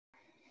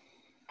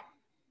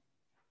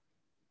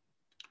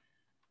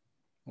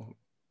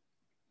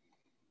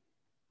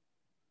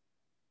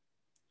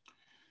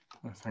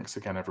Thanks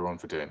again, everyone,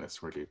 for doing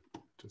this. Really,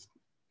 just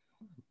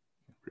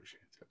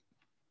appreciate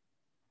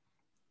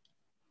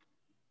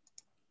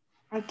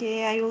it.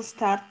 Okay, I will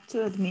start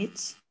to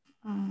admit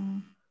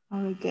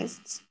our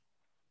guests.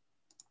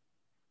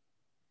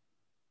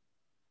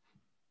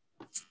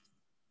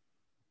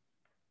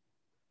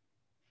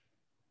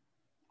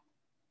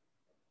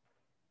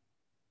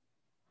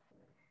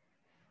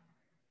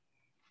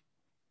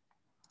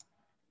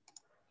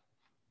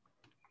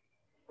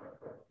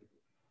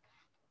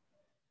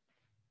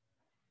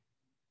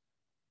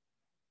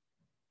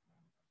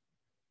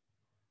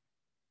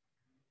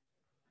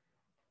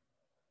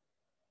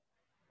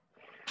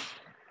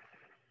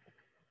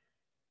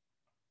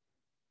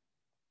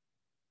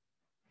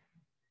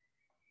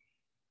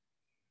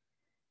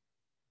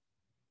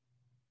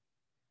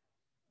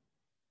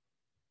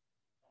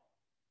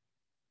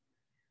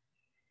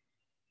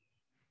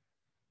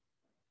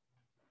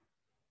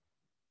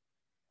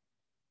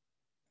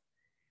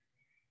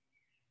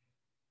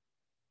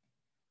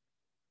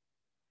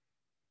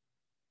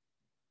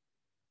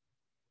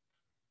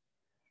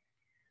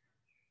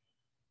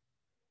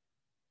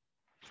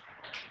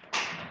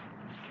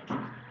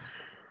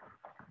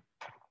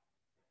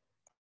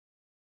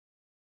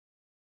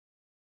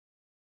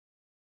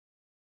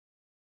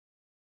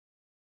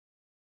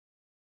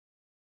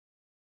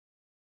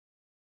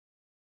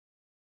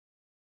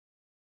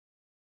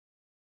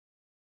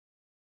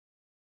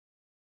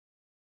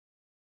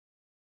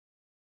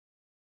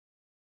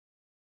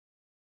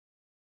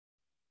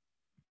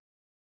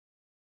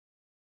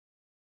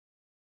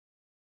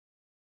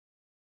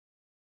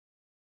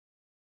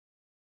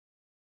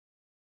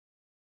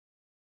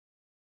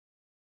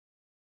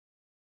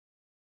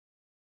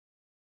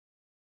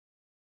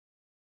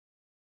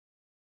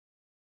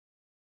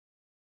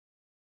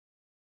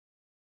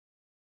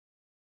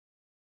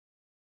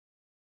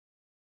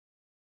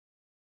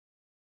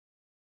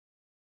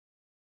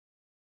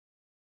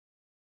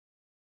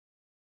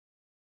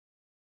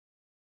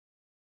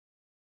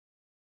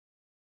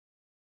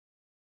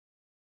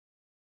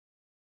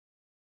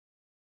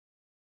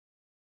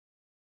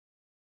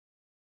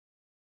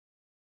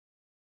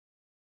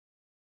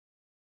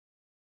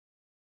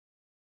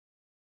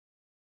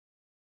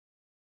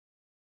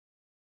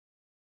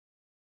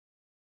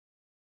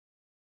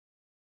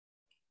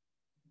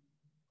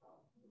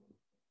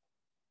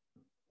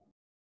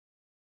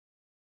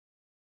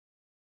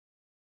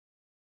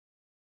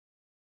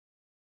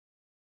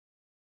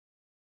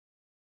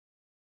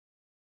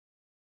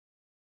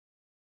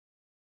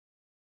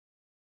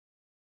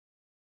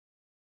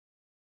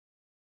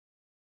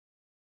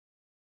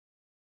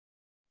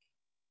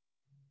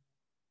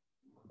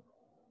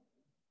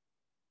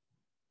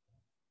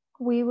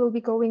 We will be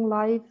going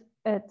live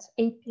at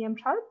 8 p.m.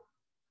 sharp,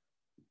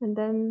 and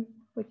then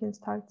we can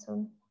start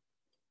soon.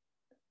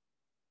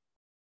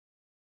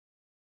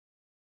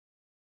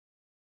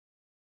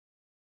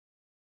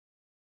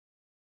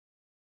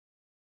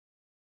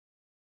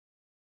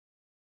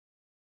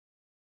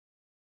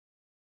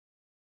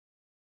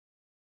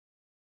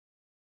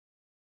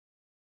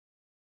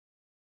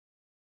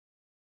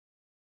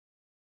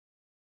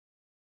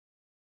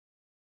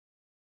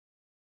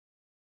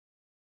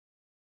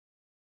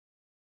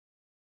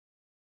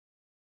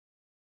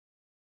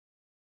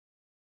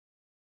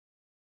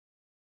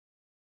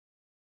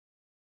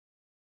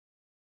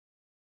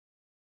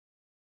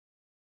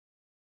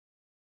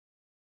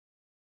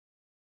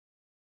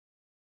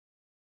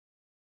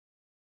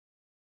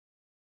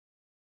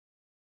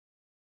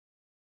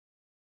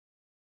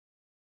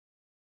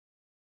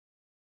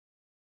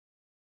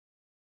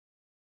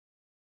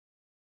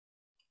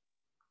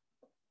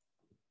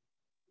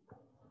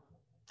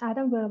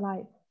 Adam, we're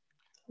live.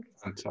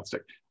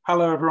 Fantastic.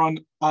 Hello, everyone.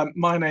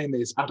 My name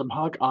is Adam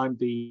Hugg. I'm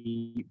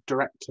the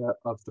Director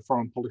of the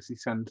Foreign Policy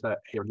Centre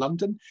here in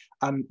London,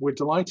 and we're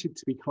delighted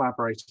to be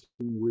collaborating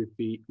with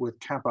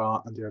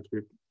Cabar and the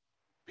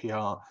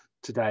IWPR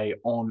today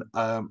on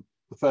the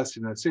first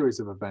in a series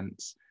of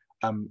events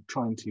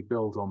trying to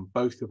build on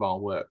both of our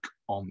work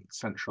on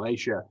Central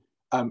Asia.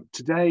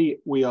 Today,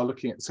 we are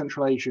looking at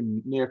Central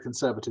Asian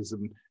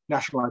neoconservatism,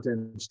 national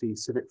identity,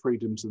 civic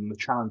freedoms, and the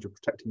challenge of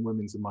protecting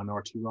women's and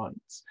minority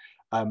rights.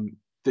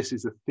 This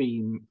is a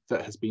theme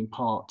that has been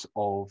part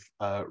of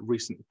a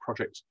recent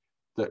project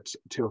that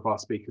two of our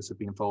speakers have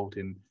been involved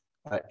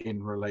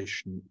in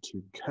relation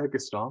to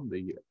Kyrgyzstan,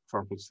 the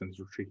Foreign Policy Centre's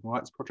Retreating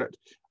Rights Project.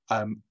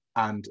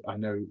 And I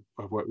know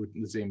I've worked with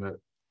Nazima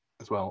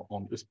as well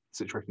on this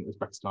situation in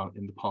Uzbekistan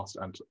in the past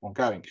and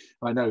ongoing.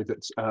 And I know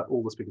that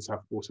all the speakers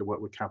have also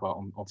worked with Cabar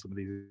on some of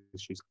these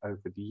issues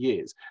over the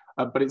years.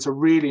 But it's a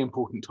really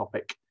important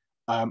topic,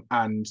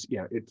 and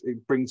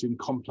it brings in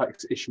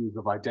complex issues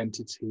of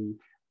identity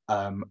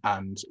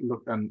and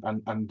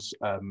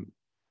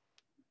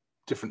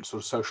different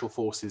sort of social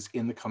forces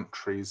in the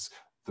countries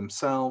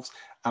themselves,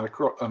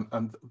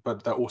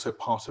 but they're also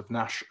part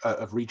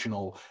of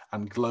regional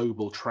and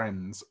global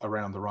trends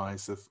around the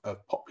rise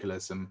of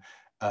populism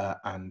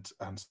and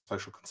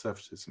social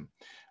conservatism.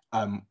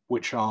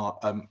 which are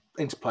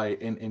interplay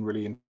in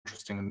really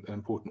interesting and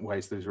important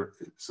ways.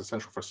 It's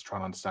essential for us to try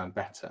and understand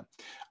better.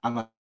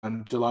 And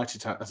I'm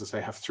delighted to, as I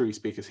say, have three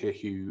speakers here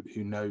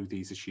who know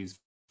these issues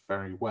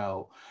very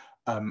well.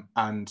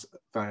 And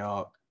they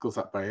are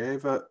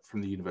Conservatism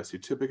from the University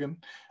of Tübingen,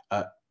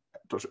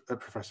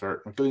 Professor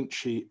Eric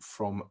McGlinchey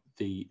from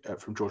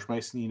George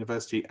Mason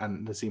University,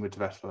 and Nazima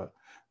Devetler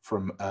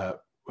from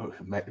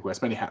who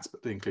wears many hats,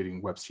 but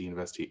including Webster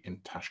University in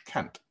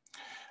Tashkent.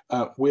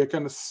 We are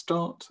going to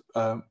start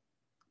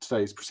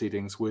today's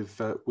proceedings with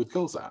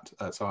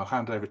Gulzat, so I'll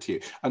hand over to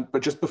you.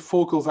 But just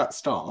before Gulzat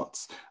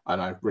starts,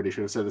 and I really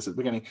should have said this at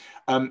the beginning,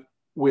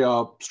 we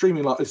are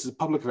streaming live. This is a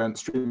public event,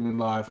 streaming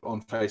live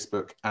on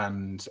Facebook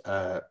and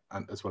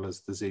as well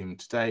as the Zoom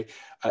today.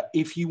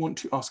 If you want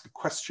to ask a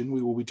question,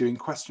 we will be doing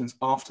questions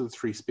after the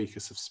three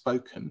speakers have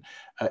spoken.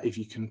 If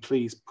you can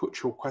please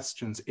put your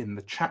questions in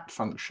the chat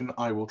function,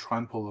 I will try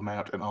and pull them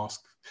out and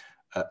ask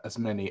as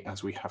many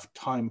as we have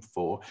time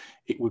for.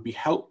 It would be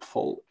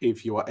helpful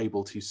if you are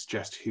able to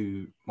suggest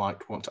who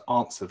might want to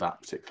answer that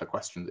particular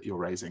question that you're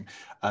raising.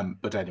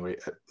 But anyway,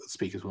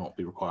 speakers will not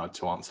be required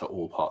to answer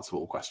all parts of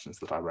all questions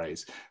that I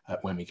raise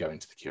when we go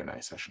into the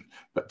Q&A session.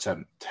 But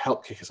to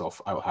help kick us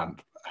off, I will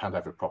hand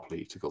over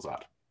properly to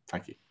Gulzat.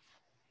 Thank you.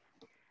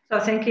 So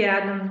thank you,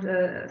 Adam.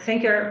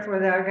 Thank you for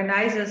the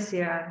organizers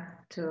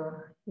to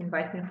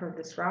invite me for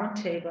this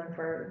roundtable and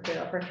for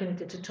the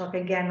opportunity to talk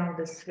again on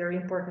this very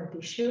important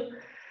issue.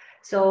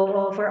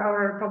 So for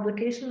our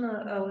publication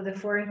of the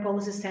Foreign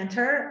Policy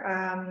Center,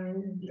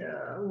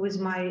 with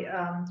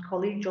my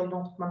colleague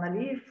Jordan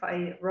Manalif,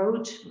 I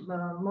wrote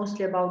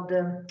mostly about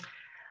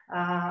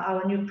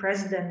our new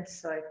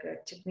president's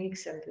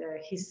techniques and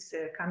his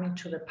coming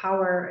to the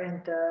power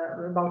and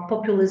about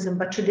populism.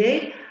 But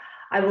today,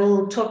 I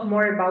will talk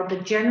more about the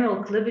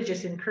general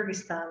cleavages in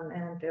Kyrgyzstan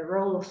and the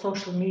role of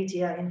social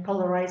media in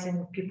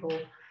polarizing people.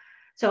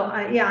 So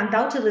yeah,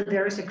 undoubtedly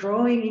there is a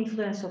growing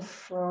influence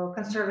of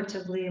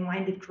conservatively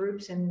minded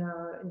groups in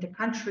the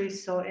country.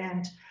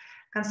 And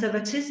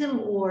conservatism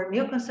or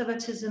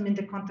neoconservatism in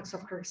the context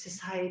of Kyrgyz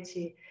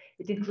society,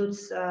 it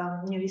includes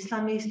new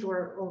Islamist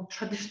or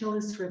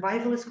traditionalist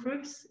revivalist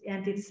groups,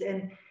 and it's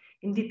an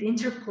indeed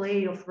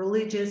interplay of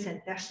religious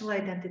and national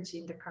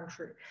identity in the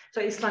country.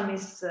 So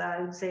Islamists, I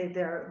would say,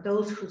 they're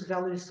those whose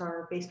values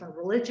are based on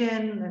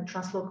religion and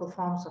translocal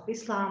forms of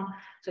Islam,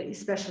 so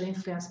especially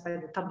influenced by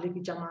the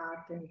Tablighi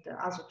Jamaat and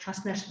other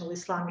transnational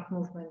Islamic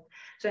movement.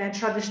 So, and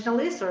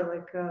traditionalists, or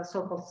like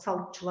so-called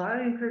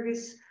Saltchilar in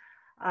Kyrgyz,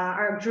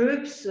 are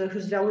groups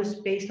whose values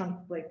based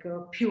on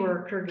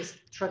pure Kyrgyz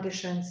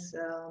traditions,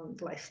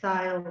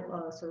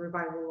 lifestyle, so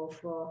revival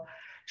of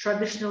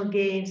traditional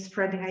games,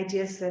 spreading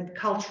ideas and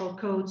cultural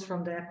codes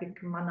from the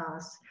epic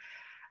manas.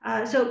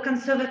 So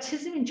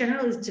conservatism in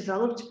general is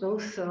developed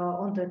both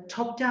on the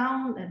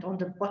top-down and on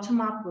the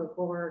bottom-up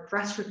or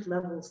grassroots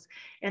levels.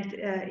 And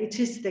it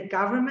is the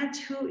government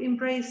who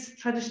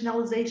embrace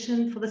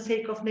traditionalization for the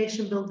sake of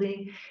nation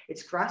building.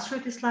 It's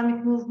grassroots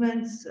Islamic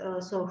movements,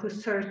 so who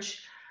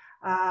search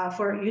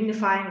for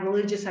unifying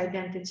religious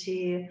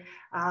identity.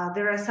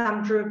 There are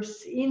some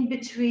groups in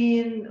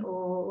between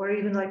or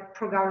even like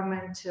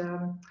pro-government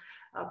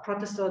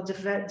protest or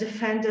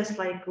defenders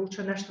like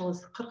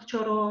ultra-nationalist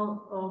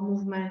Kırkçoğlu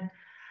movement.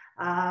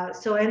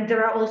 And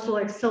there are also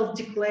like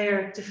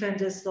self-declared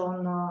defenders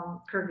on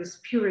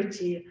Kyrgyz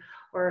purity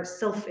or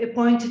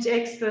self-appointed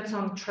experts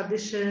on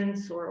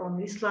traditions or on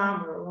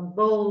Islam or on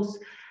both.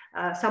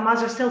 Some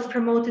other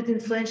self-promoted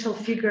influential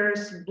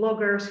figures,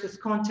 bloggers whose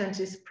content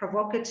is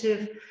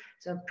provocative,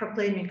 so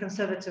proclaiming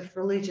conservative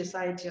religious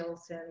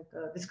ideals and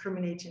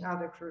discriminating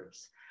other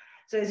groups.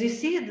 So as you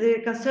see,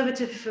 the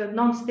conservative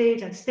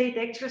non-state and state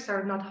actors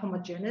are not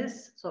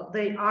homogeneous, so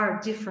they are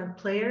different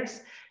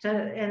players,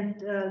 and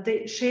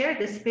they share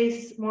the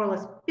space more or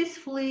less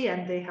peacefully,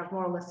 and they have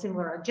more or less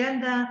similar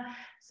agenda.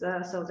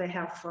 So they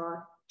have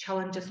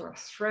challenges or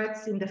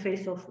threats in the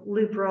face of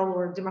liberal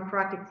or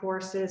democratic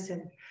forces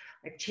and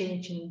like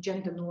change in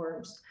gender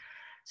norms.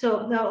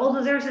 So now,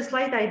 although there's a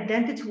slight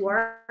identity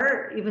war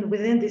even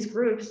within these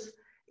groups,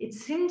 it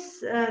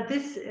seems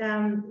this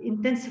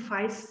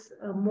intensifies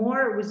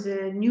more with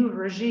the new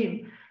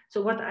regime.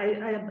 So what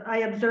I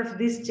observe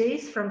these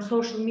days from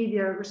social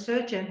media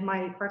research and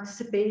my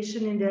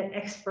participation in the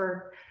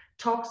expert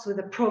talks with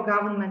the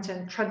pro-government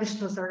and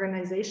traditionalist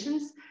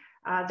organizations,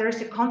 there's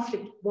a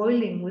conflict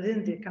boiling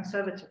within the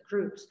conservative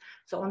groups.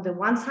 So on the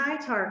one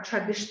side are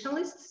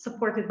traditionalists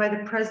supported by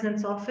the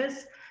president's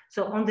office.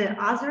 So on the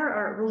other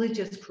are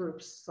religious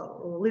groups,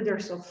 so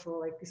leaders of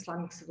like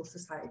Islamic civil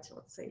society,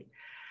 let's say.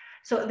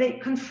 So they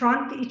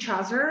confront each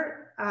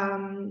other.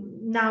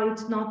 Now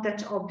it's not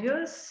that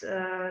obvious.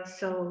 And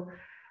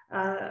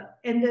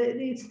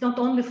it's not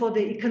only for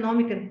the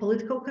economic and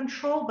political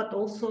control, but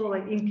also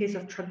like in case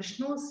of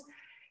traditionalists,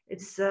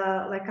 it's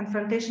like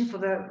confrontation for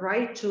the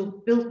right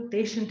to build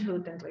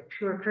nationhood and like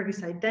pure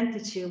Kyrgyz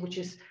identity, which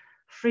is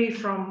free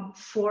from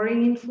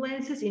foreign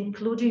influences,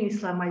 including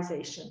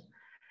Islamization.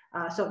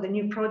 So the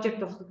new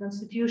project of the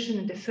constitution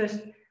and the first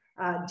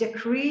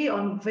decree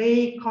on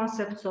vague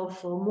concepts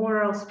of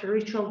moral,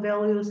 spiritual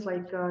values,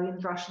 like in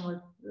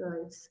Russian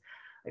it's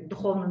like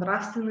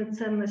духовно-нравственные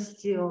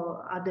ценности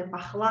or adep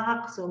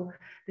akhlaq. So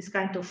this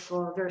kind of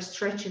very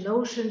stretchy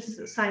notions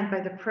signed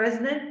by the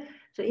president.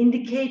 So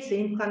indicates the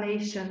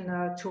inclination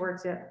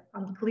towards an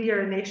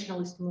unclear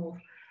nationalist move.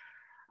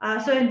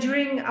 And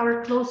during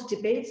our close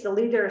debates, the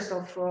leaders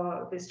of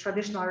these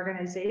traditional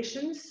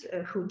organizations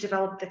who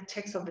developed the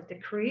text of the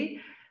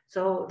decree,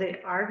 so they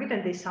argued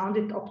and they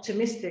sounded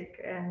optimistic,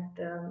 and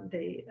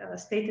they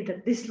stated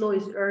that this law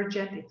is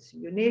urgent, it's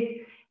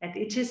unique, and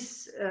it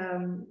is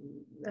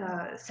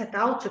set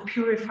out to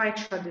purify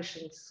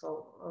traditions,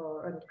 so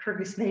a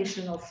Kyrgyz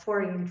nation of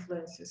foreign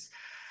influences.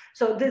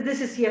 So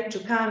this is yet to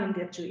come and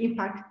yet to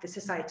impact the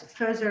society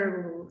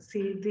further. We will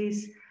see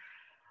this.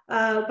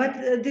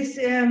 But this,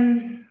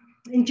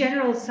 in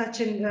general,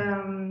 such an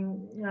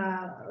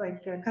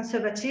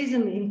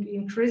conservatism,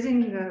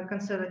 increasing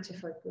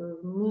conservative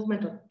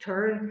movement or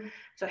turn,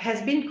 so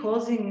has been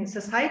causing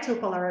societal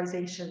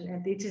polarization,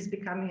 and it is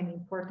becoming an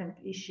important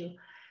issue.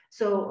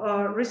 So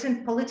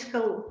recent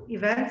political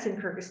events in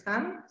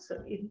Kyrgyzstan,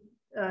 so it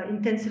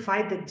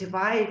intensified the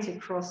divide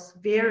across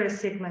various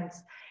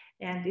segments,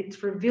 and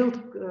it revealed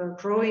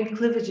growing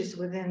cleavages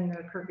within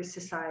Kyrgyz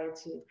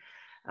society.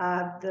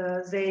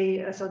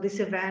 So these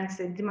events,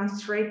 they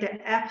demonstrate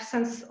the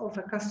absence of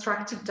a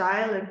constructive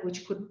dialogue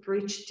which could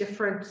bridge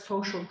different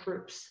social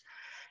groups.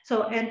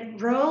 So,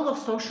 and role of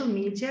social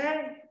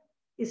media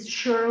is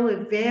surely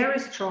very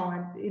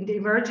strong in the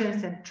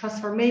emergence and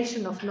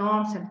transformation of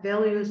norms and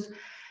values.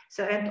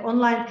 So, and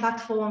online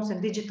platforms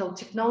and digital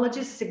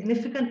technologies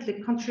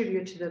significantly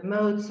contribute to the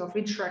modes of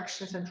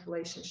interactions and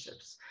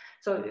relationships.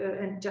 So,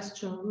 and just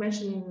to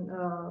mention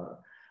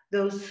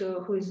those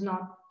who is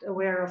not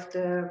aware of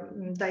the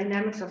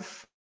dynamics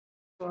of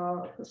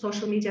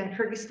social media in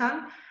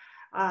Kyrgyzstan.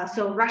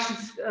 So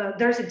Russians,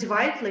 there's a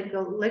divide, like a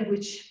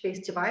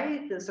language-based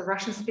divide. So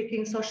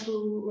Russian-speaking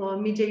social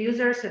media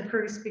users and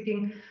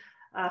Kyrgyz-speaking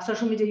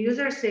social media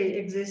users, they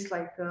exist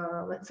like,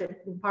 let's say,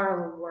 in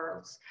parallel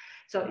worlds.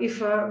 So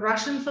if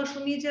Russian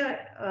social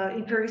media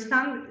in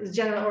Kyrgyzstan is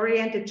generally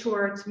oriented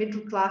towards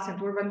middle class and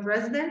urban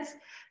residents,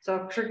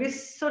 so Kyrgyz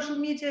social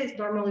media is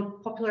normally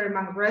popular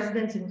among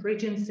residents in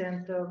regions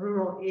and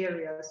rural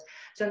areas.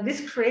 So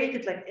this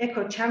created like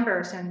echo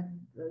chambers, and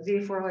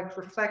therefore like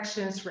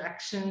reflections,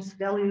 reactions,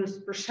 values,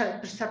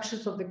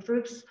 perceptions of the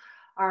groups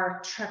are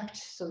trapped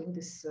so in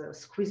this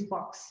squeeze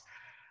box.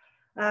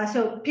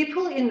 So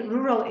people in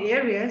rural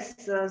areas,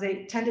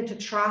 they tended to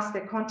trust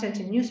the content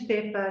in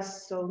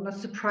newspapers. So not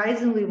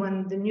surprisingly,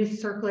 when the news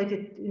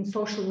circulated in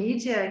social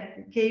media,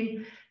 it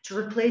came to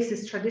replace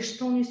these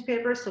traditional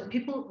newspapers. So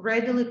people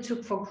readily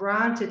took for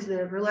granted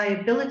the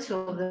reliability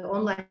of the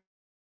online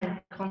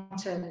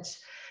content.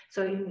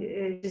 So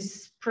it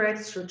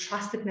spreads through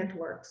trusted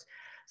networks.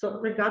 So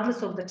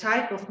regardless of the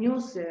type of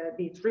news,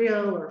 be it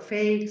real or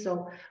fake,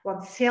 so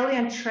one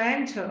salient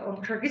trend on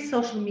Kyrgyz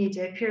social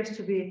media appears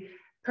to be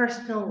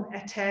personal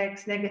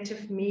attacks,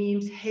 negative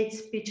memes, hate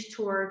speech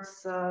towards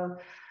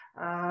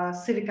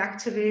civic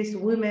activists.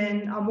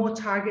 Women are more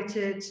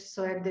targeted,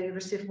 so they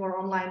receive more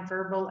online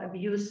verbal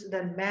abuse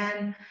than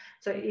men.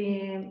 So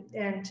in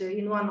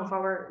one of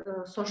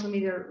our social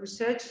media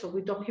research, so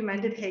we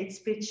documented hate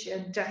speech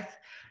and death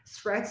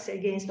threats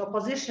against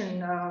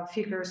opposition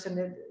figures, and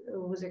it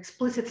was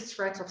explicit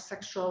threats of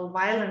sexual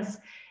violence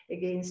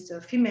against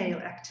female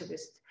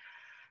activists.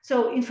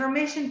 So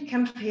information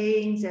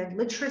campaigns and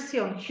literacy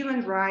on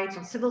human rights,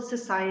 on civil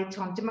society,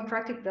 on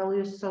democratic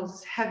values, so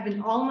have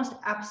been almost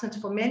absent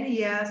for many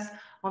years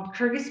on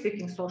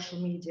Kyrgyz-speaking social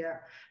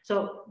media.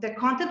 So the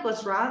content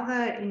was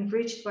rather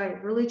enriched by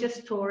religious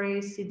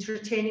stories,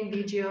 entertaining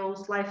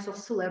videos, lives of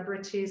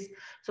celebrities,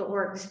 so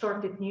or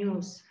distorted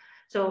news.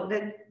 So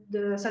that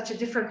such a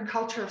different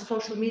culture of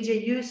social media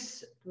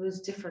use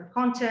with different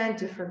content,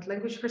 different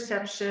language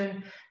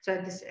perception.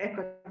 So this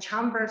echo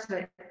chambers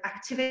that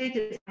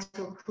activated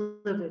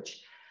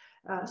cleavage.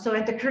 So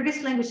and the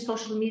Kyrgyz language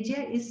social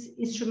media is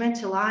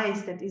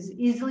instrumentalized and is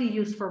easily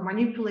used for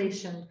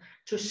manipulation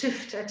to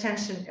shift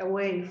attention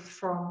away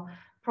from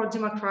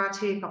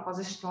pro-democratic,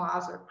 oppositional,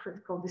 other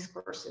critical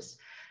discourses.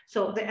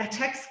 So the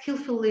attack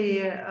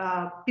skillfully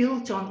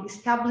built on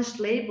established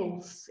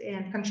labels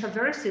and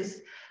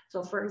controversies.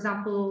 So for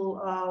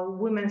example,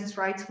 Women's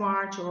Rights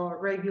March or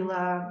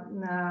regular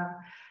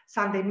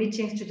Sunday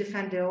meetings to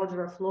defend the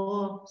order of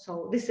law.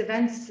 So these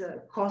events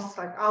caused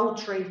like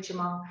outrage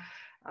among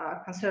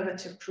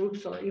conservative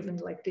groups or even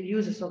like the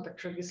users of the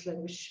Kyrgyz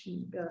language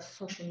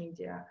social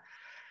media.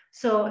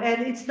 So,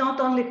 and it's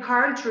not only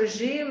current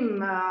regime,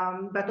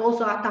 but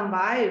also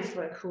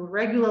Atambayev, who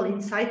regularly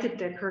incited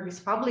the Kyrgyz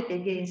public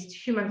against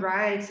human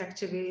rights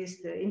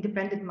activists, the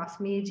independent mass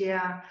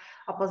media,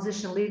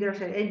 opposition leaders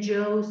and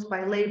NGOs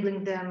by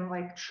labeling them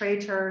like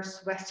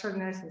traitors,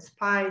 Westerners and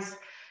spies.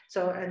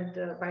 So, and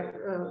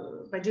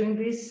by doing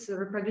this,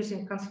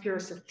 reproducing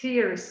conspiracy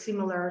theories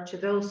similar to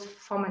those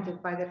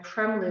fomented by the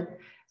Kremlin,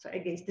 so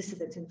against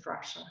dissidents in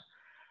Russia.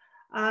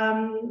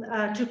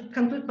 To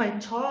conclude my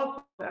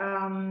talk,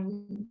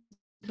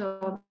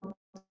 So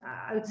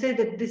I would say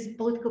that these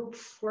political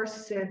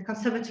forces and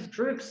conservative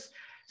groups,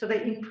 so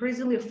they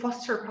increasingly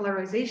foster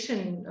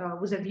polarization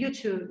with a view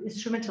to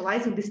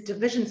instrumentalizing these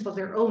divisions for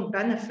their own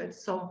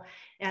benefits. So,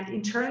 and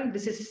in turn,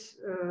 this is,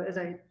 as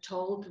I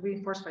told,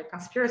 reinforced by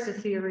conspiracy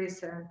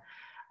theories and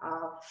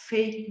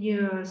fake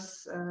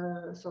news,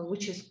 so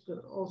which is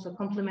also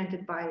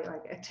complemented by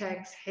like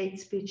attacks, hate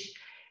speech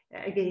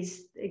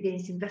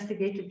against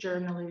investigative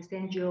journalists,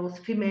 NGOs,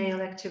 female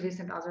activists,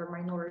 and other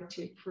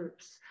minority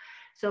groups.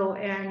 So,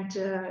 and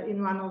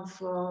in one of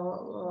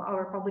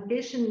our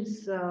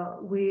publications,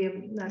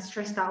 we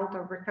stressed out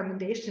our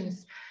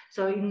recommendations.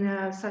 So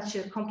in such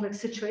a complex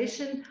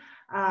situation,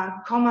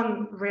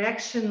 common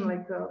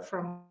reaction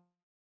from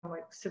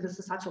civil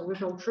society or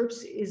liberal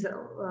groups is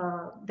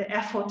the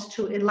effort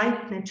to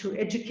enlighten and to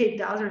educate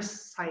the other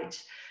side.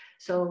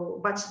 So,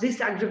 but this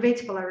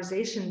aggravates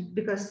polarization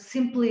because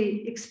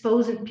simply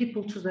exposing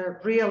people to the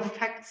real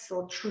facts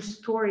or true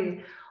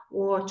story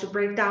or to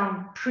break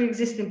down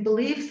pre-existing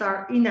beliefs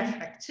are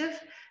ineffective.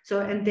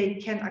 So, and they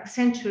can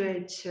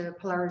accentuate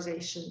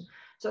polarization.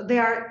 So they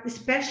are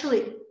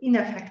especially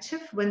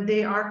ineffective when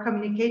they are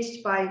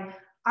communicated by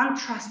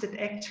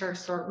untrusted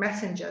actors or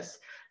messengers.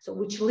 So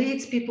which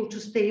leads people to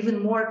stay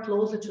even more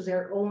closer to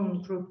their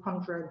own group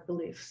congruent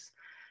beliefs.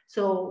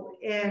 So,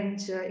 and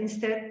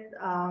instead,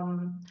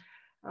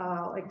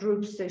 like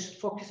groups, they should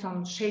focus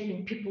on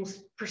shaping people's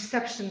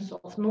perceptions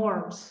of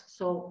norms.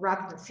 So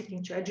rather than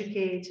seeking to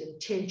educate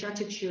and change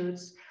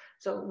attitudes,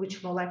 so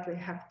which more likely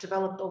have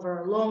developed over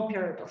a long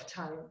period of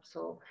time.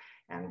 So,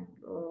 and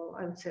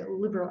I would say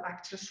liberal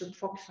actors should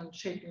focus on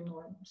shaping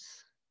norms.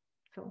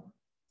 So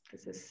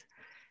this is,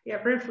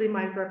 yeah, briefly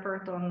my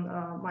report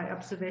on my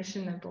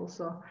observation and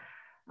also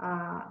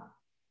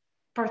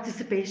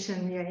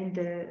participation in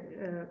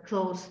the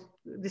close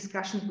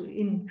discussions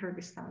in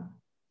Kyrgyzstan.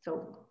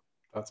 So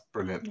that's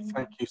brilliant.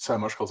 Thank you so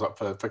much, Kozak,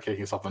 for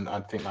kicking us off. And I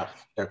think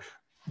that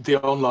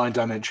the online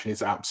dimension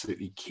is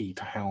absolutely key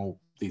to how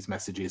these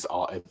messages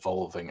are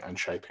evolving and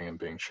shaping and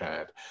being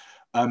shared.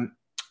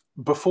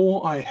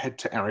 Before I head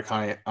to Eric,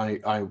 I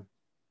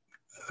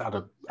had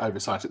an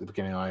oversight at the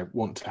beginning. I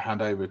want to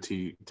hand over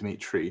to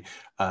Dmitry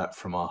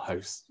from our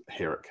hosts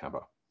here at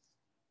Cabar.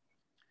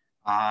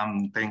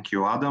 Thank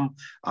you, Adam.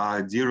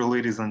 Dear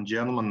ladies and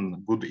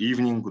gentlemen, good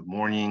evening, good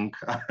morning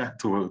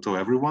to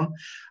everyone.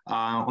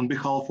 On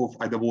behalf of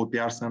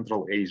IWPR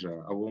Central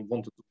Asia, I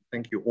wanted to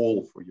thank you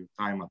all for your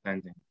time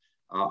attending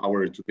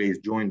our today's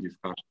joint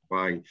discussion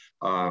by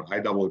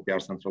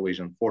IWPR Central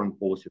Asian Foreign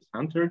Policy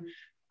Center.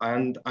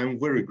 And I'm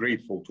very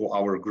grateful to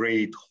our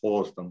great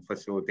host and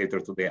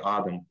facilitator today,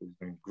 Adam, who's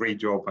doing a great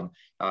job,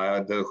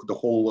 and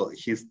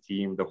his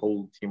team, the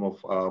whole team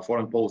of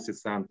Foreign Policy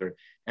Center,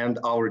 and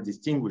our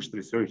distinguished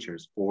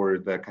researchers for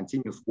the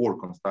continuous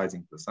work on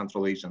studying the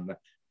Central Asian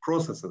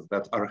processes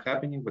that are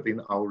happening within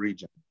our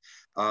region.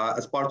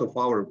 As part of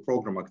our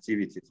program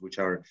activities, which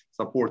are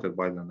supported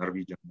by the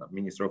Norwegian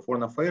Ministry of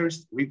Foreign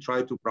Affairs, we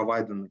try to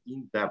provide an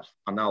in-depth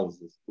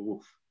analysis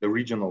to the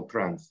regional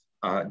trends,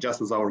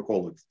 just as our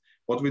colleagues.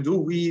 What we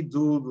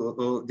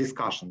do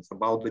discussions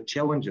about the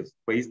challenges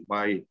faced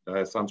by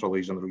the Central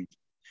Asian region.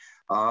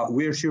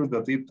 We are sure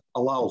that it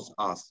allows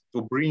us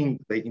to bring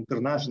the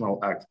international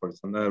experts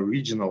and the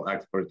regional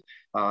experts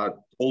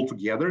all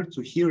together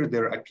to hear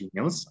their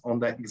opinions on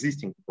the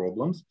existing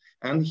problems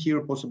and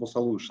hear possible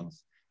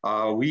solutions.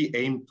 We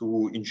aim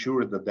to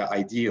ensure that the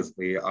ideas,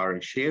 they are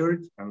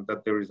shared and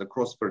that there is a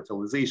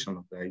cross-fertilization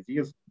of the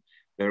ideas.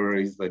 There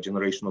is a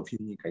generation of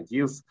unique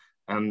ideas.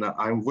 And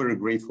I'm very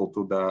grateful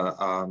to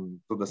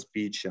the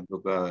speech and to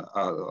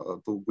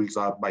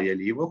Gulzar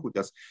Bayalieva, who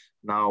just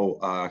now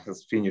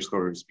has finished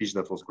her speech.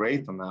 That was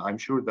great, and I'm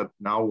sure that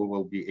now we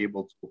will be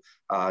able to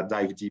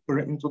dive deeper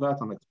into that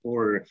and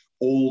explore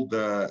all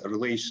the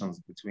relations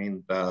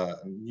between the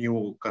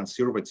new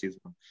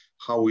conservatism,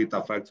 how it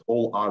affects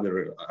all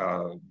other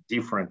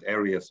different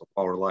areas of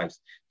our lives,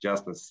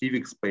 just as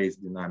civic space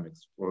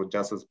dynamics, or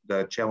just as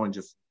the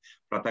challenges,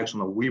 protection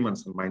of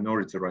women's and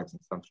minority rights in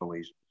Central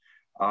Asia.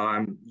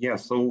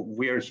 So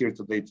we are here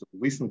today to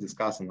listen,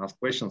 discuss, and ask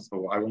questions.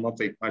 So I will not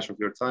take much of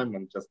your time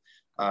and just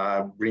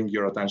bring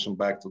your attention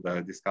back to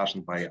the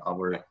discussion by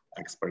our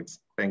experts.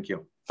 Thank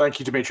you. Thank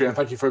you, Dmitry, and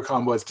thank you for your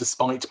kind words,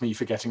 despite me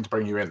forgetting to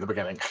bring you in at the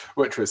beginning,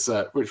 which was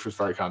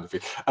very kind of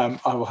you.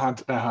 I will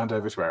now hand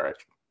over to Eric.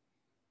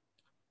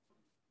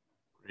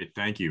 Great,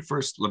 thank you.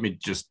 First, let me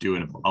just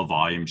do a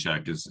volume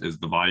check. Is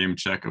the volume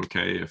check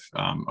okay?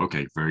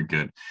 Okay, very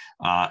good.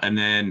 And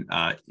then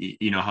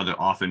you know how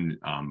often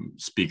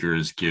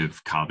speakers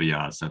give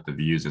caveats at the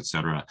views,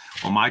 etc.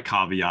 Well, my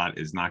caveat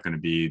is not going to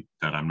be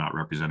that I'm not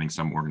representing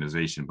some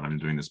organization, but I'm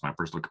doing this in my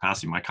personal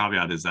capacity. My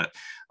caveat is that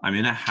I'm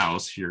in a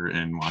house here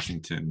in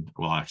Washington,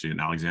 well, actually in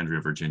Alexandria,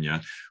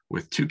 Virginia,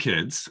 with 2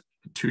 kids,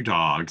 2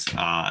 dogs,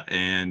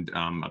 and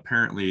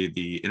apparently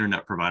the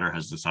internet provider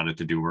has decided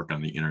to do work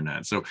on the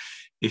internet. So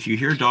If you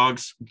hear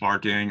dogs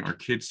barking or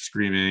kids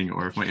screaming,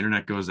 or if my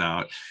internet goes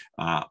out,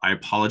 I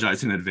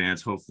apologize in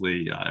advance.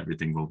 Hopefully,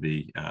 everything will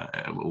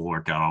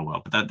work out all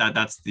well. But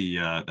that's the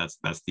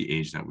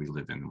age that we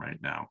live in right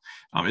now.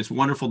 It's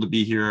wonderful to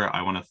be here.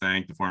 I want to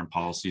thank the Foreign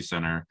Policy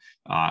Center.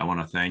 I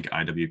want to thank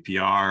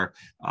IWPR,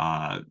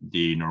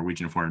 the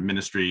Norwegian Foreign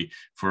Ministry,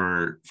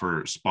 for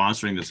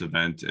sponsoring this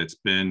event. It's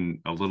been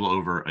a little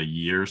over a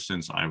year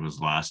since I was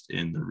last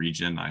in the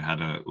region. I had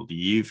to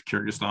leave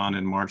Kyrgyzstan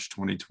in March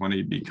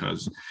 2020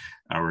 because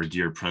our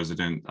dear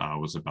president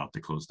was about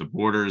to close the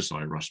borders, so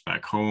I rushed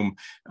back home.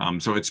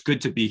 So it's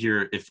good to be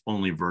here, if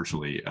only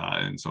virtually.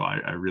 And so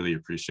I really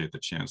appreciate the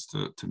chance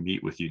to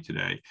meet with you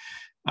today.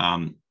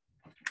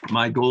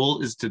 My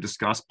goal is to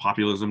discuss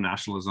populism,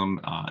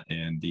 nationalism,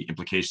 and the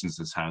implications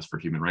this has for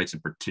human rights, in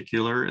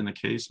particular in the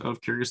case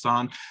of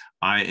Kyrgyzstan.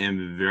 I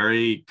am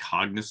very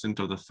cognizant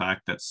of the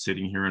fact that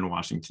sitting here in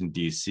Washington,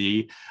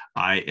 D.C.,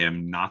 I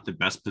am not the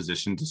best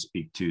position to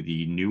speak to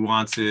the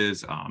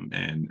nuances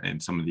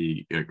and some of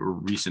the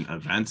recent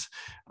events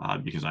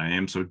because I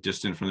am so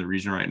distant from the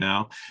region right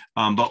now.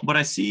 But what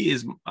I see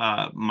is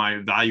my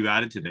value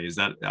added today is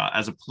that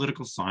as a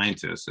political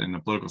scientist, and a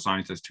political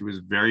scientist who is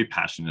very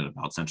passionate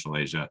about Central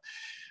Asia,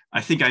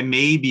 I think I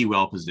may be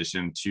well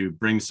positioned to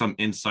bring some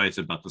insights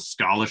about the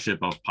scholarship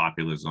of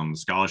populism,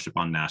 scholarship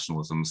on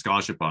nationalism,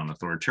 scholarship on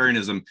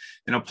authoritarianism,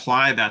 and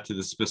apply that to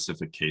the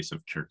specific case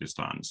of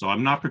Kyrgyzstan. So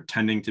I'm not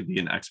pretending to be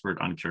an expert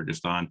on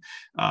Kyrgyzstan.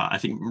 I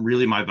think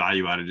really my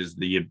value added is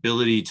the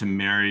ability to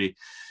marry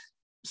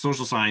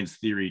social science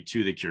theory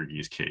to the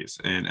Kyrgyz case.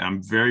 And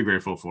I'm very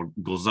grateful for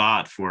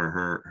Gulzat for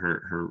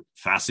her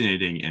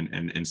fascinating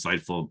and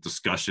insightful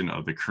discussion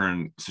of the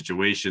current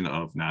situation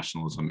of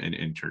nationalism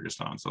in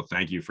Kyrgyzstan. So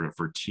thank you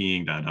for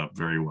teeing that up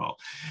very well.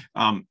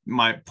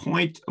 My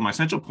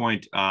central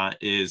point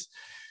is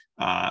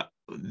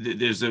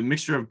there's a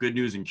mixture of good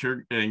news and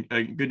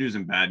good news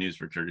and bad news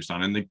for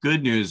Kyrgyzstan. And the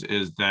good news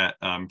is that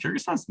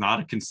Kyrgyzstan's not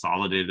a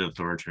consolidated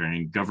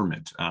authoritarian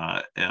government.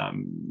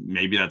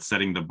 Maybe that's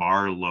setting the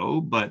bar low,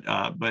 but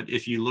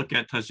if you look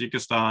at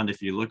Tajikistan,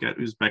 if you look at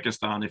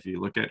Uzbekistan, if you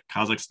look at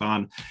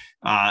Kazakhstan,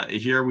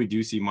 here we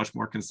do see much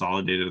more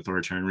consolidated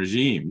authoritarian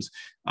regimes.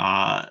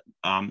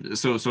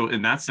 So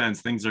in that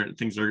sense, things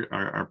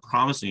are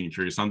promising in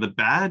Kyrgyzstan. The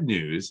bad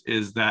news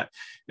is that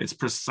it's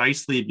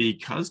precisely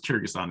because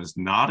Kyrgyzstan is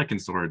not a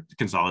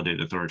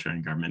consolidated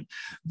authoritarian government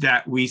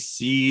that we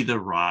see the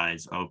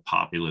rise of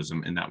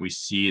populism and that we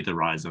see the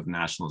rise of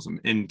nationalism.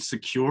 In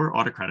secure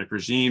autocratic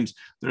regimes,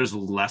 there's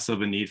less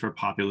of a need for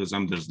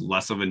populism. There's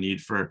less of a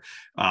need for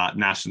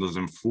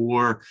nationalism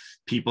for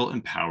people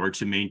in power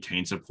to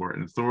maintain support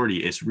and authority.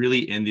 It's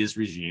really in these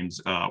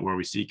regimes where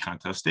we see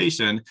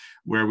contestation,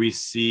 where we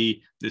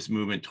see this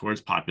movement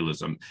towards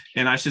populism.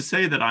 And I should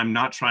say that I'm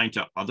not trying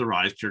to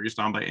otherize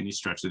Kyrgyzstan by any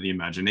stretch of the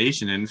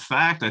imagination. In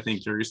fact, I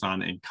think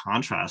Kyrgyzstan, in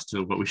contrast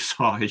to what we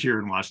saw here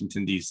in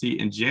Washington, D.C.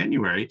 in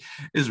January,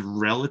 is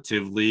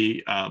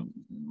relatively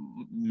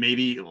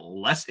maybe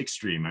less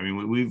extreme. I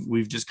mean,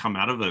 we've just come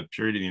out of a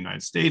period in the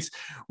United States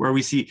where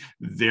we see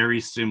very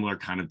similar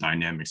kind of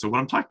dynamics. So what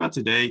I'm talking about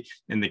today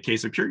in the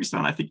case of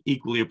Kyrgyzstan, I think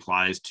equally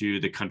applies to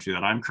the country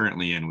that I'm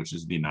currently in, which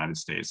is the United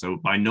States. So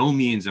by no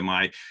means am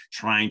I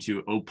trying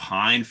to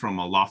opine from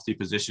a lofty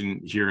position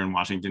here in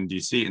Washington,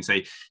 D.C. and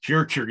say,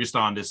 here,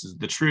 Kyrgyzstan, this is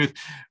the truth.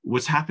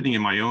 What's happening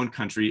in my own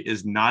country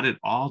is not at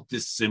all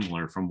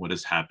dissimilar from what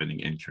is happening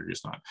in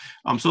Kyrgyzstan.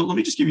 So let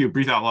me just give you a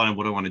brief outline of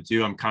what I want to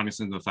do. I'm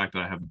cognizant of the fact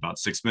that I have about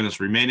 6 minutes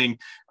remaining.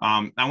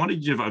 I want to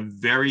give a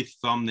very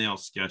thumbnail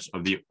sketch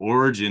of the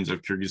origins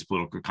of Kyrgyz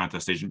political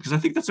contestation, because I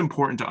think that's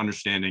important to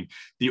understanding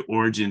the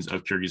origins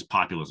of Kyrgyz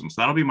populism.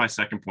 So that'll be my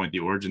second point, the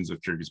origins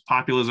of Kyrgyz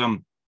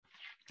populism.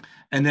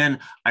 And then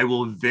I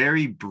will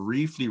very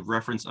briefly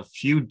reference a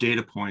few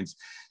data points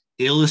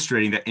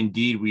illustrating that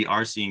indeed we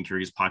are seeing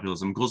Kyrgyz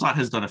populism. Gulzat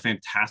has done a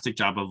fantastic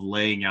job of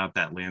laying out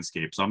that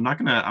landscape, so I'm not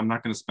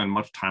gonna spend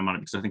much time on it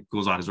because I think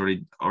Gulzat has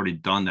already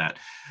done that.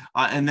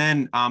 And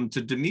then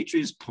to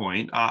Dimitri's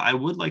point, I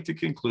would like to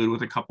conclude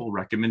with a couple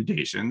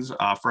recommendations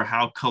for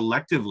how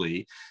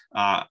collectively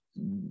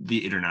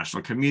the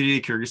international community,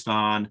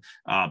 Kyrgyzstan,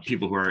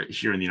 people who are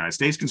here in the United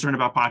States concerned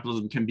about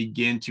populism can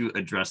begin to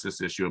address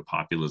this issue of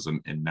populism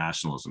and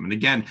nationalism. And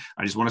again,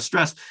 I just want to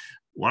stress,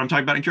 what I'm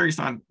talking about in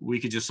Kyrgyzstan, we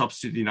could just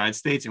substitute the United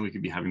States and we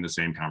could be having the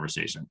same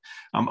conversation.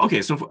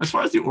 Okay, so as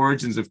far as the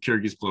origins of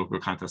Kyrgyz political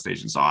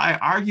contestation, so I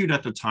argued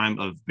at the time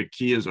of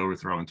Bakiev's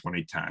overthrow in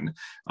 2010,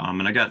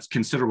 and I got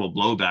considerable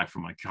blowback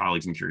from my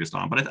colleagues in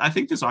Kyrgyzstan, but I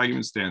think this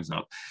argument stands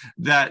up,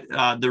 that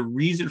the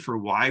reason for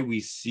why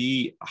we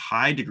see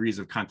high degrees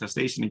of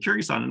contestation in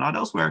Kyrgyzstan and not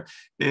elsewhere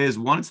is,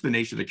 one, it's the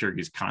nature of the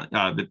Kyrgyz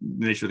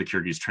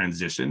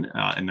transition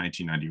in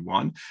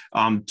 1991,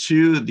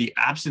 two, the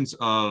absence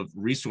of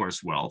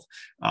resource wealth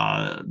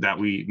that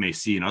we may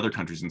see in other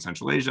countries in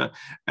Central Asia.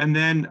 And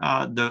then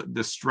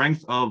the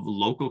strength of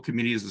local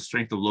communities, the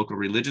strength of local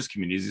religious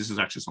communities. This is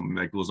actually something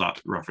that Gulzat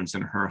referenced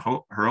in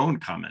her own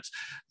comments.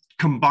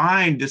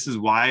 combined, this is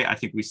why I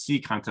think we see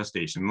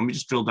contestation. Let me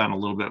just drill down a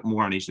little bit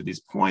more on each of these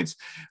points.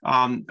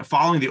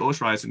 Following the Osh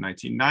riots in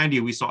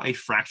 1990, we saw a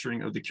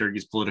fracturing of the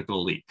Kyrgyz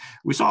political elite.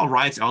 We saw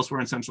riots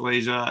elsewhere in Central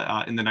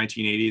Asia in the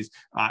 1980s,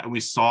 and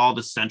we saw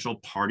the Central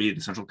Party,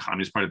 the Central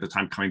Communist Party at the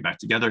time, coming back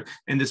together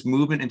in this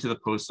movement into the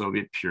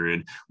post-Soviet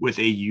period with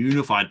a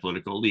unified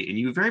political elite. And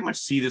you very much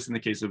see this in the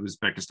case of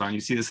Uzbekistan.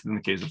 You see this in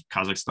the case of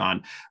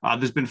Kazakhstan.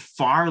 There's been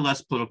far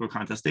less political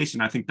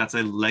contestation. I think that's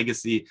a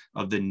legacy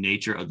of the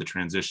nature of the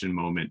transition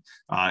moment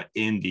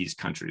in these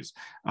countries.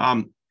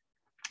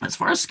 As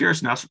far as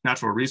scarce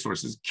natural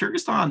resources,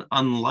 Kyrgyzstan,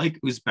 unlike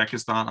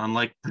Uzbekistan,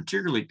 unlike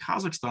particularly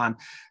Kazakhstan,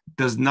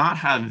 does not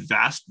have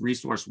vast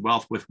resource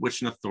wealth with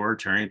which an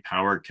authoritarian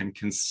power can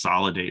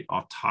consolidate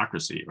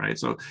autocracy, right?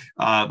 So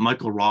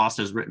Michael Ross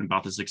has written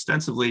about this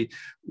extensively.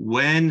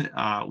 When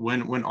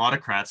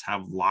autocrats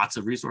have lots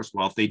of resource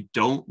wealth, they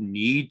don't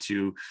need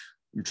to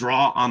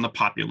draw on the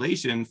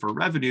population for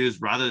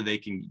revenues, rather they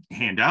can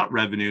hand out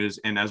revenues.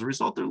 And as a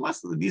result,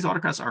 these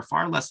autocrats are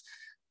far less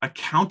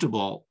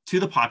accountable to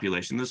the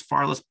population. There's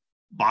far less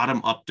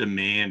bottom-up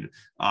demand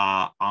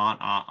on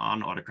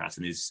autocrats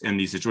in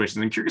these situations.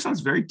 And Kyrgyzstan is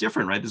very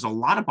different, right? There's a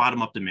lot of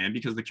bottom-up demand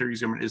because the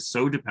Kyrgyz government is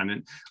so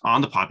dependent on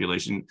the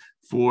population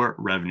for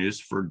revenues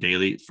for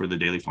the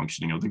daily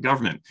functioning of the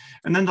government.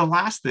 And then the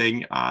last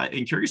thing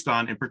in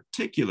Kyrgyzstan in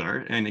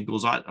particular, and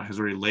Gulzat has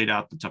already laid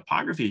out the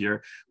topography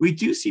here, we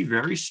do see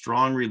very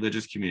strong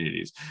religious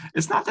communities.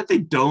 It's not that they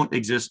don't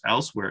exist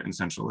elsewhere in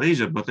Central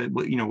Asia, but that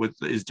what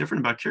is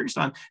different about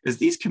Kyrgyzstan is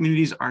these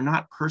communities are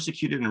not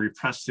persecuted and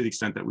repressed to the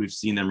extent that we've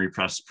seen them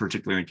repressed,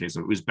 particularly in the case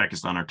of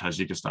Uzbekistan or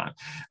Tajikistan.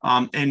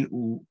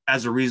 And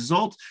as a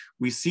result,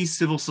 we see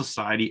civil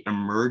society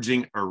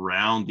emerging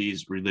around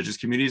these religious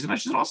communities. And I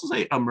should also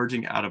say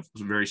emerging out of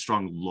very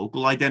strong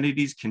local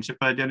identities, kinship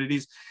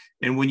identities.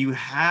 And when you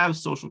have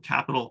social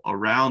capital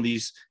around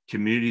these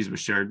communities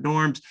with shared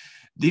norms,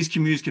 these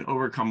communities can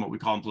overcome what we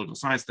call in political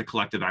science the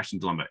collective action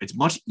dilemma. It's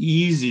much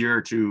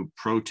easier to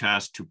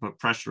protest, to put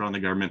pressure on the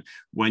government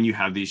when you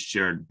have these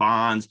shared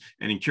bonds.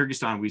 And in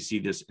Kyrgyzstan, we see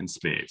this in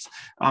spades.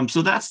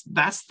 So that's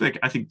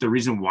I think the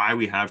reason why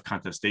we have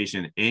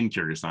contestation in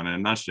Kyrgyzstan in a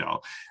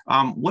nutshell.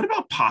 What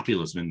about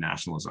populism and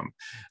nationalism?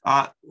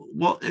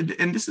 Well,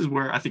 and this is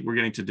where I think we're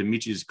getting to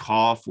Dimitri's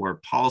call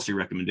for policy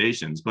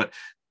recommendations, but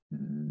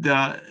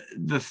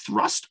the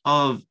thrust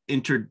of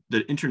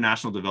the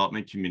international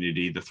development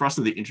community, the thrust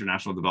of the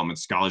international development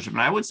scholarship,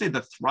 and I would say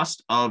the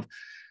thrust of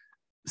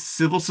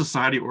civil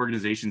society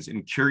organizations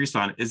in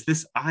Kyrgyzstan is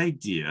this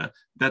idea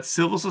that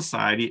civil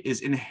society is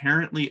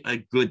inherently a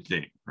good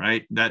thing,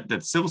 right?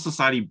 That civil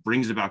society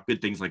brings about good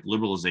things like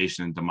liberalization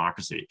and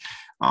democracy.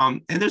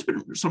 And there's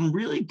been some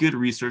really good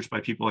research by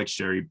people like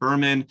Sherry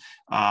Berman,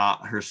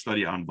 her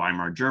study on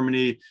Weimar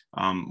Germany,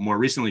 more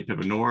recently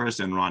Pippa Norris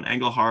and Ron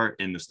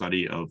Engelhardt in the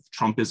study of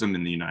Trumpism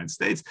in the United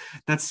States,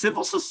 that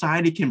civil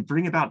society can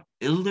bring about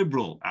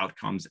illiberal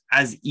outcomes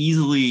as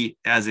easily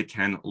as it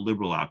can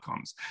liberal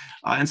outcomes.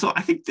 And so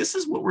I think this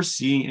is what we're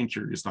seeing in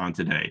Kyrgyzstan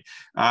today.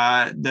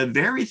 The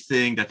very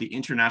thing that the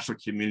international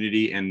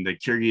community and the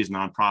Kyrgyz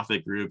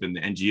nonprofit group and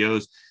the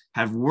NGOs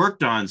have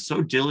worked on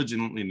so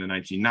diligently in the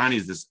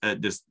 1990s,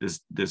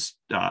 this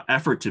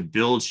effort to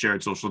build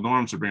shared social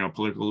norms to bring about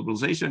political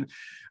liberalization,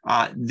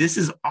 this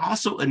is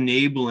also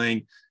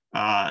enabling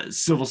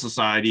civil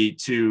society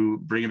to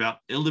bring about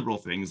illiberal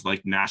things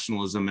like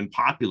nationalism and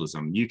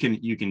populism. You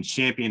can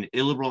champion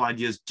illiberal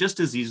ideas just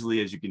as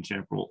easily as you can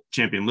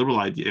champion liberal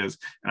ideas.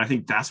 And I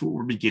think that's what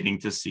we're beginning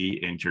to see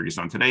in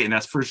Kyrgyzstan today. And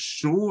that's for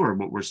sure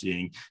what we're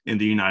seeing in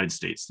the United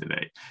States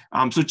today.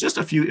 So just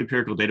a few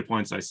empirical data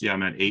points. I see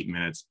I'm at 8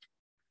 minutes.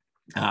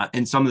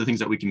 And some of the things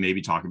that we can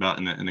maybe talk about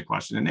in the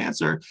question and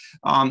answer,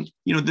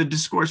 the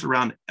discourse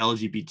around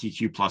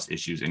LGBTQ plus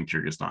issues in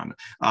Kyrgyzstan.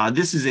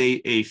 This is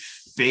a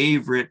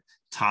favorite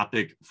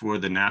topic for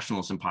the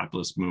nationalist and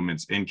populist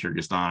movements in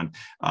Kyrgyzstan,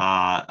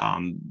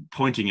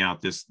 pointing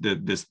out this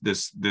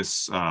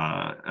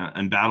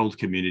embattled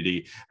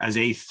community as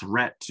a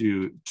threat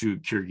to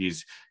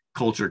Kyrgyz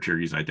culture,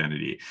 Kyrgyz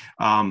identity.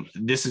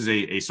 This is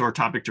a sore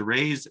topic to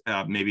raise,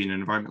 maybe in an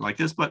environment like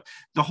this, but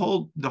the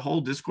whole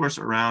discourse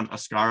around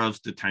Askarov's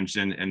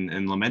detention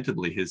and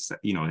lamentably his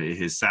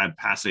sad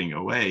passing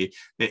away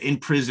in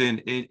prison,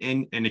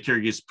 in a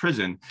Kyrgyz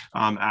prison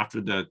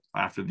after the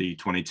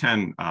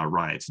 2010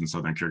 riots in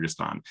southern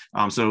Kyrgyzstan.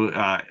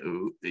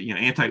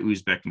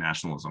 Anti-Uzbek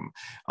nationalism.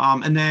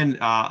 And then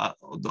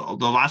the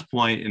last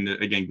point, and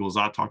again,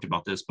 Gulzat talked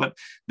about this, but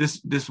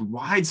this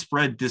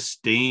widespread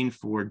disdain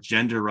for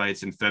gender rights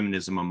and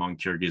feminism among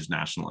Kyrgyz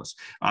nationalists.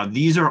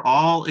 These are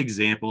all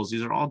examples,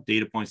 these are all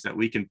data points that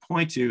we can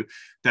point to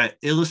that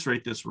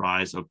illustrate this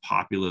rise of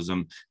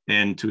populism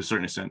and to a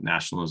certain extent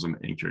nationalism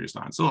in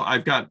Kyrgyzstan. So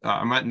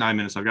I'm at 9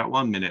 minutes, I've got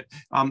 1 minute.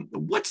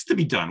 What's to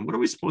be done? What are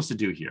we supposed to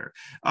do here?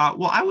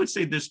 Well, I would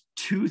say there's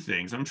two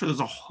things. I'm sure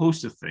there's a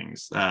host of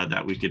things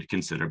that we could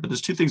consider, but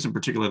there's two things in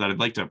particular that I'd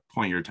like to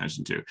point your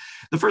attention to.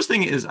 The first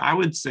thing is I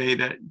would say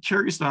that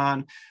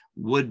Kyrgyzstan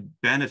would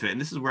benefit,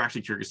 and this is where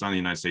actually Kyrgyzstan and the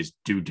United States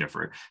do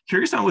differ.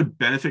 Kyrgyzstan would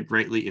benefit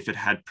greatly if it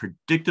had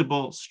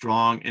predictable,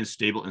 strong, and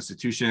stable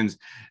institutions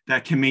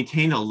that can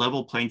maintain a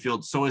level playing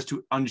field so as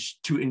to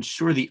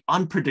ensure the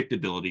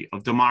unpredictability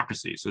of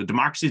democracy. So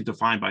democracy is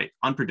defined by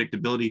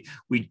unpredictability.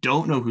 We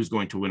don't know who's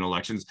going to win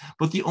elections,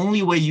 but the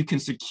only way you can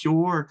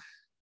secure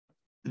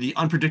the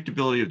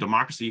unpredictability of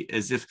democracy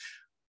is if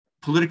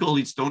political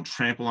elites don't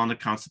trample on the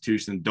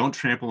Constitution, don't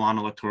trample on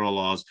electoral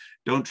laws,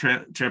 don't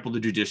trample the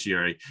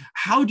judiciary.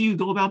 How do you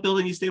go about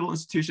building these stable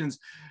institutions?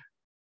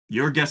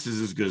 Your guess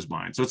is as good as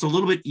mine. So it's a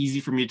little bit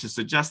easy for me to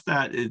suggest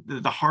that.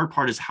 The hard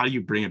part is how do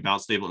you bring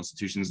about stable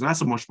institutions? And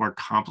that's a much more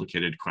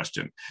complicated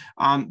question.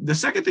 The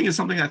second thing is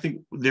something I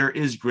think there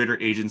is greater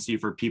agency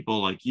for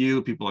people like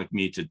you, people like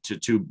me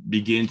to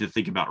begin to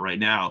think about right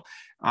now.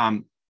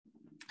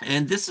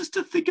 And this is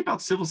to think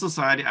about civil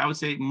society, I would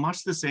say,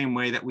 much the same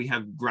way that we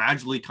have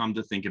gradually come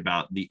to think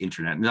about the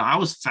internet. Now, I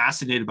was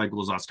fascinated by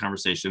Gulzar's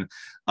conversation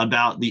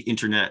about the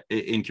internet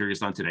in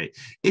Kyrgyzstan today.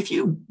 If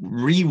you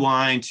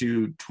rewind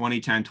to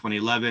 2010,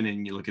 2011,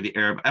 and you look at the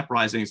Arab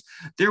uprisings,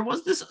 there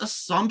was this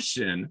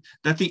assumption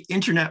that the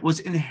internet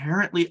was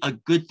inherently a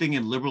good thing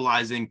in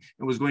liberalizing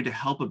and was going to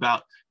help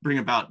bring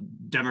about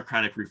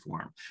democratic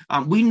reform.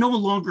 We no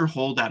longer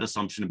hold that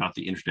assumption about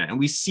the internet, and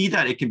we see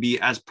that it can be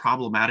as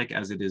problematic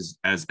as it is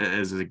as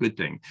a good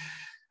thing.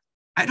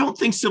 I don't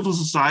think civil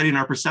society and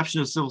our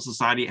perception of civil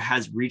society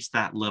has reached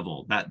that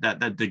level,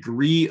 that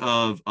degree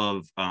of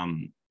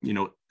ambivalence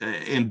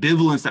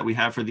that we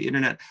have for the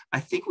internet. I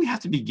think we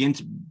have to begin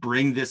to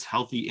bring this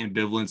healthy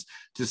ambivalence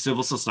to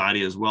civil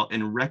society as well,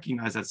 and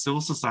recognize that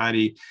civil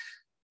society,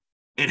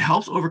 it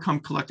helps overcome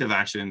collective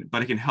action,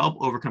 but it can help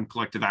overcome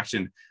collective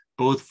action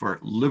both for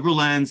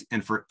liberal ends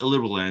and for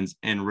illiberal ends.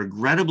 And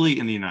regrettably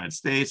in the United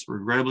States,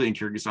 regrettably in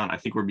Kyrgyzstan, I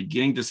think we're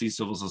beginning to see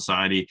civil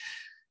society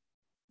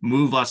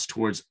move us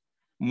towards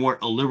more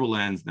illiberal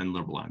ends than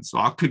liberal ends. So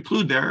I'll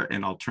conclude there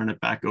and I'll turn it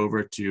back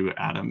over to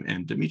Adam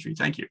and Dimitri.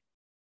 Thank you.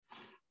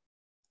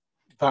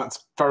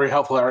 That's very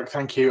helpful, Eric.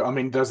 Thank you. I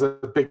mean, there's a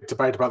big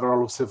debate about the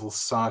role of civil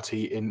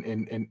society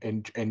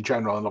in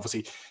general, and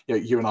obviously,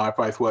 you and I have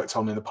both worked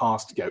on in the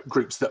past,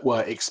 groups that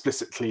were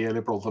explicitly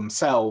illiberal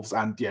themselves,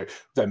 and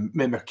them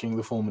mimicking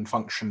the form and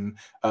function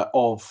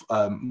of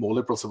more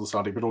liberal civil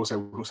society. But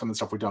also, some of the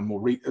stuff we've done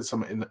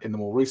some in the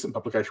more recent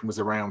publication was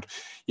around,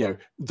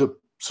 the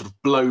sort of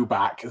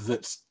blowback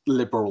that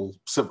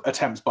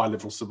attempts by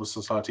liberal civil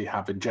society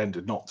have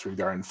engendered, not through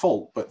their own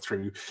fault, but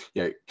through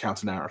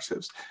counter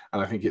narratives.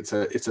 And I think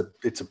the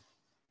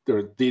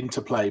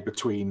interplay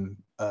between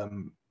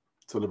the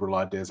liberal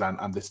ideas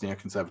and this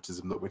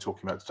neoconservatism that we're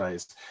talking about today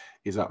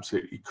is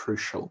absolutely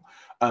crucial.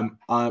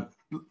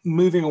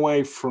 Moving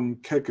away from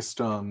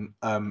Kyrgyzstan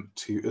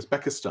to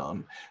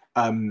Uzbekistan,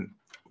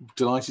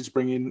 delighted to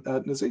bring in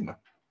Nazima.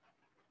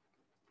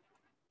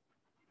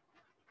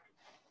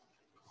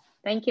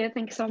 Thank you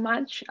so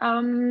much.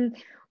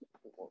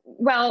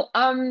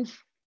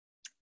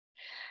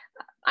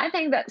 I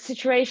think that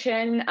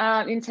situation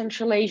in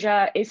Central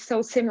Asia is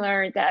so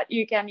similar that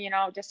you can,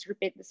 just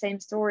repeat the same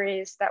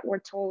stories that were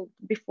told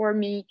before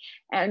me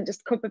and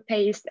just copy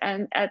paste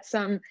and add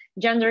some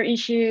gender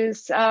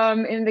issues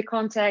in the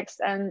context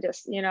and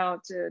just,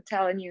 to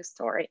tell a new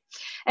story.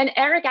 And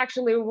Eric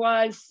actually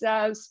was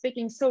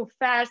speaking so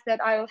fast that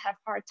I will have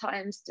hard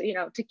times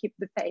to keep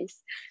the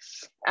pace.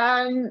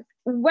 I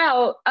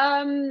will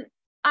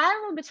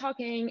be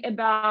talking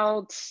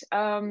about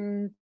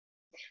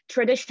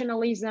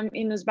traditionalism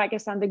in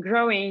Uzbekistan, the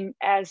growing,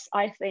 as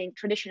I think,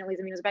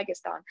 traditionalism in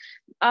Uzbekistan,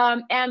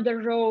 and the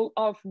role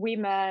of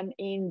women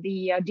in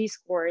the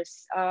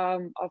discourse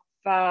of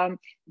the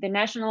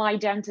national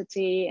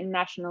identity and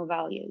national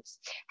values.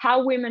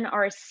 How women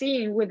are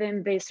seen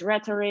within this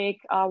rhetoric,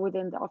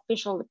 within the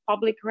official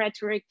public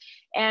rhetoric,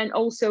 and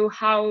also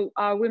how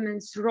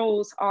women's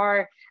roles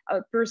are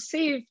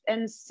perceived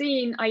and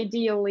seen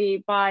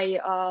ideally by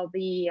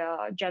the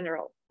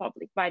general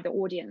public, by the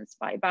audience,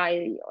 by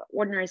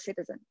ordinary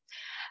citizens.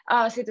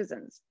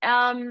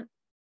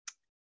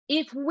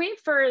 If we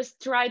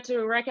first try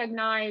to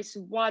recognize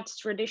what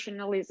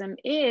traditionalism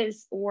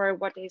is or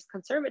what is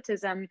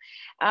conservatism,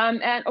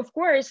 and of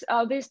course,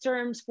 these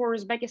terms for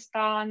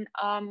Uzbekistan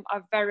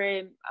are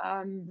very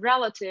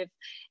relative,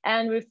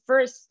 and we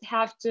first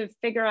have to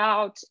figure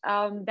out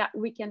that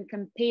we can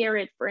compare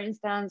it, for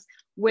instance,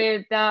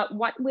 with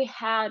what we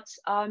had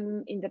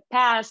in the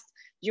past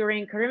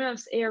during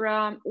Karimov's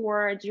era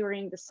or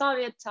during the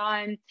Soviet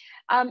time.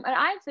 And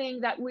I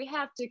think that we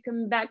have to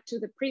come back to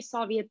the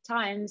pre-Soviet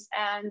times,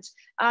 and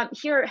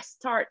here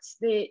starts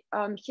the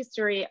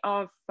history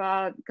of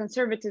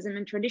conservatism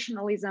and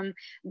traditionalism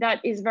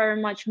that is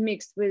very much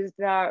mixed with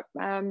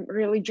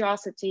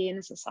religiosity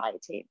in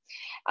society.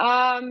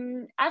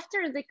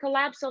 After the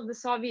collapse of the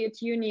Soviet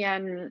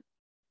Union,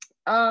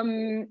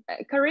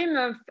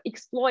 Karimov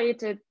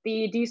exploited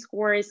the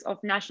discourse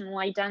of national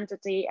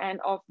identity and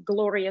of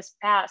glorious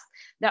past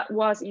that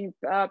was in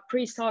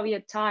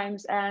pre-Soviet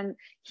times, and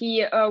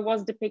he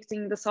was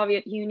depicting the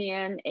Soviet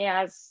Union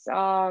as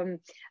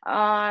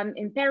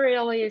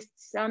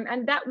imperialists,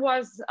 and that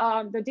was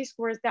the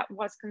discourse that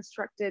was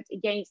constructed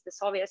against the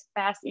Soviet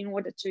past in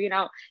order to,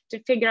 to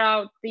figure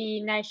out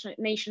the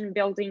nation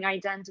building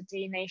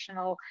identity,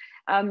 national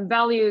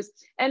values.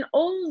 And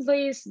all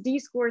this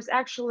discourse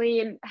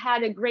actually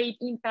had a great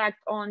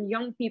impact on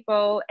young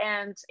people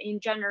and in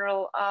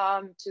general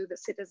to the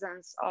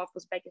citizens of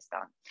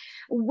Uzbekistan.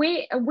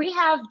 We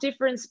have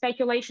different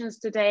speculations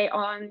today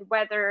on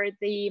whether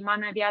the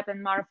Manaviyat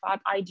and Marifat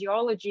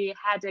ideology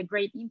had a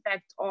great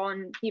impact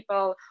on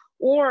people,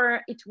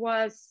 or it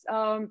was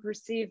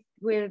perceived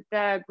with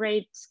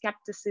great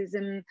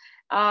skepticism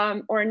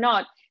or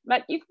not.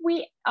 But if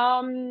we,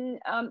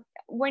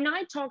 when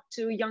I talk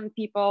to young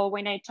people,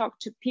 when I talk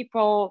to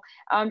people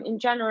in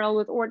general,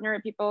 with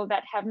ordinary people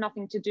that have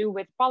nothing to do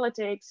with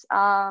politics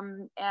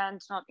and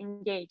not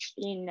engaged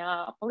in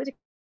political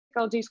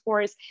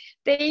discourse,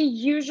 they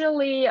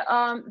usually,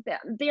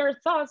 their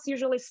thoughts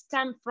usually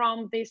stem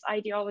from this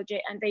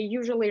ideology, and they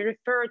usually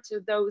refer to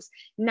those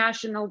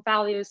national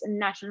values and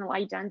national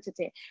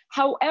identity.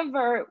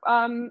 However,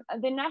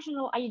 the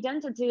national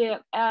identity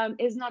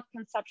is not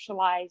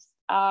conceptualized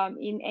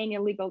in any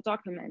legal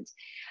document.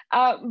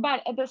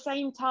 But at the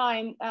same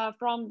time,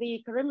 from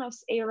the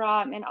Karimov's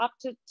era and up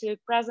to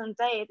present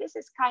day, this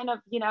is kind of,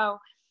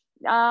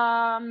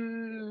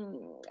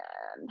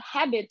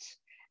 habit,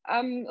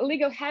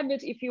 legal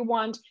habit, if you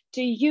want,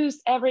 to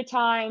use every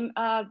time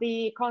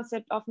the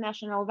concept of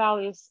national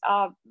values,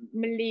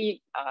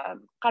 milli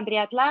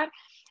qadriyatlar,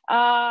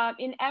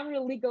 in every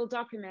legal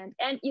document,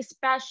 and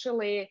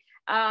especially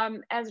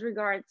as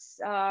regards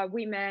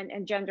women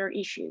and gender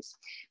issues.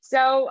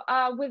 So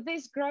with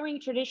this growing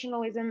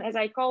traditionalism, as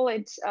I call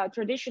it,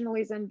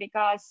 traditionalism,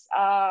 because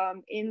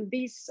in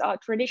this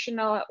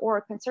traditional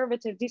or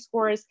conservative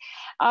discourse,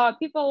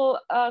 people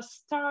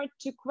start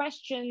to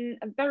question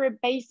very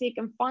basic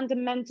and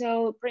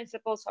fundamental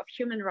principles of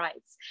human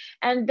rights.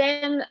 And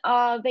then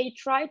they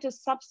try to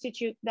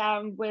substitute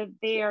them with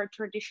their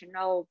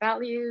traditional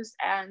values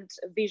and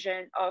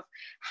vision of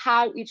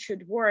how it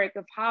should work,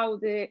 of how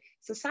the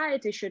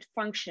society should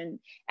function.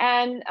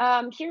 And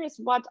here is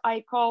what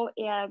I call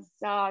as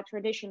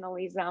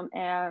traditionalism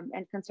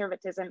and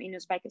conservatism in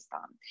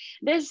Uzbekistan.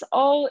 This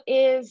all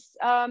is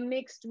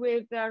mixed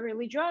with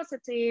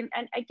religiosity.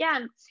 And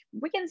again,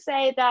 we can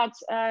say that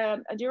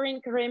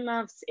during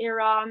Karimov's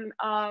era,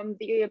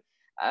 the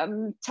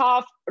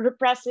tough,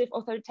 repressive,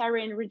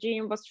 authoritarian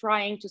regime was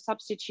trying to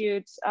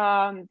substitute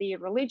the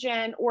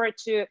religion, or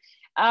to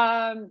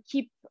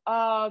keep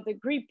the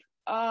grip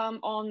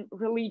on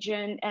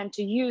religion, and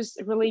to use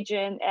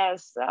religion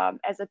as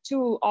a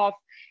tool of,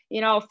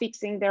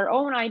 fixing their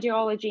own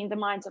ideology in the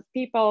minds of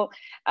people.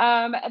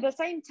 At the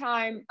same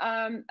time,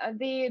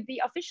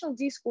 the official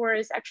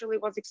discourse actually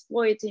was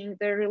exploiting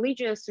the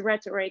religious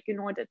rhetoric in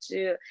order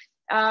to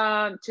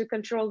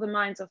control the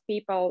minds of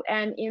people.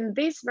 And in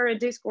this very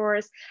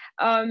discourse,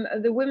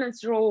 the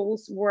women's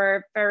roles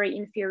were very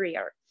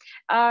inferior,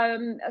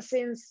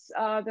 since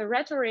the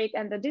rhetoric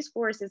and the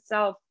discourse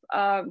itself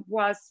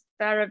was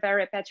very,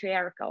 very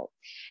patriarchal.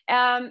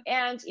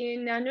 And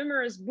in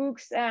numerous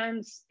books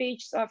and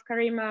speeches of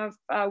Karimov,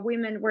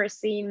 women were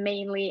seen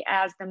mainly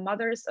as the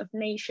mothers of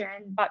nation,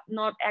 but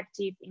not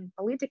active in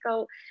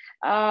political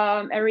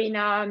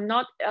arena,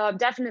 not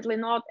definitely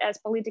not as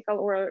political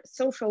or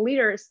social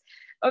leaders.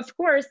 Of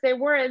course, they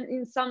were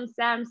in some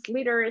sense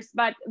leaders,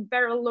 but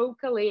very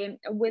locally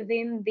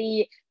within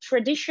the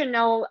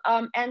traditional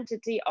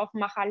entity of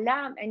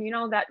mahalla. And you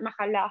know that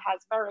mahalla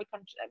has very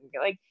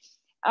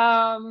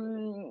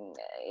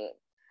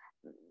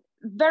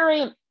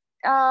very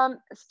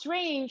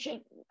strange,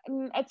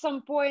 at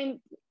some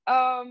point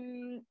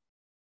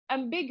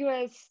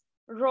ambiguous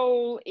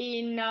role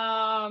in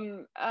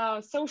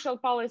social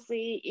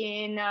policy,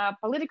 in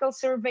political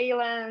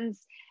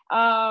surveillance,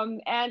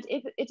 and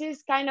it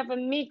is kind of a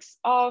mix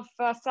of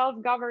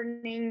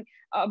self-governing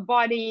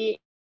body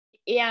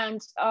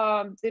and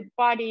the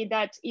body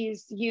that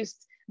is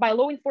used by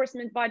law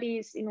enforcement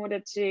bodies in order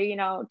to,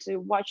 to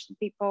watch the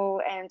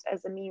people and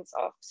as a means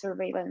of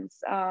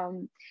surveillance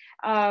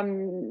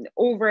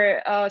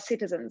over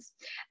citizens.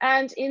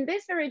 And in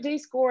this very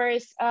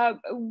discourse,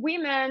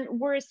 women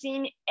were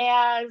seen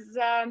as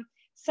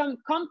some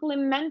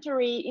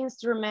complementary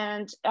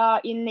instrument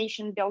in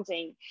nation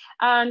building.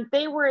 And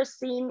they were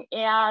seen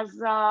as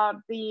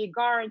the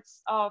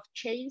guards of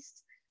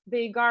chaste,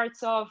 the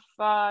guards of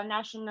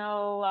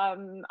national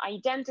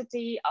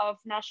identity, of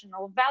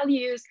national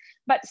values,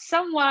 but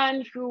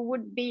someone who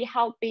would be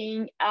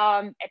helping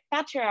a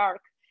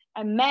patriarch,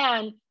 a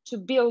man, to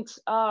build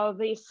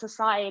this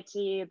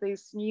society,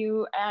 this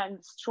new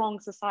and strong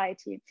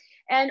society.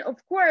 And of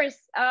course,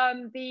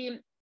 the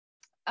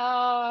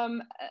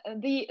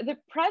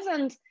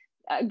present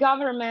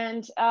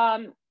government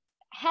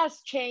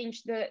has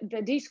changed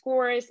the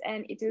discourse,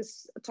 and it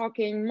is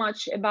talking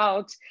much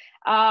about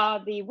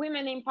the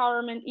women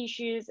empowerment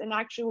issues, and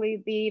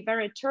actually the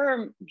very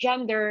term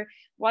gender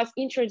was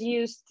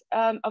introduced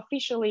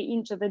officially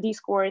into the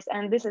discourse,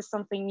 and this is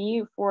something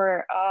new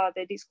for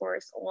the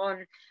discourse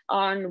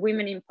on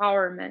women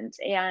empowerment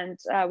and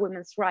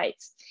women's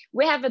rights.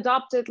 We have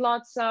adopted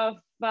lots of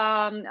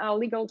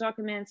legal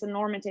documents and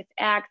normative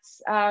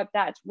acts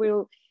that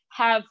will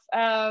have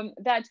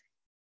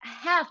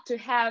to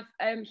have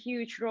a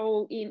huge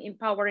role in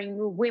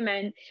empowering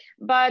women,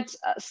 but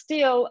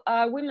still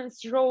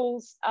women's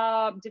roles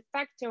de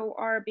facto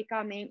are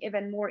becoming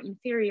even more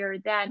inferior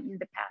than in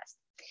the past.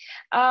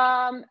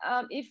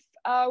 If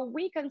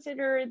we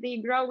consider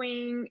the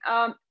growing,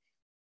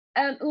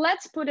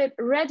 let's put it,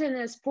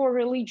 readiness for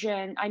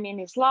religion, I mean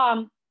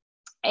Islam,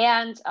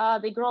 and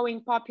the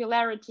growing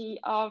popularity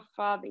of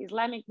the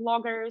Islamic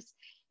bloggers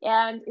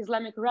and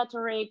Islamic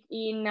rhetoric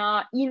in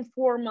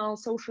informal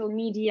social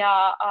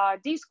media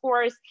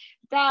discourse,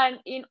 then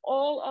in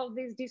all of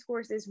these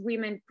discourses,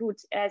 women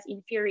put as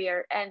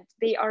inferior, and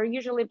they are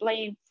usually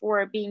blamed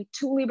for being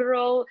too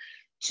liberal,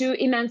 too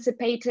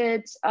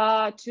emancipated,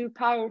 too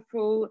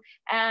powerful,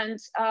 and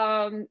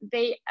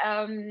they,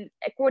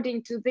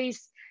 according to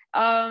this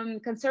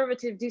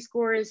conservative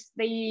discourse,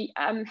 they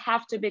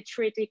have to be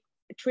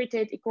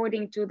treated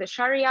according to the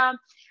Sharia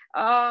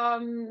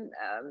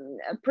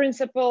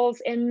principles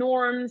and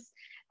norms.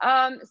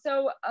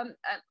 So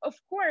of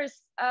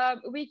course,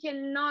 we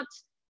cannot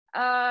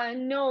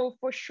know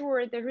for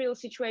sure the real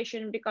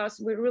situation because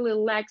we really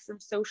lack some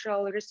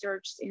social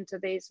research into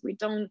this. We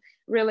don't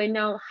really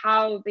know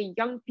how the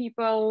young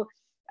people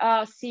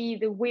see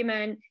the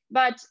women,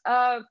 but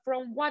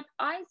from what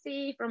I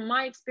see from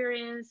my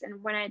experience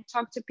and when I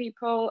talk to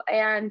people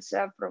and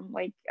from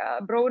like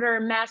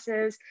broader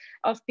masses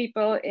of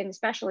people and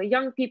especially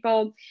young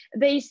people,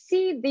 they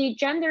see the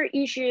gender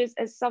issues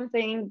as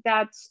something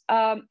that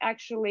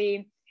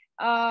actually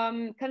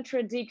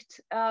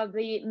contradict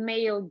the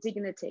male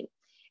dignity.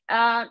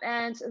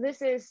 And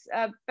this is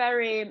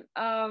very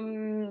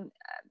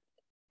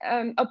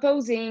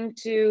opposing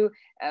to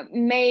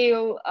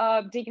male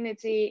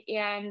dignity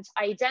and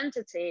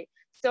identity.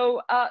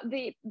 So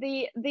the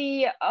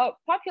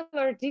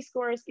popular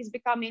discourse is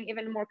becoming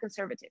even more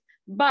conservative.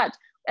 But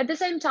at the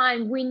same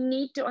time, we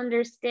need to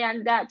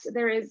understand that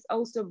there is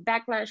also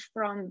backlash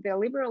from the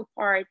liberal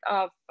part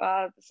of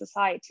the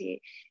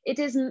society. It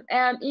is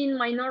in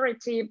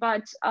minority,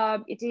 but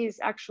it is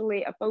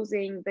actually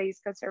opposing these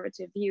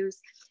conservative views.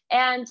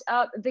 And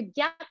the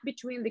gap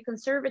between the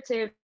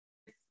conservatists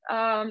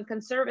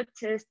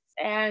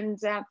and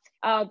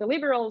the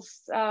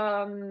liberals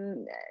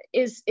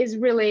is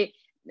really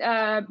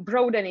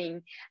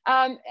broadening.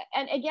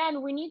 And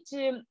again, we need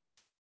to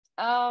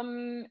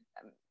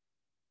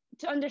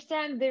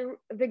understand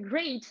the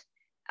great.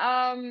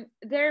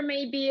 There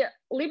may be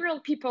liberal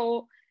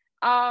people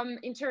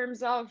in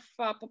terms of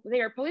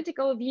their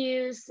political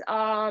views,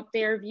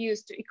 their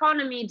views to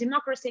economy,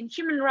 democracy, and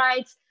human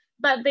rights,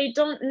 but they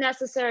don't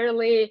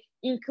necessarily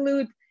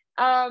include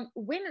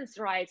women's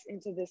rights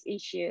into this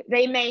issue.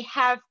 They may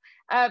have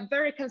a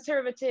very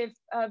conservative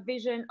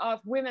vision of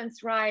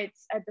women's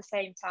rights at the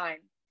same time.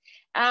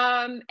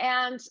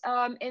 And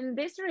in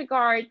this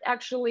regard,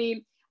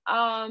 actually,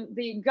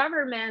 the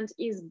government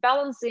is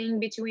balancing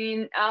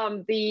between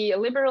the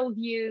liberal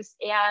views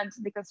and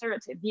the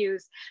conservative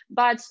views.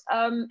 But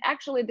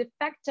actually, de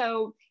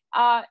facto,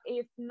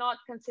 if not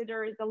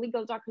consider the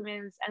legal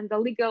documents and the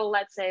legal,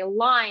 let's say,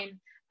 line,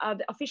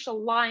 the official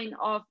line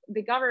of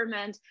the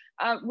government,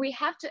 we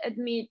have to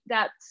admit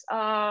that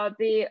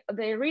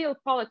the real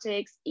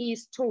politics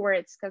is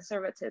towards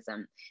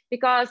conservatism,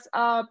 because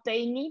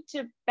they need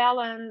to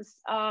balance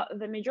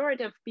the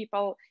majority of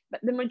people. But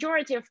the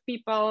majority of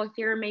people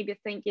here may be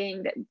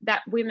thinking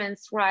that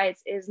women's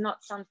rights is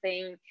not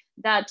something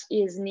that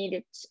is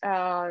needed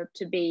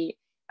to be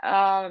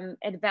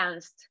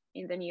advanced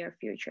in the near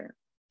future.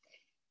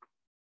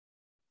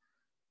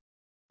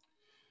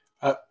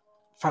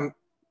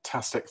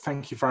 Fantastic,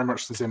 thank you very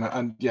much, Zina.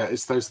 And yeah,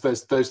 it's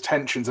those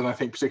tensions, and I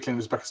think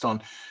particularly in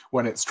Uzbekistan,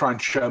 when it's trying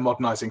to show a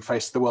modernizing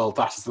face to the world,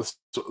 that is the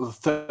sort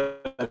of the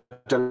third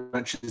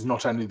dimension, is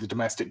not only the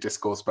domestic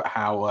discourse, but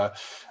how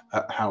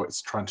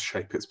it's trying to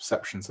shape its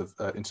perceptions of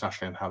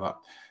internationally, and how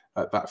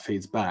that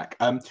feeds back.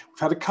 We've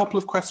had a couple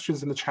of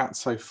questions in the chat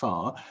so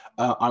far.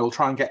 I will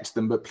try and get to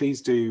them, but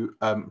please do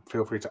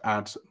feel free to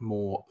add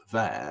more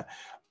there.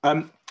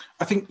 I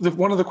think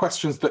one of the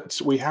questions that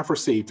we have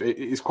received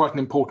is quite an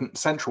important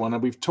central one,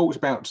 and we've talked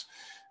about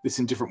this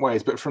in different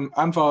ways, but from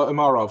Anvar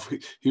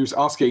Umarov, who's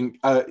asking,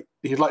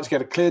 he'd like to get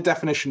a clear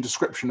definition,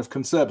 description of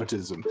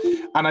conservatism.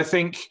 And I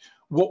think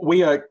what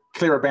we are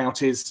clear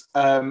about is,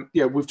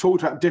 yeah, we've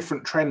talked about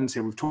different trends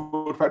here. We've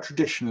talked about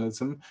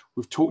traditionalism.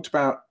 We've talked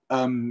about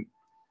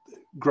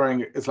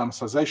growing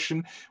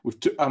Islamicization.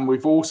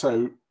 We've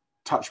also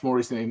touched more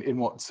recently in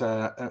what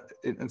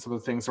in some of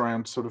the things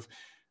around sort of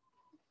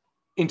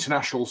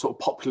international sort of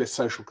populist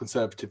social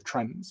conservative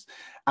trends.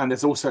 And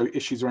there's also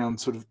issues around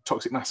sort of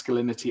toxic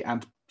masculinity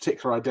and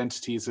particular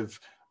identities of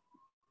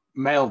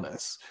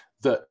maleness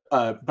that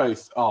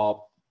both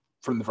are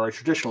from the very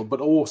traditional,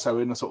 but also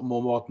in a sort of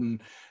more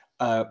modern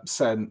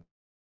sense,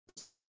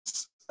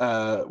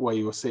 where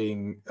you were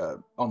seeing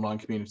online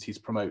communities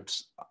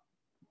promote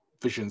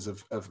visions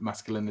of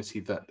masculinity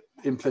that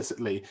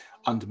implicitly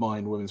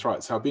undermine women's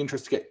rights. So I'd be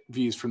interested to get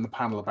views from the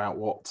panel about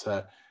what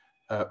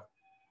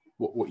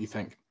you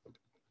think.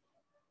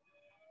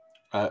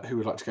 Who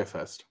would like to go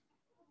first?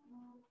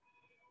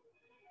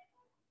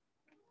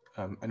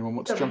 Anyone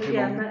want to jump in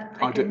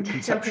on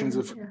conceptions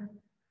of? Yeah.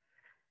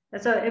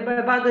 So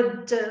about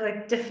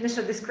the definition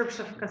of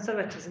description of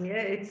conservatism,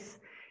 it's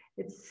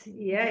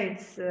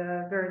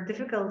very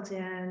difficult.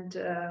 And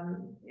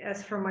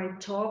as for my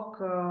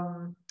talk,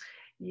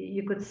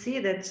 you could see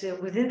that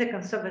within the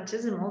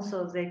conservatism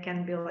also there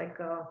can be like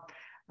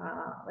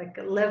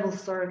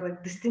levels or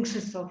like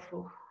distinctions of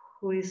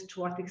who is to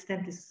what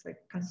extent is like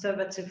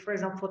conservative. For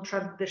example,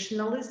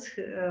 traditionalists,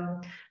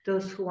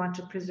 those who want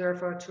to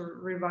preserve or to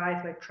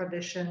revive like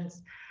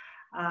traditions.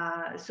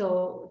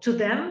 So to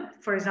them,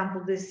 for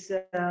example, this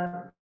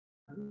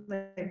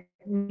like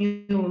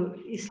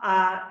new is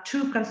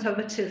too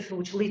conservative,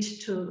 which lead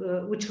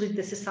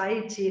the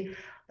society,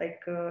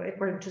 like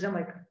according to them,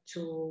 like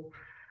to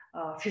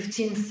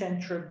 15th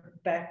century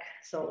back.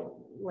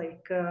 So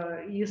like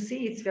you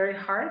see, it's very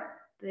hard.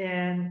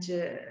 And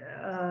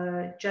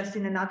just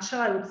in a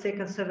nutshell, I would say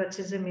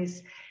conservatism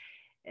is,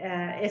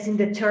 as in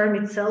the term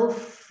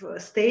itself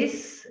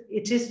states,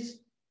 it is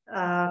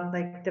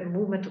like the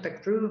movement of the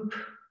group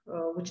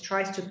which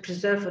tries to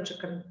preserve or to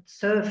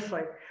conserve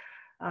like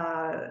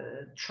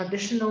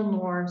traditional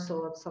norms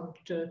or some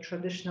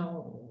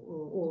traditional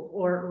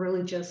or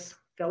religious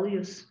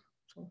values.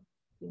 So,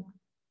 yeah.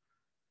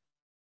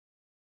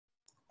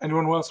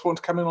 Anyone else want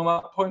to come in on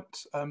that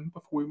point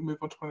before we move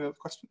on to one of the other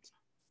questions?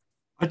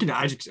 I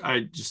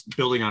just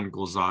building on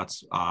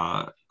Gulzat's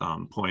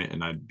point,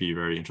 and I'd be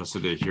very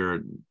interested to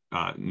hear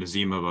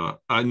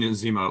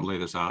Nazima lay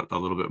this out a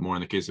little bit more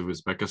in the case of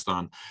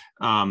Uzbekistan.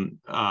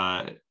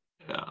 I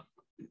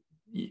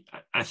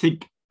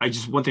think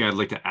one thing I'd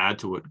like to add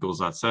to what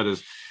Gulzat said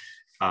is,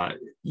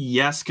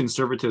 yes,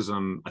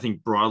 conservatism, I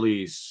think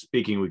broadly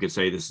speaking, we could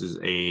say this is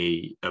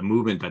a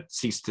movement that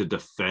seeks to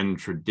defend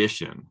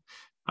tradition.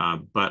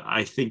 But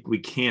I think we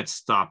can't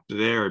stop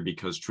there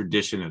because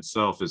tradition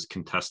itself is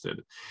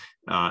contested.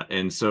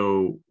 And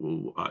so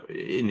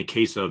in the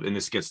case of, and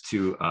this gets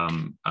to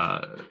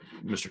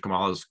Mr.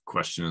 Kamala's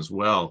question as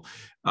well,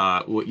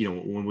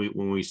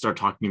 when we start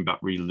talking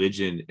about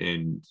religion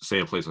in,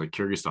 say, a place like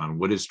Kyrgyzstan,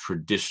 what is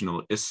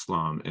traditional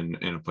Islam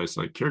in a place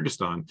like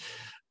Kyrgyzstan?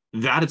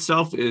 That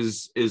itself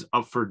is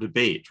up for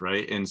debate,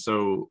 right? And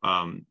so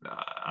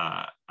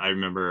I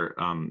remember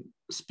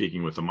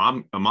speaking with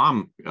Imam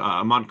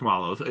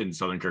Kamalov in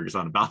southern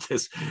Kyrgyzstan about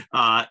this.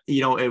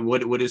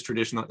 What is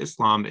traditional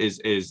Islam is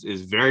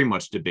very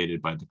much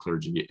debated by the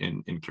clergy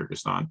in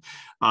Kyrgyzstan.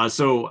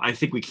 So I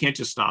think we can't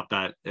just stop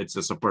that it's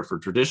a support for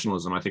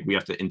traditionalism. I think we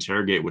have to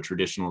interrogate what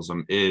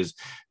traditionalism is,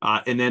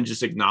 and then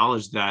just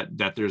acknowledge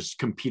that there's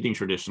competing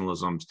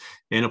traditionalisms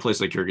in a place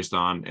like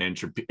Kyrgyzstan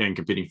and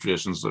competing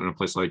traditions in a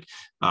place like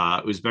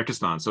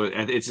Uzbekistan. So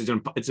it's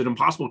an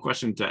impossible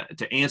question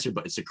to answer,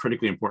 but it's a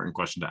critically important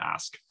question to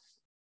ask.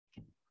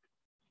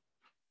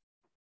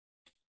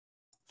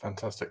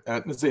 Fantastic.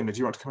 Nazima, do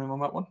you want to come in on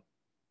that one?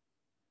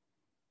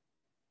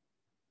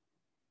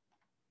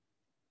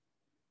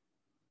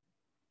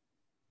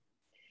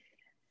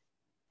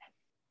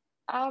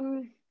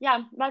 Yeah,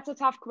 that's a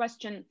tough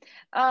question.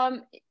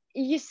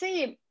 You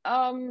see,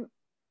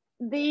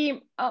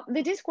 the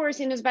discourse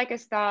in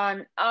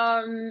Uzbekistan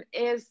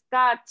is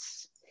that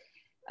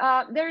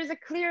there is a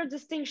clear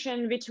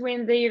distinction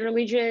between the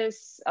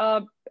religious,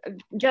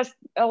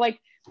 like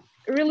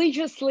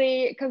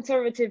religiously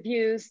conservative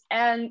views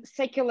and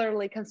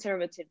secularly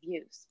conservative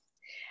views.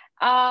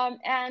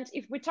 And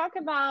if we talk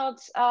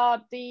about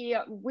the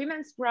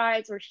women's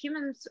rights or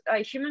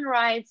human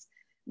rights,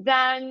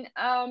 then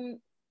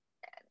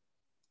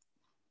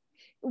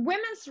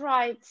women's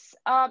rights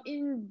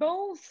in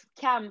both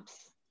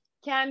camps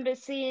can be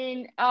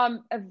seen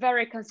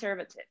very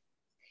conservative.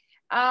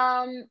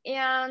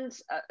 And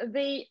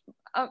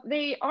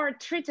they are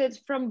treated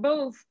from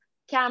both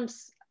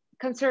camps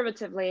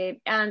conservatively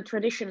and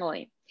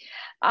traditionally.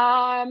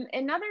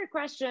 Another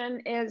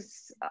question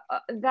is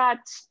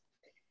that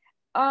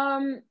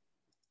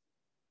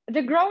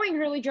the growing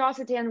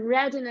religiosity and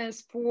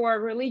readiness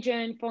for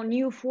religion, for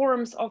new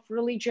forms of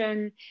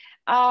religion,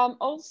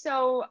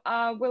 also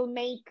will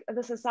make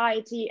the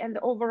society and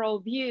the overall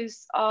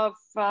views of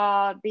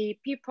the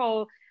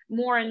people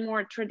more and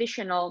more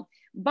traditional.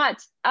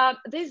 But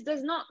this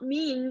does not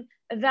mean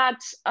that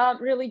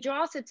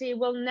religiosity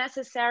will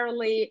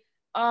necessarily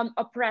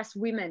oppress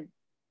women,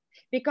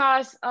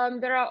 because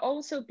there are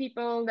also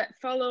people that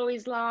follow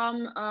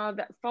Islam,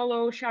 that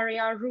follow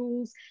Sharia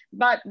rules,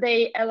 but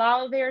they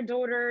allow their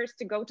daughters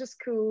to go to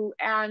school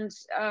and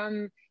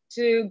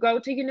to go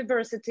to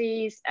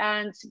universities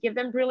and give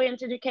them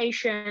brilliant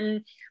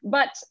education.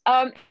 But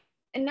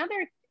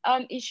another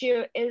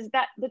issue is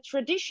that the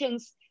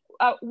traditions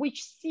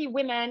which see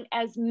women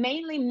as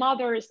mainly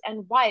mothers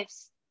and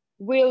wives,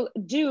 will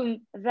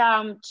doom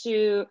them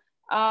to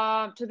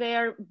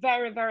their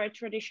very, very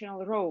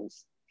traditional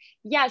roles.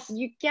 Yes,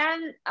 you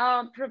can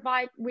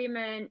provide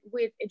women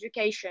with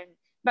education,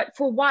 but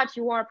for what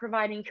you are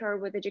providing her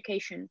with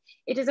education?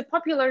 It is a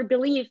popular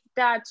belief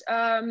that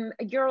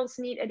girls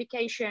need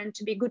education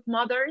to be good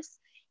mothers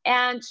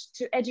and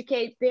to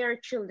educate their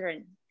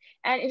children.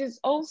 And it is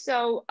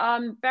also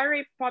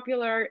very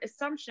popular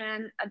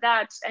assumption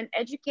that an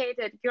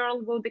educated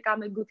girl will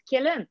become a good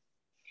kilin,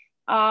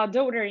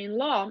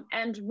 daughter-in-law,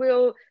 and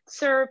will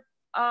serve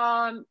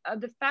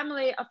the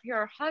family of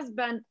her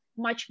husband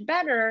much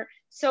better,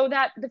 so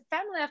that the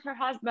family of her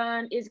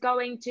husband is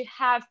going to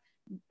have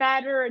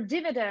better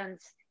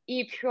dividends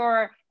if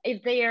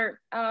their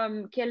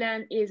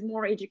kilin is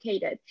more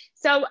educated.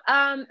 So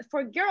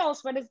for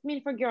girls, what does it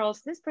mean for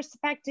girls? These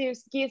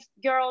perspectives give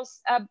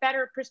girls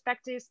better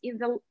perspectives in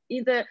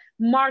the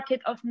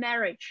market of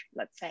marriage,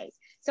 let's say.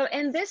 So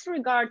in this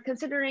regard,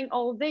 considering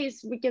all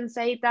this, we can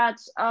say that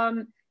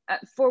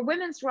for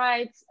women's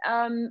rights,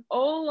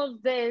 all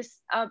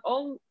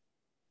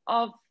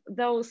of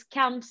those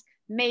camps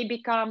may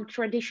become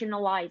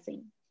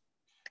traditionalizing.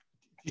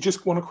 You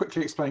just want to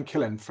quickly explain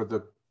killing for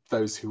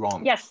those who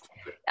aren't? Yes,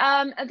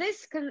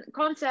 this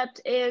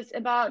concept is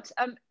about,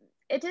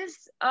 it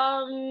is,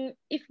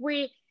 if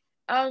we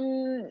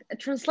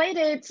translate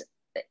it,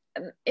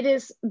 it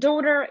is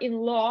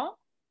daughter-in-law,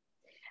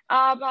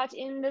 but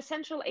in the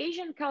Central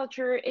Asian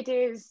culture, it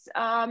is,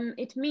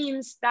 it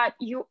means that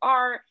you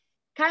are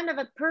kind of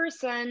a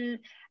person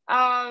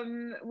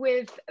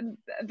with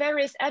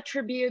various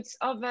attributes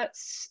of a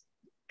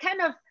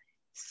kind of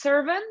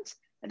servant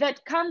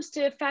that comes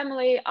to a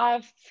family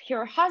of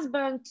her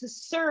husband to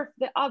serve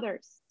the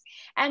others.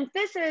 And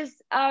this is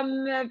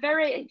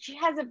she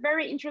has a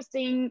very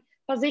interesting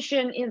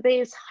position in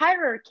this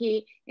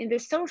hierarchy, in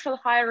this social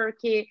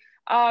hierarchy,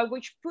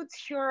 which puts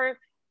her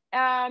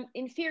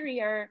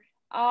inferior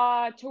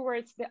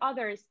towards the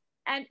others.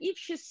 And if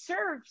she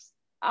serves,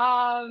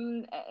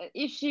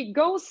 if she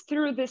goes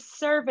through this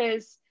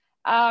service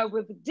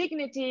with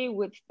dignity,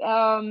 with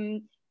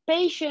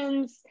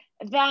patience,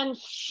 then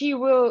she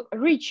will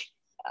reach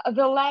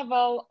the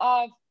level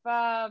of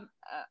a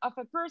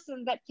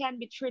person that can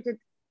be treated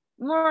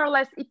more or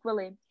less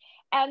equally.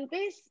 And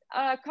this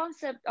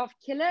concept of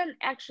kilin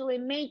actually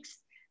makes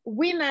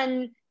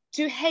women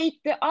to hate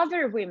the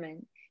other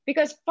women,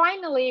 because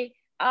finally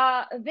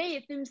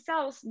they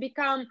themselves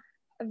become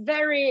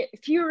very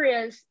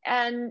furious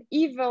and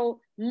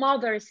evil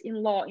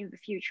mothers-in-law in the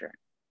future.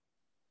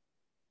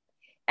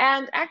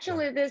 And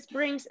actually this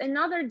brings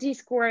another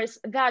discourse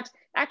that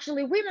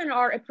actually women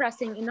are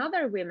oppressing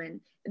another women.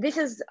 This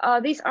is,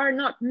 these are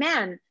not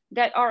men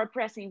that are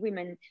oppressing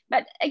women.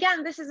 But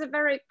again, this is a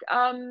very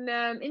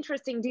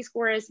interesting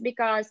discourse,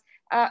 because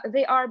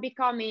they are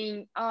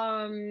becoming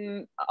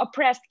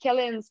oppressed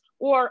kilins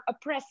or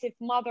oppressive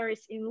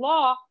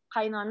mothers-in-law,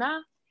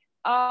 Hainana,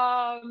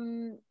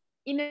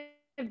 in a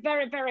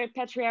very, very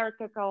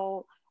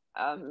patriarchal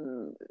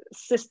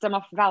system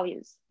of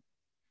values.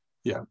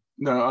 Yeah,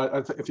 no,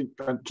 I think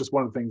just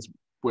one of the things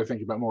we're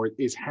thinking about more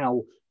is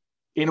how,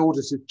 in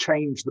order to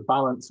change the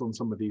balance on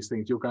some of these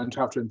things, you're going to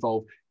have to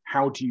involve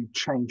how do you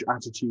change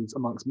attitudes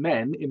amongst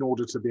men in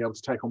order to be able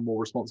to take on more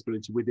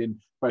responsibility within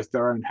both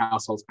their own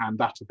households and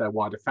that of their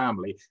wider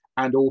family,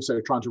 and also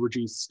trying to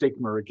reduce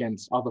stigma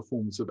against other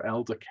forms of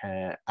elder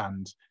care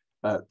and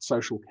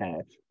social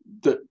care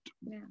that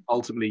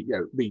ultimately,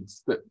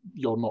 means that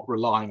you're not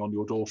relying on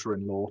your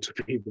daughter-in-law to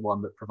be the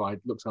one that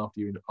looks after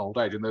you in old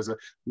age. And there's a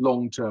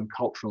long-term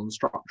cultural and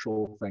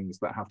structural things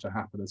that have to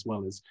happen, as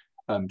well as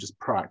just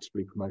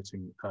proactively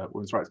promoting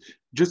women's rights.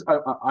 Just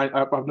I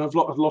have a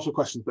lot of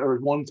questions, but there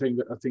is one thing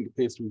that I think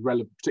appears to be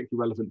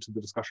particularly relevant to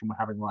the discussion we're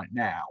having right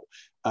now,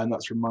 and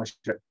that's from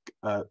Maciek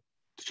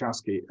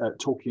Tchowski,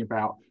 talking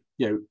about,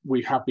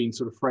 we have been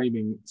sort of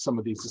framing some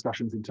of these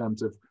discussions in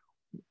terms of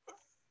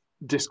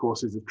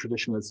discourses of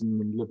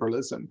traditionalism and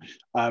liberalism,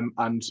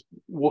 and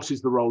what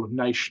is the role of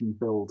nation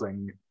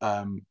building,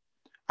 and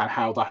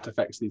how that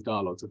affects these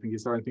dialogues. I think,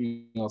 is there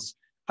anything else?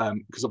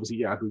 Because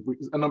obviously,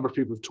 a number of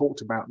people have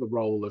talked about the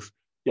role of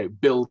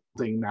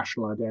building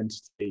national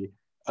identity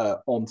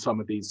on some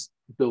of these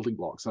building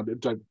blocks. And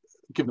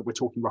given that we're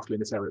talking roughly in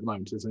this area at the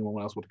moment, does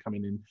anyone else want to come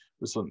in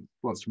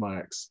response to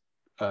Mayek's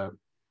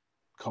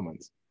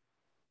comments?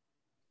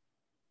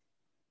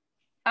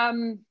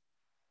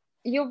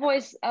 Your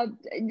voice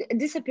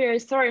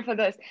disappears. Sorry for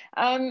this.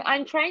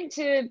 I'm trying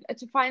to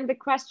find the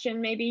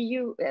question. Maybe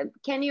you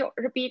can you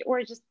repeat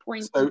or just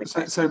point to the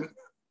question? So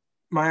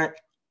Mayek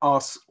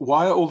asks,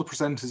 why are all the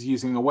presenters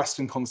using a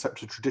Western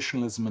concept of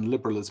traditionalism and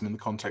liberalism in the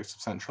context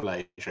of Central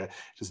Asia? It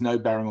has no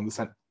bearing on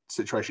the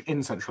situation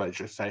in Central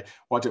Asia. Say,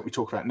 why don't we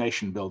talk about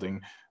nation building,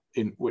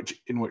 in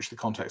which the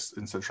context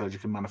in Central Asia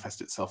can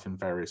manifest itself in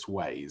various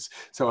ways?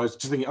 So I was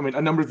just thinking, I mean,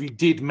 a number of you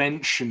did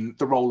mention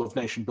the role of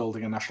nation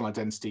building and national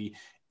identity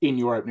in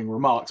your opening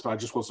remarks, but I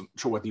just wasn't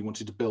sure whether you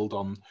wanted to build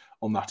on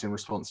that in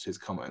response to his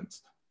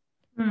comments.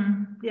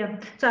 Yeah,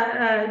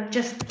 so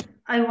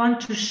I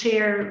want to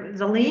share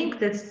the link.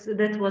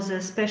 That was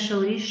a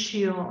special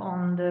issue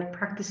on the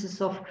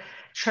practices of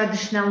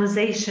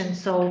traditionalization.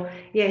 So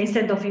yeah,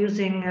 instead of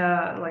using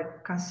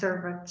like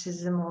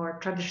conservatism or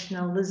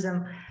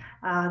traditionalism,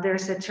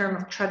 there's a term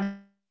of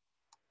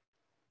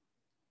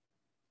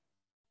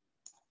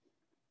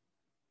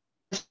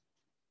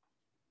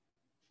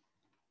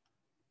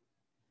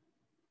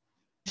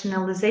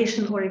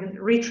traditionalization or even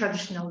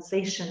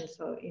retraditionalization.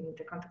 So in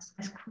the context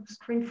of my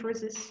screen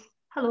freezes.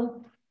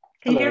 Hello,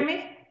 can you hear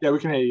me? Yeah, we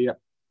can hear you. Yeah.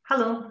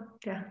 Hello.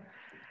 Yeah.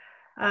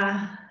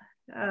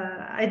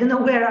 I don't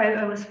know where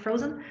I was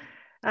frozen.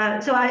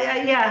 So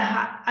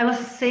I was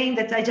saying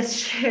that I just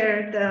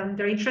shared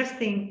very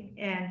interesting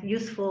and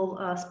useful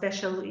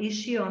special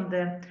issue on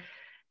the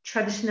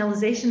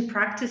traditionalization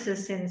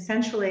practices in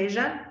Central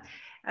Asia.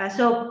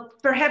 So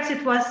perhaps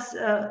it was,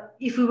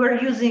 if we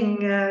were using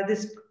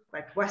this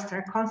like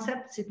Western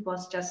concepts, it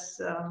was just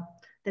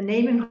the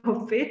naming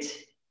of it.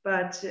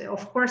 But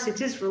of course,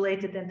 it is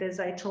related, and as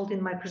I told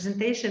in my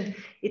presentation,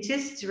 it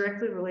is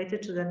directly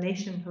related to the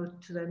nationhood,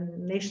 to the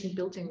nation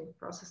building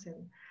process in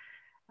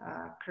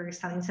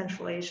Kyrgyzstan in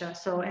Central Asia.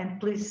 So, and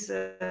please,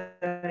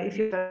 if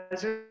you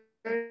guys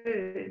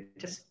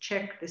just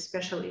check the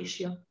special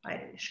issue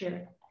I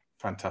shared.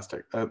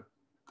 Fantastic.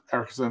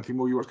 Eric, is there anything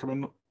more you want to come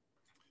in?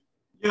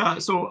 Yeah,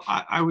 so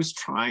I was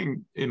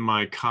trying in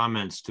my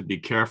comments to be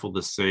careful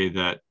to say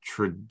that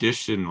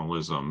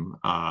traditionalism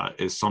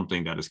is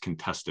something that is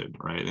contested,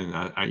 right?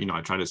 And I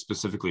try to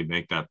specifically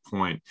make that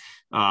point,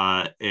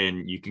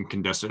 and you can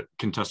contest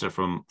it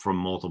from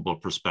multiple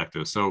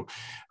perspectives. So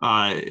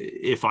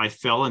if I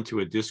fell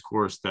into a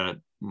discourse that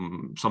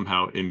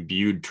somehow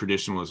imbued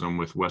traditionalism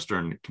with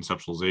Western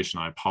conceptualization,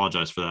 I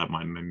apologize for that.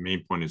 My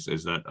main point is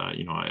that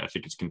I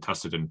think it's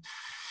contested, and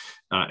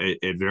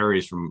it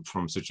varies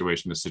from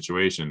situation to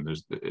situation.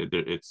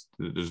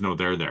 There's no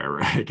there,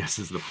 right? I guess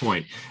is the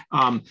point.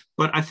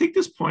 But I think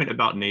this point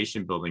about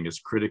nation building is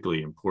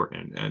critically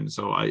important. And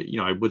so I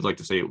would like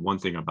to say one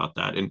thing about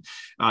that. And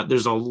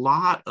there's a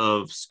lot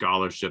of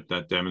scholarship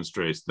that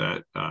demonstrates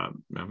that, I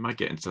might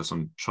get into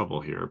some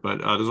trouble here, but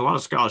there's a lot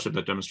of scholarship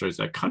that demonstrates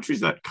that countries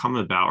that come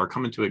about or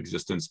come into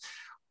existence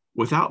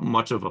without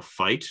much of a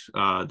fight,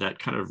 that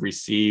kind of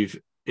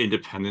receive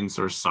independence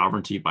or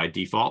sovereignty by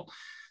default,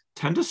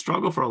 tend to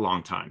struggle for a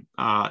long time.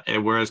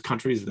 Whereas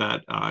countries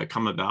that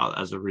come about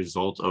as a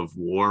result of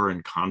war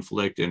and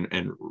conflict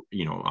and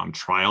on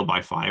trial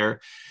by fire,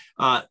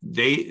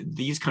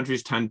 these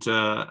countries tend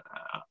to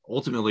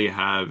ultimately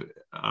have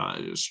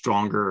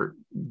stronger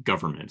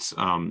governments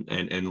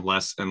and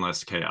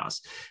less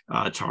chaos.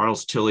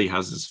 Charles Tilly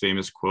has this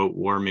famous quote,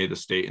 "War made the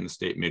state and the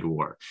state made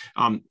war."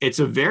 It's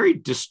a very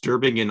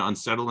disturbing and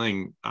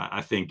unsettling,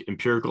 I think,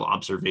 empirical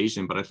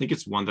observation, but I think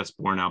it's one that's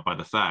borne out by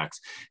the facts.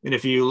 And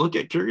if you look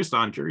at Kyrgyzstan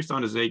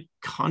is a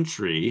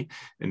country,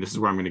 and this is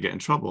where I'm going to get in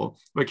trouble,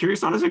 but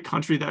Kyrgyzstan is a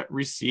country that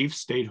received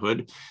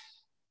statehood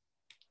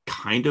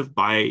kind of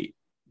by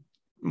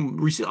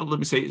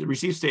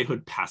receive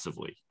statehood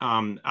passively.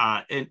 And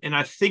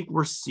I think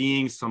we're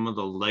seeing some of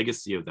the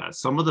legacy of that.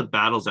 Some of the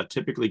battles that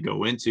typically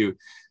go into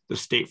the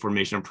state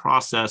formation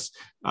process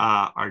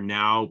are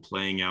now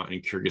playing out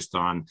in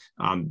Kyrgyzstan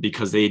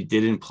because they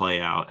didn't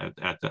play out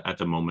at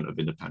the moment of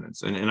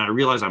independence. And I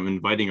realize I'm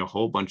inviting a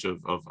whole bunch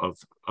of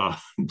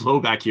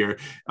blowback here,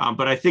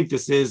 but I think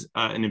this is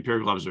an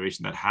empirical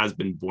observation that has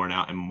been borne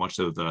out in much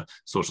of the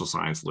social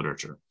science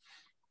literature.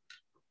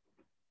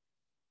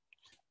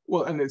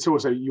 Well, and it's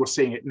also, you're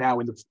seeing it now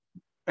in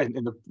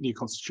the new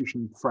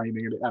constitution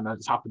framing, and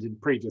it's happened in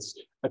previous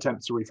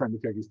attempts to reframe the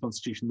Kyrgyz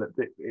constitution, that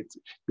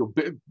you're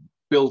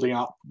building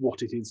up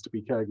what it is to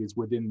be Kyrgyz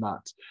within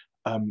that,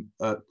 and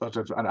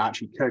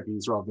actually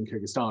Kyrgyz rather than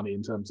Kyrgyzstani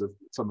in terms of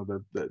some of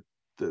the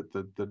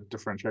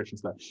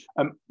differentiations there.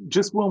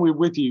 Just while we're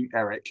with you,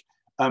 Eric,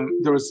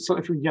 there was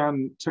something from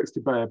Jan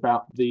Tuxtebay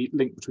about the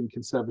link between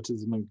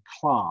conservatism and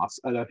class,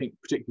 and I think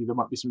particularly there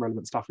might be some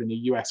relevant stuff in the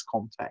US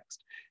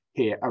context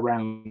here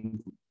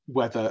around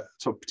whether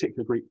sort of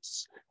particular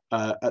groups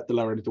at the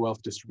lower end of the wealth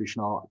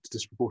distribution are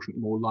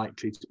disproportionately more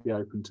likely to be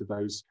open to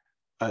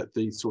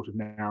these sort of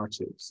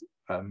narratives.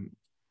 I don't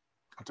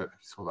know if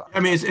you saw that. I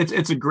mean,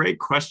 it's a great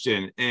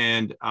question,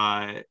 and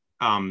I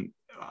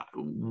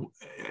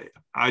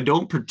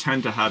don't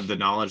pretend to have the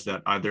knowledge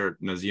that either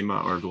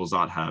Nazima or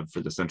Gulzat have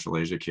for the Central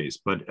Asia case,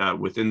 but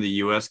within the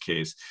US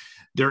case,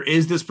 there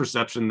is this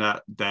perception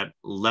that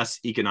less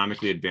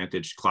economically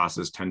advantaged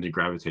classes tend to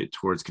gravitate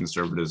towards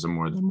conservatism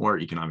more than more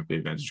economically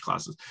advantaged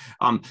classes.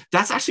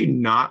 That's actually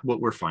not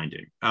what we're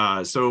finding.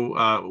 And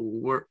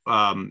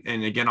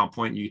again, I'll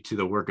point you to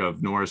the work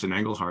of Norris and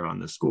Engelhardt on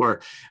this score.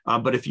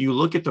 But if you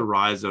look at the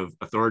rise of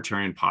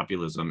authoritarian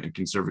populism and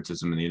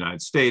conservatism in the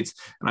United States,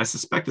 and I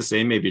suspect the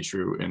same may be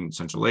true in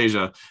Central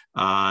Asia,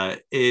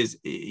 is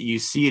you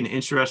see an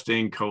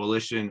interesting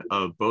coalition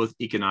of both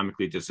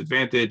economically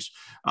disadvantaged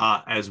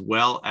as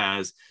well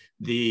as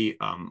the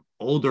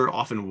older,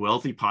 often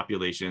wealthy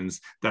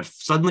populations that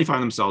suddenly find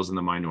themselves in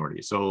the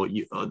minority. So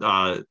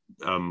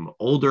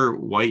older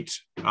white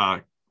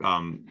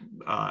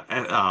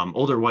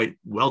older white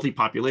wealthy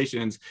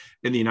populations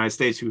in the United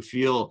States who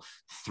feel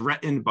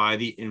threatened by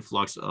the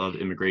influx of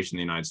immigration in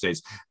the United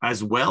States,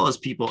 as well as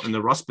people in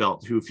the Rust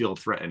Belt who feel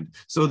threatened.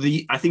 So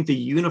I think the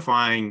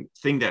unifying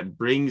thing that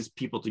brings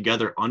people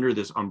together under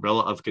this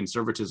umbrella of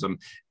conservatism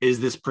is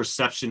this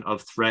perception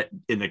of threat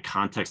in the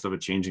context of a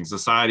changing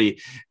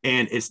society.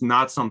 And it's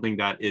not something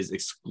that is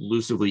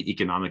exclusively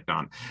economic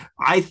bound.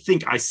 I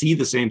think I see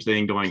the same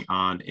thing going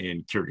on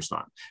in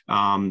Kyrgyzstan.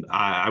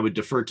 I would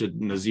defer to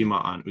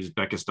Nazima on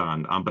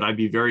Uzbekistan, but I'd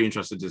be very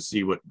interested to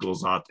see what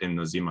Gulzat and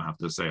Nazima have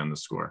to say on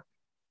this score.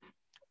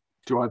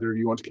 Do either of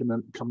you want to come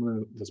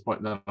in at this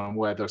point? Then I'm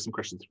aware there are some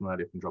questions from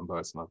earlier from John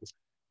Burris and others.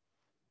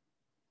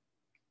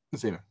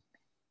 Nazima.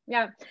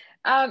 Yeah,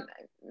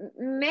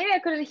 maybe I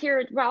couldn't hear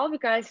it well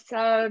because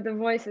the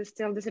voice is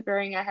still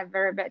disappearing. I have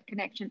very bad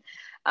connection.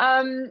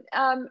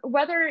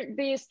 Whether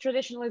this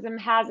traditionalism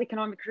has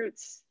economic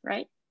roots,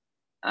 right?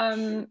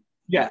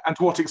 Yeah, and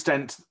to what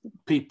extent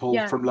people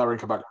from lower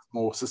income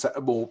backgrounds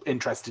are more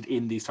interested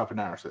in these type of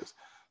narratives?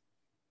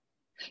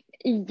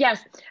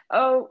 Yes.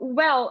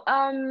 Well,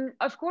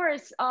 of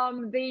course,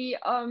 the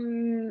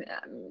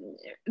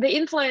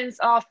influence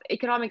of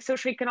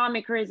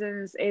socioeconomic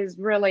reasons is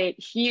really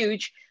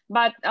huge.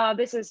 But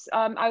this is,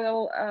 I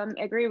will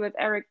agree with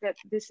Eric that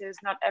this is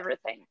not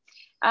everything.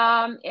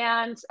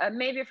 And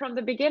maybe from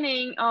the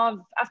beginning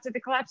after the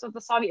collapse of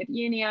the Soviet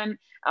Union,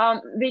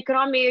 the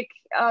economic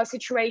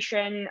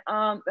situation,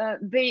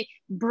 the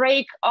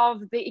break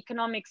of the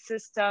economic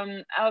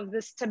system, of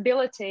the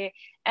stability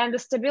and the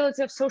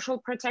stability of social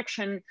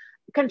protection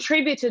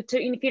contributed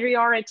to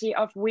inferiority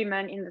of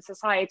women in the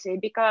society,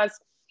 because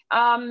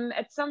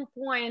at some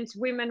point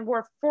women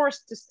were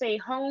forced to stay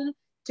home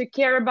to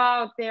care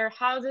about their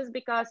houses,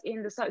 because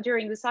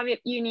during the Soviet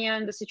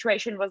Union, the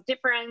situation was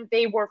different.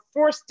 They were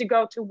forced to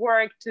go to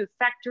work, to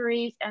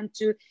factories, and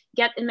to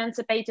get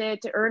emancipated,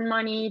 to earn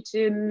money,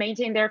 to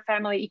maintain their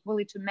family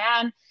equally to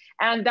men.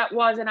 And that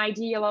was an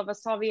ideal of a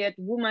Soviet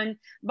woman.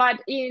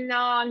 But in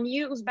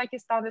new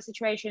Uzbekistan, the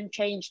situation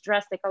changed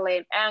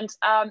drastically. And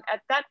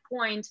at that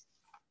point,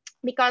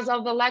 because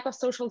of the lack of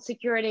social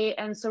security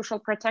and social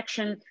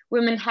protection,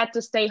 women had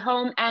to stay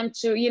home and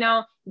to,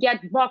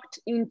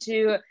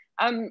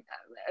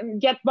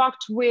 get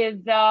boxed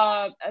with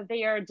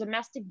their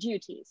domestic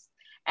duties.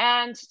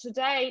 And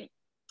today,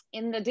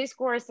 in the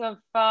discourse of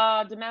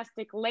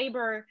domestic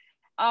labor,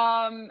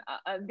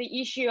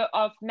 the issue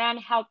of men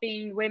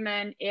helping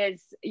women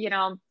is,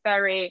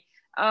 very,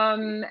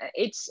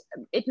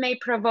 it may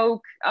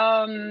provoke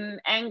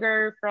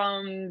anger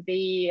from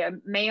the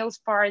males'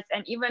 parts,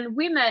 and even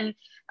women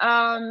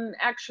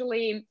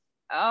actually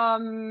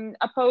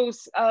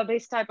oppose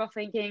this type of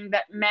thinking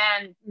that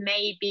men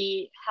may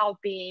be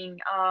helping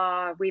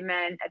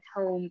women at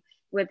home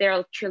with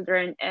their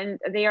children, and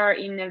they are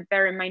in a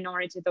very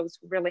minority, those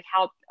who really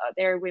help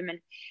their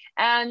women.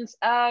 And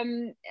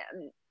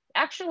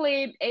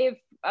actually, if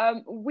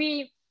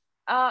we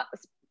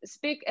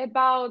speak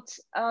about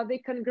the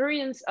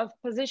congruence of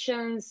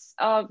positions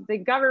of the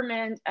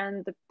government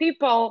and the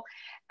people,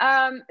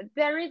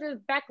 there is a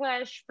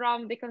backlash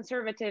from the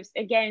conservatives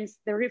against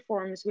the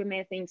reforms, we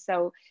may think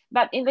so.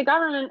 But in the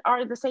government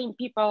are the same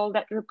people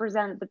that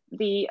represent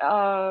the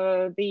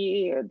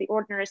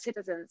ordinary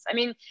citizens. I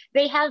mean,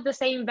 they have the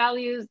same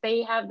values,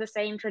 they have the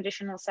same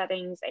traditional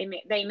settings,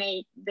 they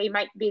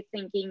might be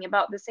thinking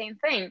about the same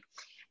thing.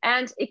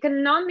 And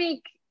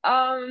economic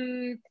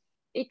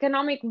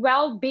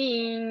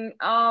well-being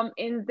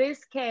in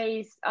this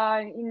case,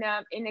 in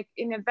a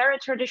very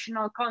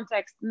traditional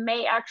context,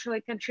 may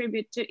actually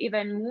contribute to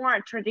even more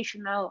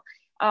traditional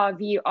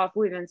view of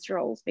women's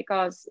roles,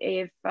 because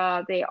if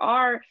they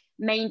are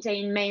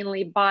maintained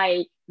mainly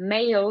by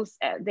males,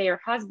 their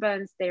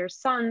husbands, their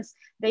sons,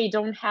 they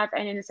don't have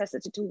any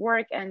necessity to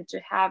work and to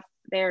have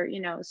their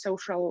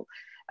social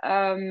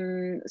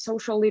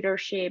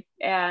leadership,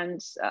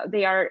 and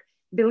they are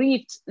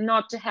believed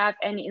not to have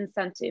any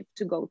incentive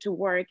to go to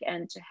work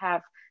and to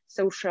have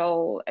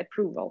social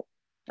approval,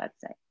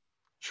 let's say.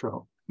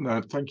 Sure.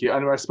 No, thank you.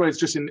 And I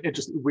suppose we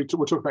were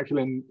talking about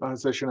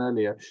colonization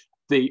earlier.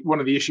 One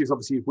of the issues,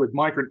 obviously, with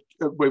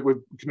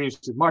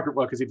communities of migrant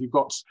workers, if you've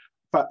got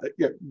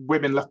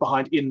women left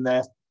behind in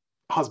their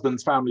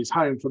husbands' families'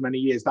 home for many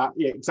years, that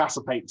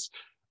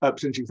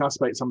potentially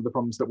exacerbates some of the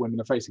problems that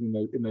women are facing in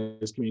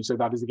those communities. So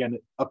that is again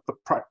a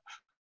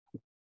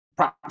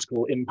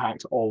practical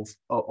impact of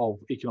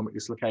economic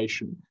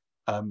dislocation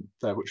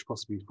there, which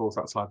possibly falls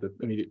outside the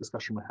immediate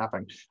discussion we're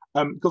having.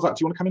 Gulzat,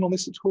 do you want to come in on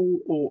this at all,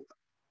 or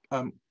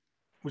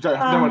we don't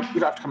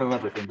have to come in on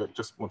everything, but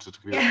just wanted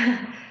to give you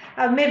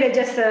maybe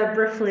just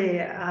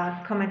briefly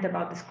comment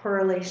about this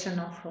correlation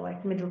of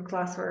like middle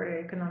class or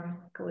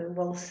economically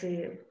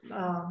wealthy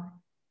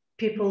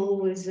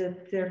people with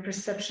their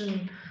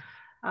perception,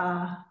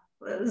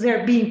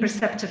 they're being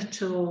perceptive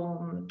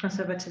to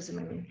conservatism.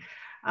 I mean,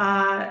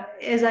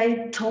 as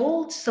I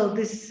told, so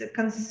this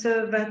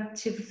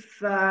conservative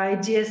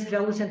ideas,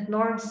 values, and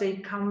norms, they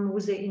come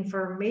with the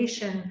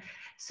information.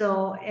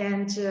 So,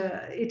 and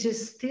it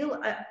is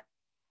still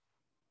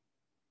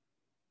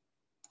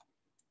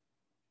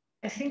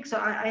I think so.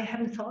 I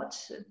haven't thought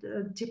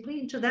deeply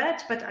into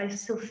that, but I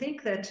still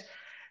think that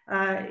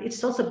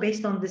it's also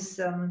based on this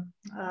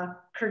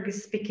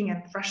Kyrgyz speaking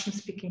and Russian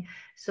speaking.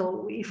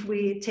 So if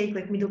we take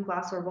like middle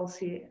class or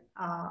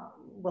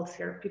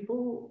wealthier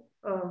people,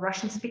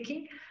 Russian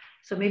speaking,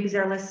 so maybe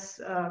they're less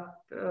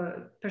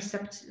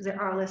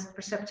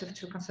perceptive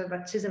to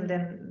conservatism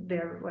than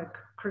their like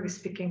Kyrgyz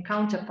speaking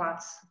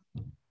counterparts.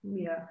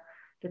 Yeah,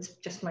 that's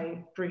just my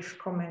brief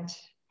comment.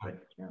 But,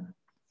 yeah.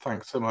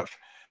 Thanks so much.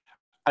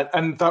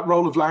 And that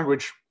role of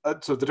language,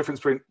 so the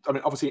difference between, I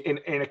mean, obviously in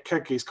a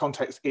Kyrgyz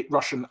context,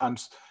 Russian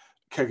and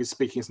Kyrgyz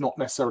speaking is not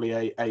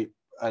necessarily an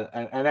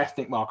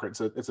ethnic marker, it's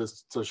a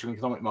social and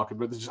economic marker,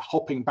 but just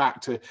hopping back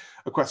to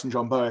a question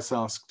John Boas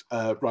asked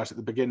right at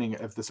the beginning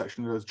of the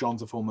section.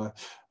 John's a former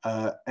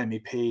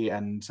MEP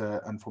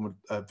and former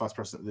Vice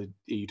President of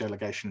the EU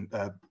delegation,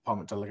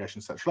 Parliament delegation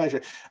in Central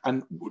Asia,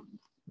 and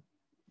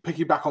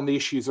picking back on the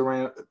issues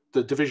around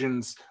the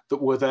divisions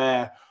that were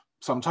there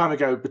some time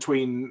ago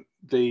between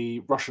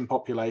the Russian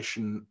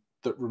population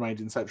that remained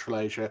in Central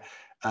Asia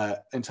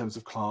in terms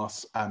of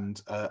class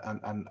and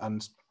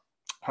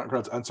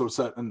backgrounds, and sort of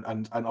certain,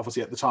 and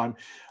obviously at the time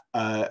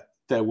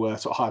there were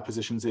sort of higher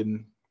positions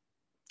in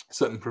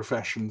certain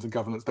professions and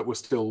governments that were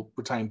still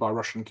retained by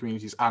Russian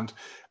communities, and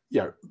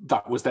you know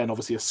that was then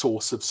obviously a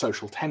source of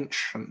social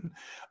tension.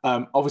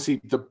 Obviously,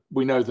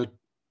 we know that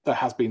there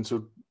has been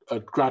sort of a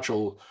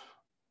gradual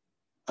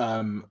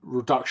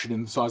reduction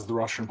in the size of the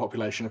Russian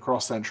population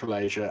across Central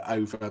Asia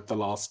over the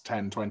last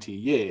 10, 20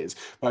 years.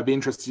 But I'd be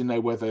interested to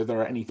know whether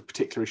there are any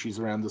particular issues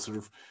around the sort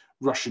of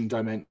Russian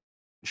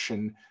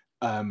dimension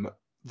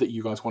that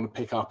you guys want to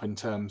pick up in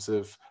terms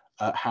of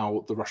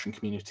how the Russian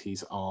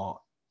communities are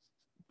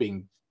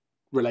being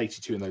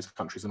related to in those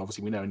countries. And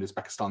obviously we know in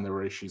Uzbekistan there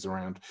were issues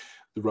around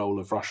the role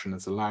of Russian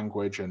as a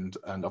language, and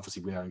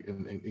obviously we know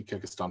in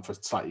Kyrgyzstan for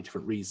slightly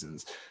different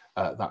reasons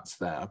that's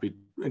there. I'd be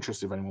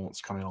interested if anyone wants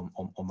to come in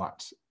on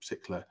that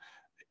particular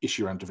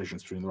issue around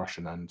divisions between the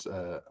Russian and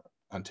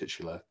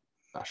titular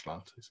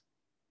nationalities.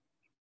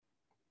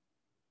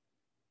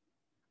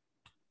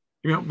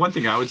 You know, one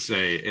thing I would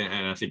say,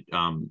 and I think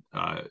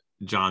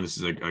John, this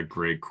is a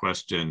great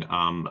question.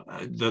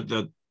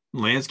 The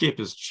landscape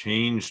has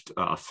changed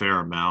a fair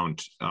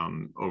amount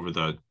over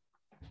the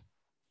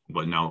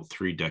now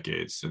 3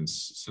 decades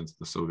since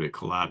the Soviet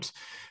collapse.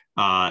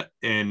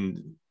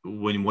 And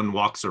when one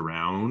walks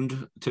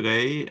around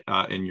today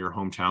in your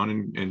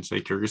hometown in say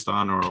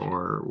Kyrgyzstan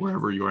or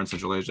wherever you are in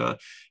Central Asia,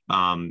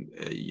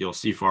 you'll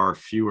see far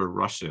fewer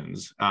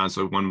Russians.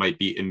 So one might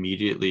be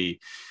immediately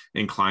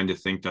inclined to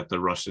think that the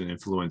Russian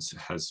influence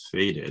has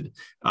faded,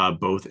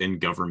 both in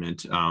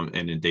government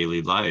and in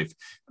daily life.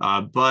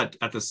 But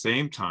at the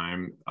same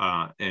time,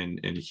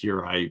 and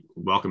here I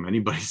welcome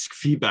anybody's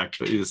feedback,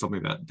 but it is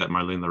something that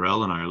Marlene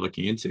Laurel and I are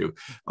looking into.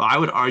 I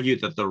would argue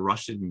that the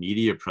Russian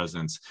media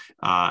presence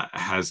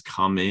has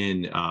come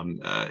in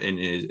and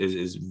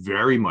is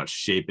very much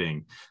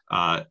shaping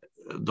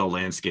the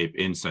landscape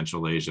in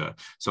Central Asia.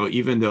 So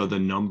even though the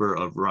number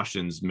of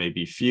Russians may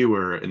be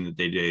fewer and the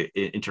day-to-day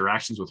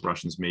interactions with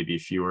Russians may be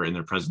fewer and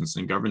their presence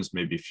in governments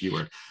may be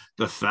fewer,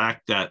 the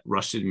fact that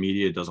Russian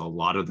media does a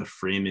lot of the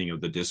framing of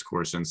the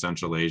discourse in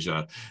Central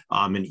Asia,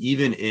 and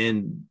even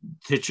in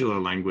titular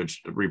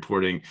language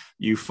reporting,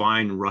 you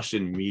find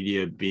Russian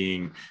media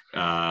being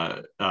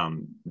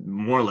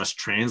more or less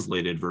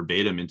translated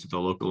verbatim into the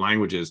local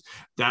languages.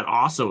 That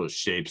also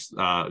shapes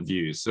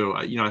views.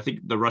 So, you know, I think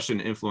the Russian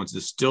influence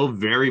is still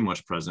very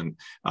much present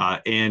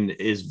and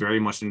is very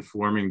much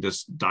informing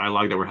this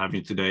dialogue that we're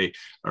having today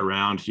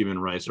around human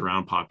rights,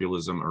 around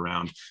populism,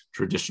 around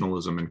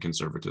traditionalism and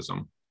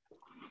conservatism.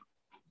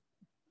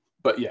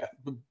 But yeah,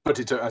 but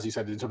as you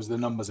said, in terms of the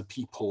numbers of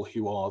people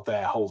who are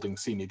there holding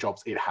senior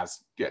jobs, there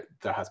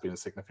has been a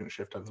significant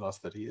shift over the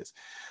last 30 years.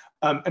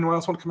 Anyone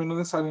else want to come in on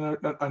this? I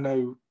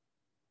know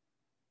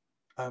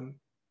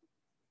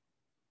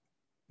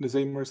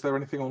Nazima, is there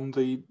anything on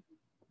the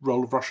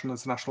role of Russian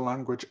as a national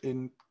language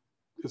in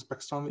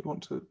Uzbekistan that you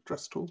want to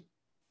address at all?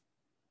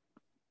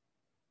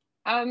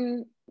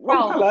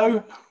 Well, oh,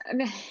 hello.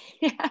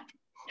 Yeah.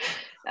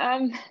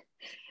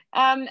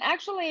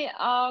 Actually,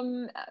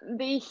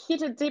 the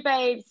heated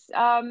debates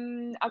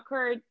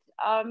occurred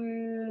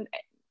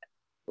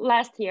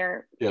last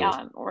year,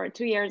 or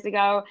 2 years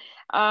ago,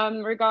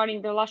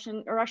 regarding the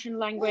Russian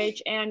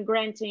language and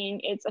granting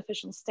its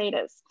official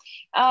status.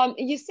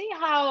 You see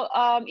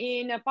how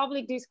in a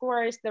public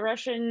discourse the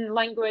Russian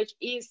language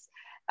is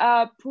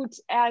put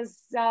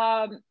as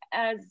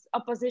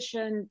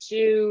opposition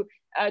to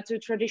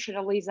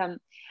traditionalism.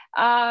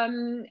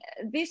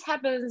 This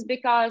happens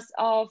because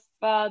of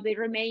the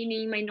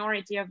remaining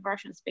minority of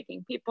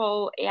Russian-speaking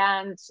people,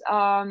 and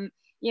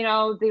you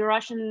know, the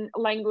Russian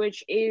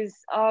language is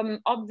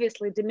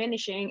obviously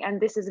diminishing, and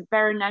this is a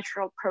very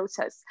natural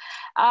process.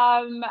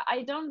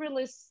 I don't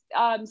really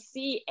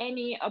see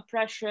any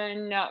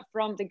oppression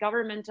from the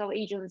governmental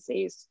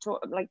agencies to,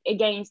 like,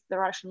 against the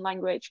Russian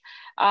language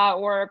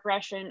or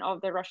oppression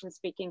of the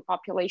Russian-speaking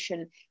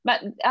population.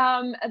 But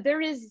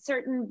there is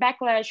certain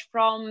backlash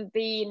from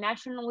the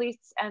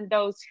nationalists and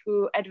those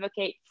who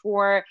advocate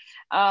for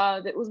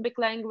the Uzbek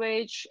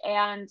language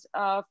and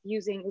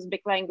using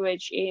Uzbek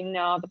language in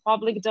the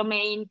public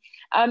domain.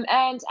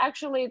 And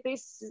actually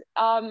this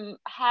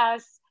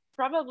has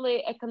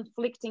probably a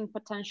conflicting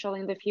potential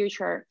in the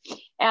future.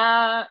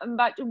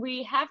 But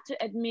we have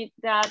to admit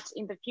that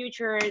in the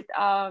future,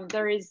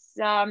 there is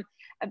a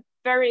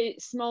very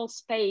small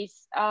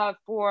space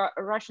for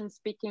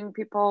Russian-speaking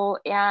people,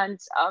 and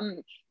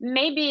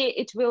maybe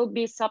it will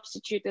be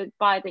substituted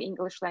by the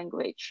English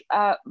language.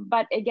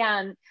 But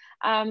again,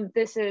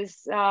 this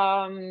is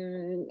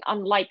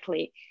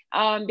unlikely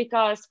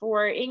because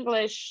for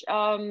English,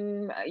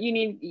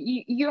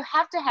 you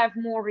have to have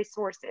more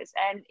resources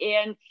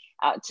and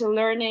to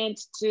learn it,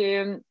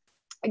 to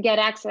get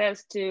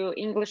access to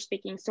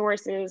English-speaking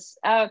sources.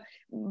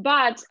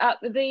 But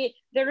the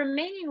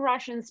remaining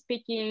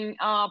Russian-speaking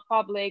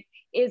public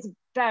is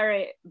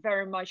very,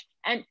 very much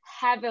and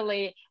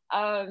heavily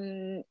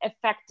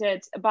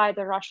affected by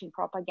the Russian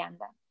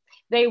propaganda.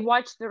 They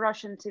watch the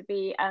Russian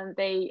TV and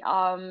they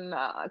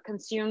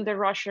consume the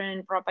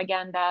Russian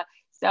propaganda.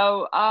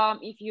 So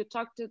if you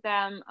talk to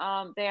them,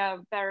 they are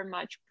very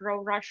much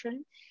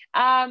pro-Russian.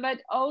 But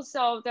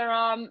also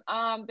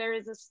there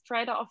is a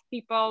strata of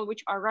people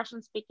which are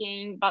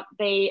Russian-speaking, but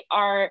they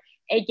are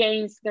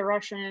against the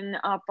Russian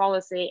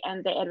policy,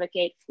 and they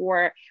advocate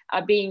for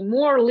being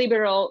more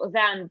liberal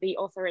than the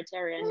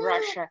authoritarian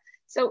Russia.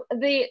 So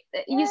the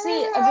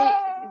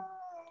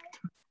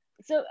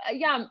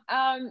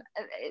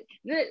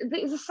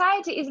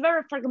society is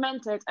very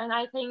fragmented, and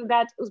I think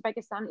that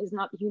Uzbekistan is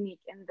not unique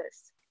in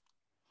this.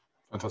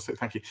 Fantastic,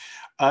 thank you.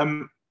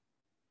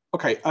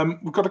 Okay,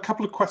 we've got a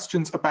couple of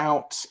questions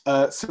about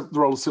the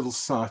role of civil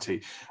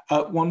society.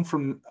 One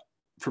from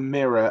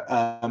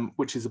Mira,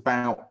 which is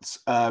about,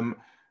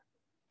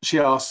 she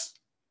asks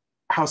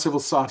how civil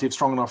society, if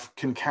strong enough,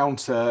 can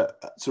counter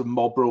sort of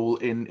mob rule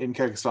in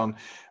Kyrgyzstan.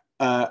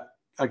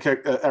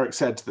 Eric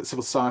said that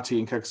civil society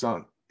in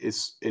Kyrgyzstan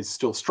is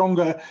still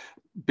stronger,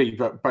 be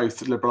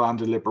both liberal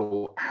and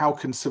illiberal. How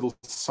can civil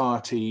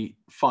society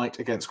fight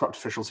against corrupt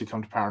officials who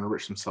come to power and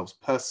enrich themselves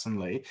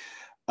personally?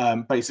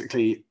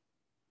 Basically,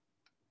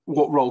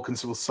 what role can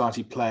civil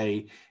society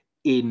play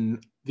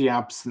in the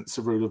absence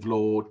of rule of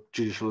law,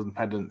 judicial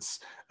independence,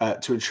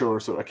 to ensure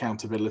sort of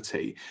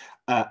accountability?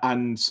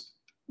 And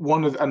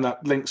that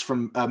links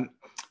from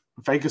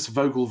Vegas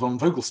Vogel von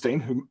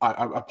Vogelstein, who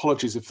I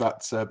apologies if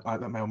that's that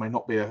may or may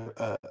not be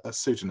a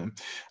pseudonym.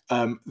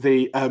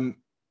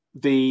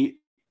 The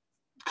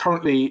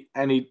currently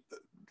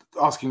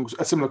asking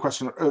a similar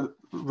question,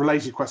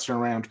 related question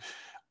around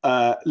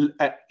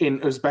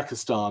in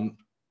Uzbekistan,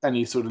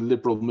 any sort of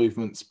liberal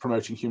movements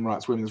promoting human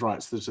rights, women's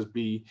rights that would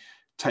be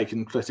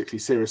taken politically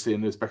seriously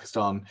in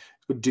Uzbekistan,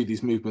 do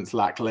these movements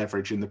lack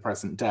leverage in the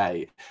present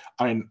day?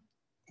 I mean,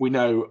 we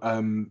know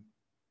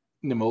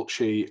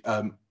Nimolchi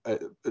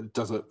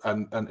does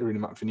and Irina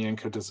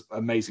Matvinenko does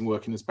amazing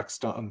work in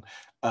Uzbekistan,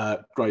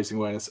 raising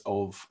awareness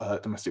of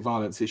domestic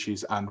violence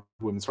issues and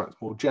women's rights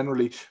more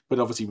generally. But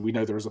obviously, we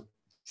know there is a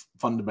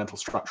fundamental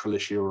structural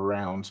issue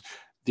around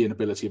the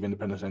inability of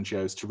independent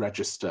NGOs to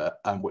register,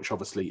 which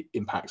obviously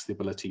impacts the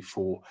ability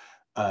for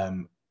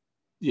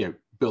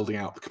building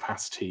out the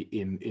capacity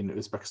in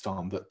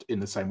Uzbekistan, that in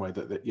the same way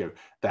that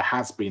there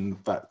has been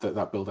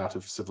that build out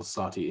of civil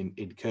society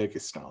in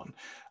Kyrgyzstan.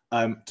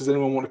 Does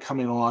anyone want to come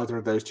in on either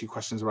of those two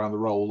questions around the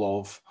role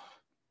of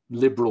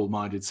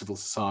liberal-minded civil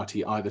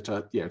society, either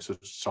to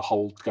to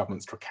hold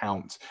governments to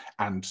account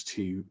and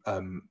to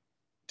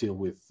deal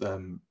with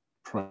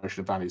promotion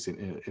of values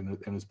in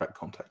Uzbek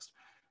context?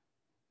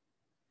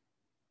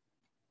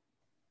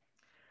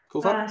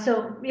 Cool.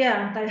 So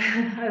yeah,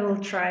 I will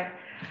try.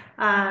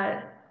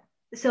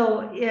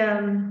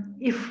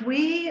 If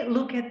we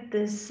look at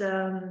this,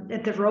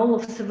 at the role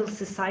of civil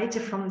society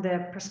from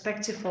the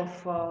perspective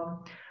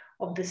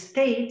of the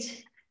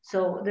state,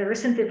 so the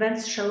recent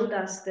events showed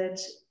us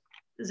that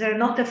they're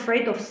not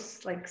afraid of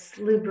like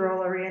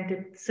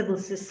liberal-oriented civil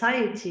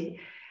society.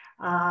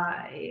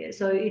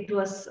 So it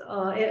was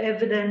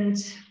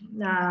evident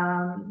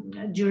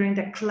during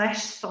the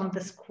clash on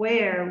the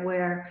square,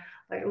 where,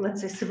 like,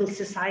 let's say, civil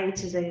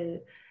society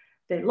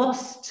they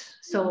lost.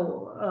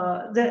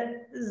 So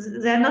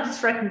they're not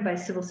threatened by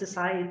civil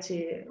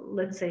society,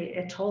 let's say,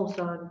 at all.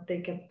 So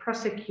they can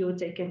prosecute,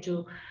 they can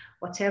do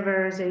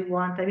whatever they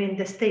want. I mean,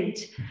 the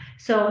state.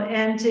 So,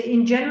 and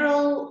in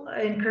general,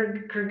 in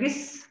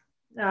Kyrgyz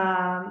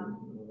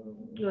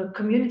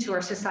community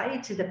or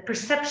society, the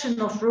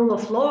perception of rule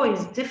of law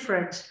is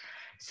different.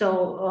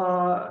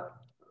 So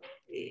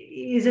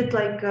is it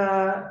like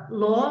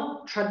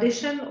law,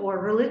 tradition, or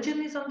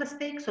religion is on the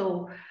stake?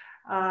 So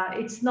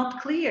it's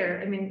not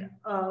clear. I mean,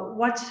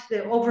 what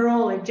the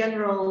overall,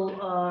 general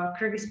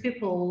Kyrgyz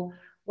people,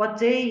 what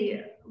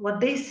they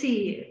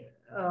see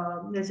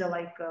as a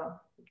like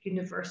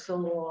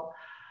universal or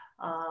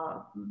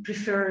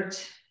preferred,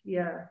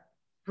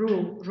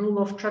 rule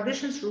of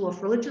traditions, rule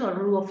of religion, or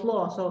rule of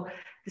law. So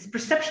this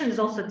perception is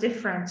also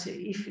different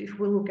if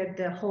we look at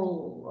the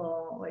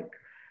whole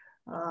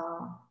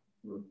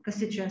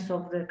constituents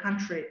of the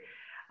country.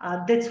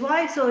 That's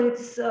why. So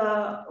it's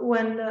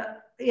when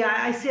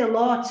I see a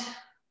lot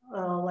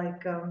on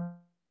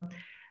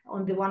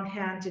the one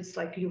hand, it's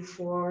like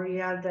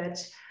euphoria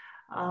that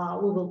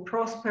we will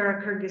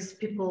prosper, Kyrgyz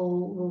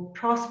people will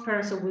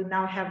prosper, so we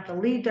now have the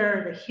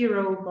leader, the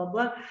hero, blah,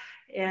 blah.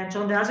 And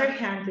on the other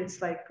hand,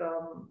 it's like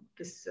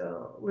this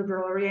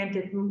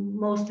liberal-oriented,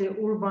 mostly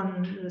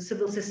urban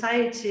civil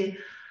society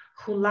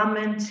who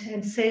lament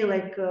and say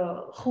like,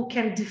 who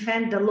can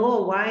defend the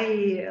law?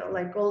 Why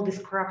like all these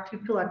corrupt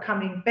people are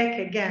coming back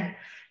again?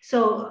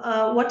 So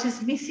what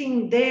is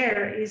missing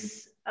there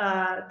is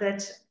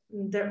that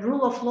the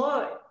rule of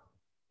law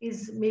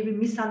is maybe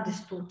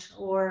misunderstood,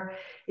 or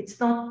it's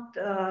not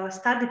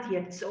studied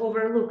yet, it's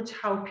overlooked,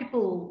 how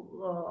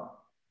people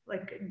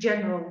like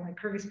general like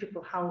Kyrgyz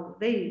people, how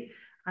they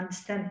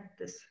understand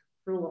this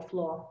rule of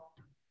law.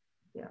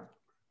 Yeah.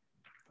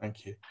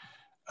 Thank you.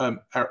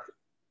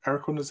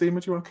 Eric or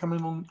Nazima, do you want to come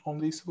in on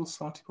these civil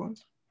society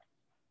points?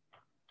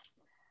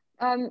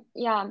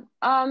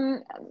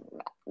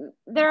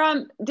 There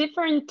are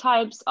different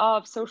types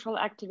of social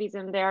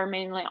activism. They are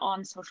mainly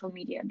on social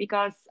media,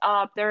 because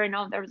there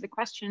was a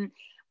question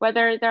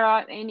whether there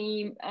are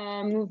any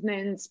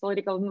movements,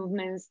 political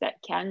movements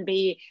that can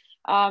be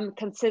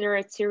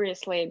considered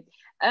seriously.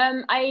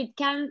 I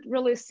can't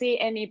really see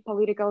any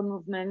political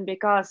movement,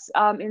 because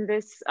in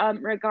this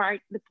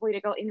regard, the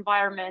political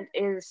environment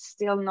is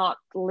still not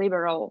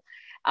liberal.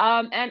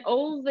 And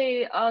all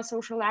the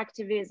social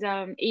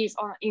activism is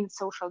in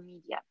social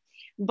media.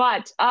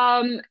 But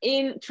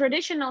in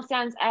traditional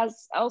sense,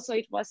 as also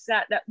it was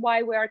said, that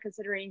why we are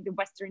considering the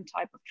Western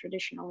type of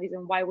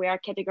traditionalism, why we are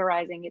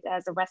categorizing it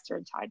as a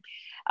Western type,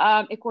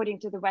 according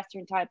to the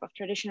Western type of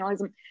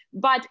traditionalism.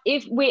 But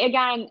if we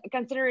again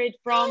consider it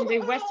from the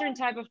Western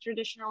type of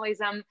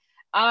traditionalism,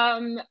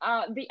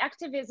 the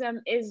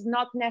activism is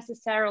not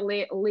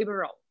necessarily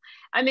liberal.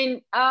 I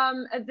mean,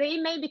 they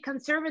may be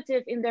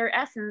conservative in their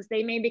essence.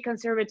 They may be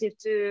conservative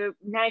to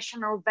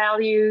national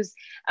values.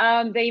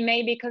 They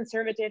may be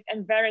conservative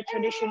and very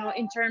traditional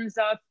in terms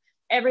of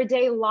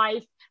everyday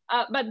life,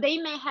 but they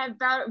may have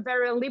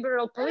very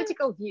liberal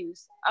political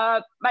views,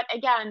 but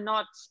again,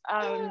 not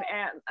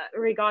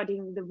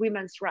regarding the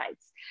women's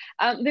rights.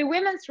 The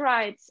women's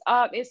rights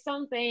is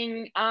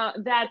something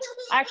that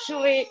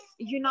actually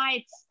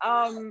unites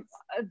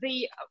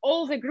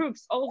all the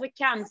groups, all the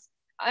camps,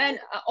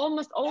 and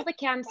almost all the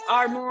camps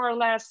are more or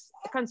less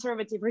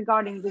conservative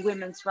regarding the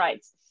women's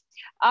rights.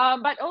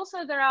 But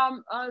also there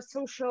are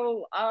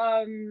social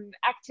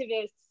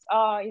activists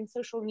in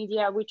social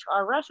media which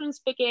are Russian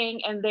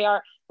speaking, and they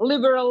are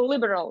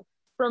liberal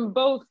from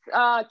both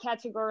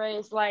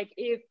categories. Like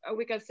if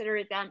we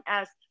consider them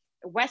as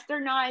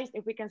westernized,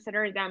 if we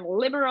consider them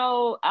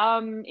liberal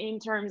in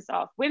terms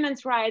of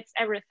women's rights,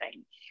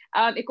 everything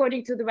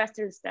according to the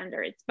Western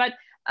standards. But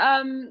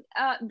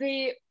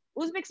the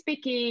Uzbek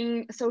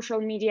speaking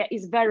social media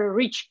is very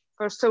rich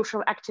for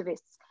social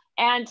activists.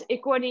 And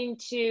according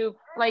to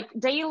like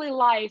daily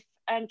life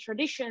and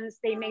traditions,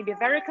 they may be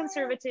very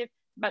conservative,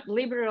 but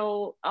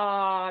liberal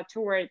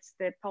towards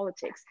the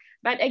politics.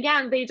 But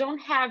again, they don't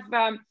have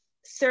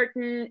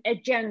certain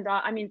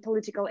agenda, I mean,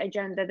 political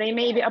agenda. They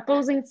may be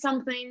opposing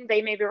something,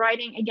 they may be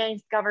writing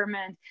against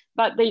government,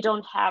 but they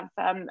don't have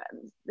the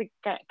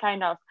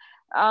kind of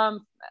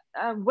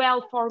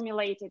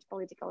well-formulated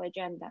political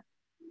agenda.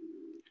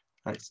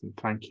 Excellent,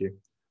 thank you.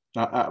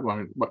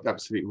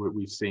 Absolutely,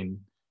 we've seen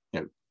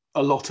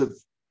a lot of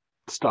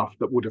stuff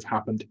that would have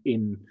happened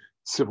in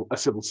a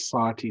civil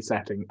society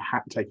setting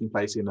taking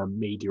place in a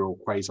media or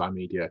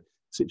quasi-media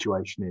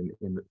situation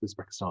in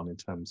Uzbekistan in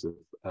terms of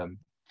some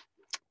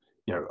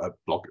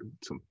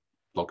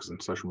bloggers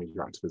and social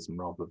media activism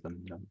rather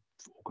than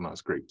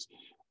organized groups.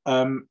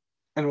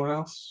 Anyone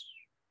else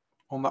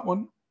on that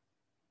one?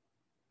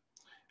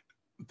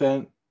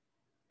 Then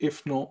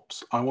if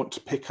not, I want to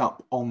pick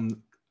up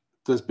on,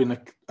 there's been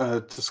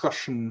a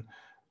discussion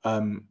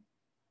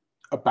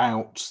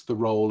about the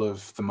role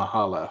of the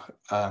Mahala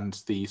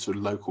and the sort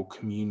of local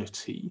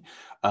community.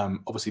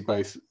 Obviously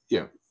both,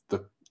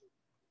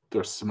 there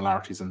are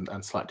similarities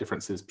and slight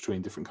differences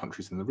between different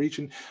countries in the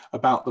region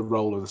about the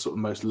role of the sort of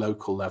most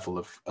local level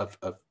of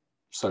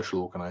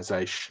social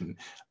organization.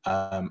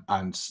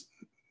 And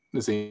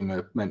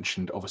Nazima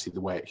mentioned obviously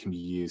the way it can be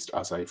used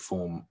as a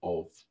form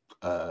of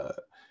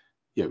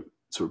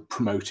sort of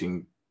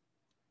promoting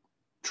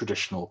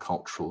traditional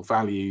cultural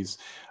values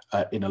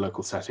in a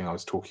local setting. I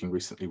was talking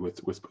recently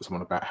with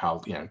someone about how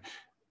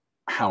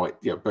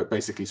but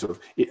basically sort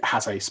of it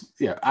has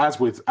as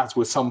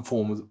with some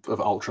form of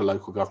ultra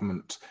local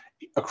government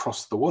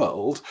across the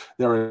world,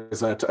 there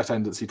is a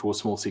tendency towards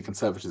small c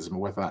conservatism,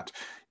 whether that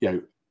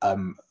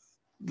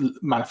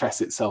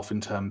manifests itself in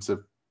terms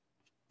of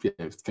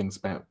things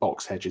about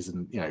box hedges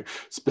and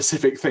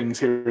specific things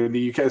here in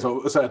the UK as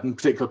well, certain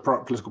particular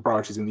political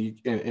priorities in the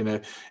in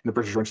a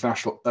British or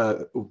international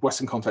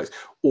Western context,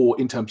 or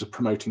in terms of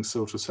promoting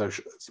sort of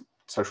social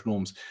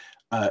norms.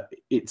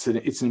 It's an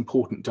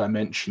important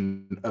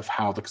dimension of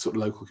how the sort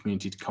of local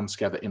community comes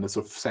together in a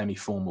sort of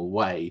semi-formal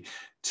way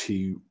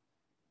to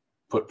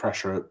put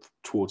pressure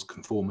towards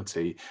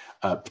conformity,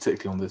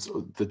 particularly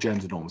on the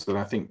gender norms. And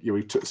I think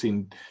we've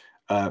seen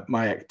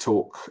Mayek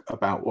talk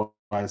about what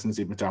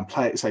Nazima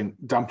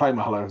downplaying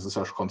Mahalo as a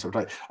social concept.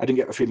 I didn't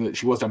get the feeling that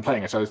she was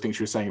downplaying it. I think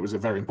she was saying it was a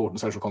very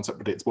important social concept,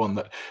 but it's one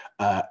that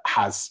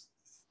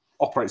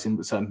operates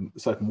in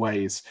certain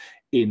ways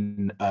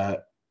in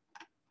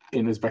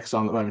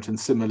Uzbekistan at the moment. And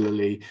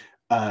similarly,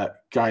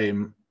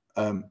 Gaim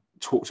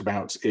talked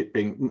about it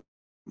being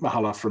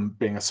Mahala from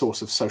being a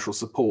source of social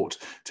support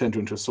turned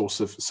into a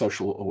source of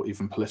social or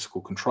even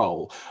political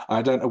control.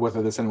 I don't know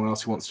whether there's anyone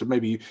else who wants to,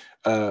 maybe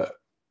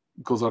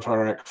Gulzar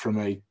Tarek from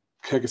a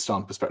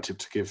Kyrgyzstan perspective,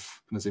 to give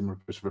Nazima a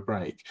bit of a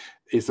break.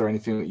 Is there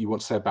anything that you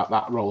want to say about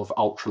that role of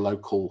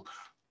ultra-local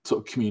sort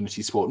of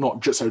community support,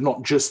 not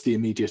just the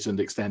immediate and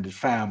extended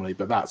family,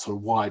 but that sort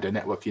of wider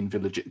network in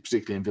villages,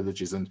 particularly in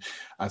villages and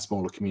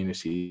smaller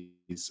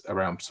communities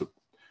around sort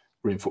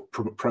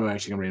of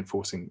promoting and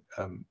reinforcing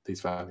these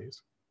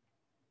values?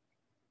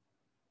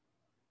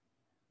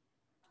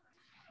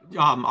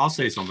 I'll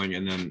say something,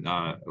 and then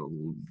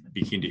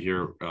be keen to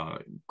hear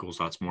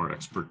Gulzar's more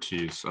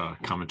expertise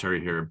commentary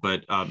here.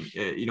 But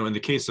in the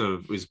case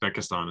of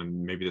Uzbekistan,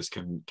 and maybe this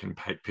can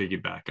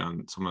piggyback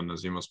on some of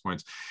Nazima's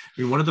points.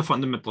 I mean, one of the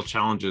fundamental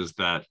challenges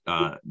that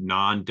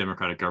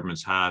non-democratic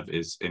governments have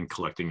is in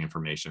collecting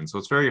information. So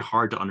it's very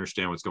hard to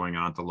understand what's going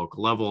on at the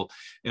local level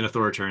in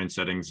authoritarian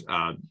settings.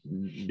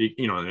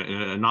 In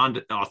a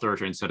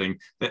non-authoritarian setting,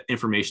 that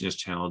information is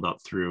channeled up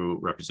through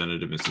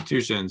representative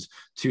institutions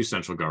to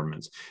central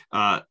governments.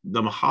 The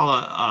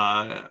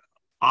Mahala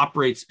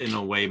operates in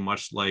a way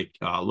much like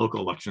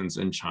local elections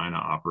in China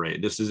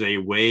operate. This is a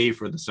way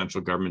for the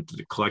central government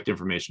to collect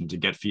information, to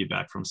get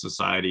feedback from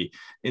society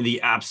in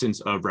the absence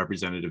of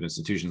representative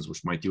institutions,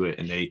 which might do it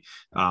in a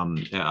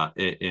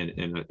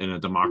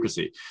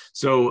democracy.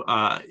 So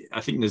I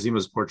think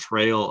Nazima's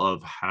portrayal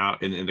of how,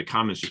 in the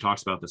comments she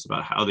talks about this,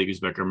 about how the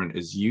Uzbek government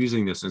is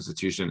using this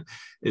institution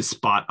is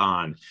spot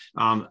on.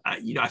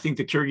 I think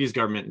the Kyrgyz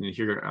government, and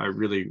here I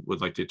really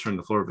would like to turn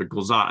the floor over to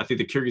Gulzar, I think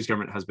the Kyrgyz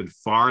government has been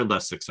far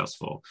less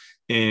successful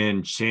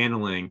in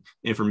channeling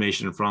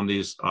information from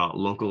these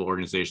local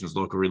organizations,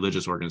 local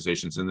religious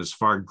organizations, and there's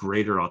far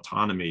greater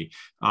autonomy.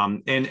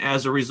 And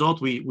as a result,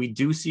 we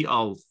do see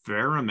a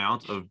fair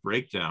amount of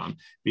breakdown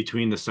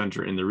between the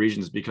center and the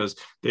regions, because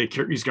the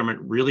Kyrgyz government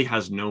really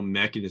has no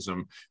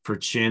mechanism for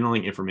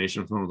channeling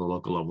information from the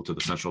local level to the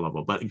central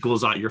level. But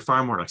Gulzar, you're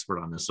far more expert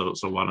on this, so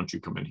why don't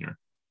you come in here?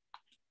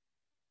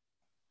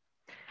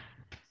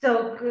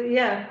 So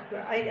yeah,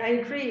 I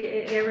agree,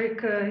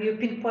 Eric. You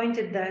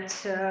pinpointed that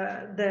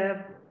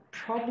the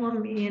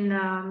problem in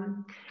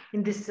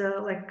this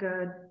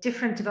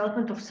different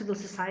development of civil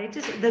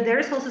societies, that there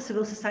is also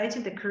civil society,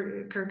 the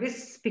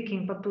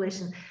Kyrgyz-speaking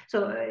population.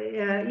 So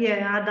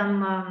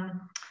Adam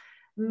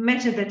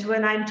mentioned that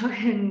when I'm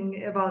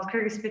talking about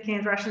Kyrgyz-speaking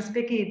and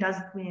Russian-speaking, it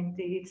doesn't mean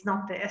it's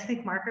not the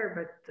ethnic marker,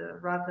 but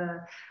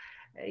rather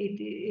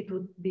it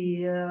would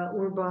be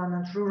urban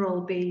and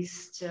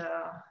rural-based,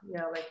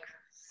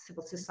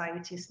 civil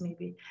societies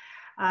maybe.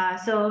 Now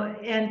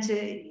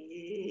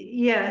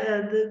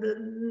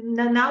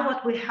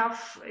what we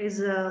have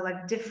is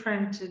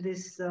different,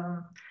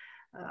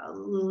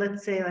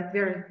 let's say,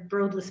 very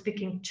broadly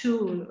speaking,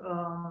 two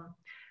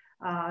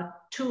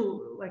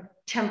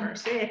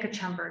chambers, echo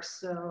chambers.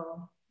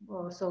 So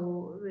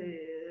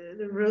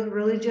the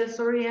religious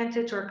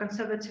oriented or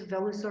conservative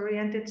values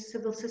oriented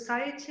civil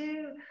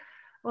society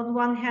on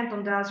one hand,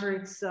 on the other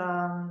it's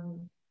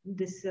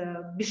this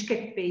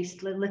Bishkek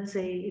based, let's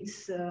say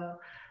it's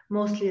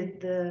mostly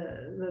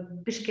the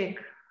Bishkek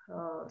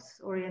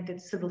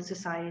oriented civil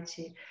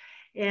society.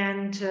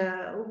 And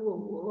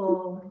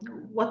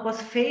what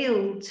was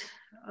failed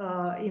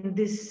in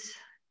this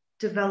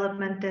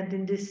development and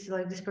in this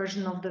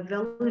dispersion of the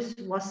values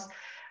was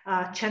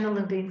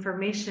channeling the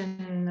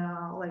information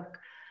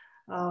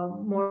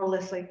more or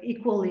less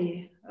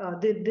equally.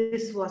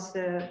 This was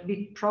the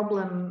big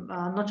problem,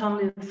 not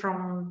only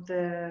from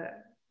the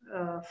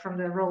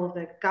role of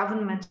the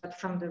government, but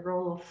from the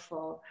role of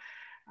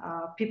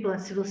people in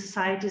civil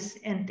societies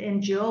and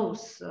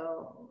NGOs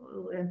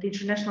and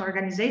international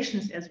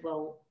organizations as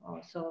well.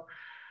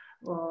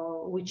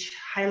 Which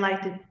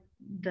highlighted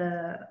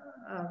the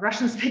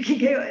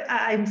Russian-speaking.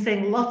 I'm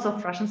saying lots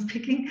of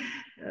Russian-speaking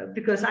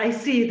because I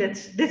see that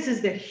this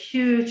is the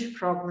huge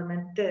problem,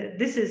 and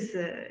this is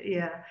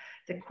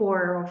the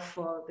core of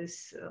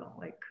this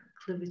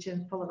cleavage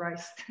and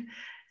polarized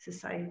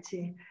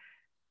society.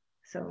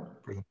 So,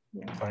 brilliant.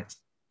 Yeah. Thanks.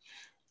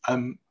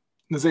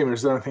 Nazima,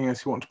 is there anything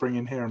else you want to bring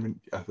in here? I mean,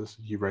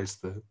 you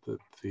raised the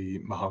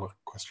Mahala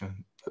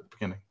question at the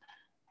beginning.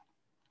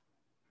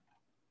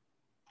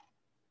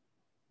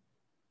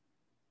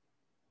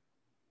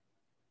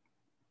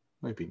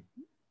 maybe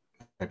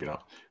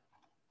not.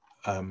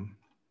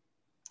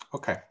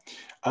 Okay,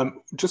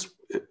 just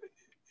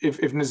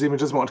if Nazima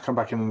doesn't want to come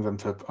back in and then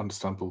for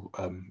understandable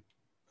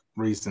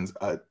reasons,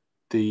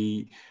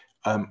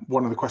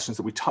 one of the questions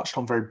that we touched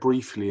on very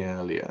briefly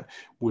earlier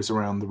was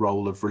around the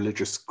role of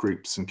religious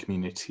groups and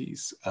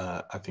communities.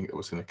 I think it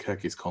was in a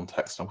Kyrgyz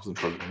context. I wasn't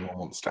sure if anyone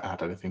wants to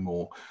add anything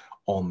more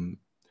on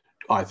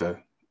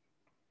either,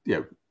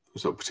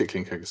 sort of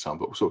particularly in Kyrgyzstan,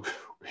 but sort of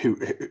do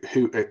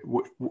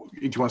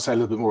you want to say a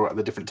little bit more about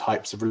the different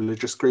types of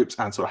religious groups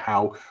and sort of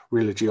how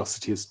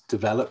religiosity has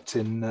developed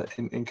in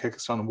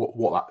Kyrgyzstan, and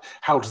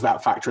how does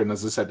that factor in?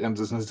 As I said, and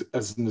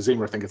as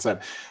Nazima I think had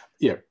said,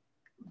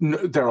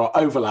 there are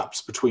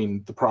overlaps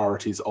between the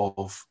priorities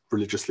of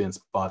religiously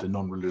inspired and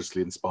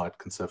non-religiously inspired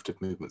conservative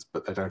movements,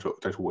 but they don't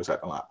always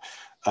overlap.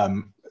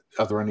 Are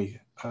there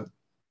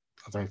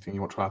anything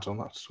you want to add on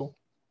that at all?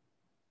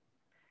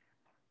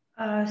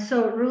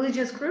 So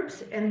religious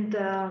groups, and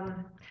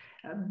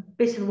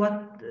based on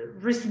what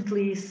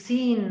recently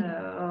seen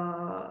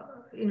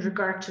in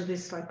regard to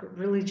this like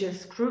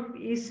religious group,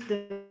 is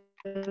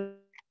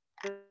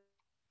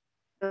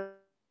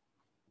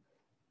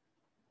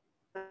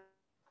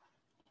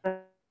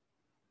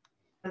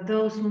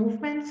those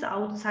movements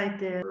outside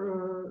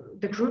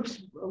the groups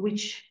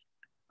which,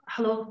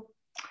 hello,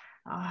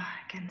 I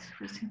can't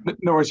listen.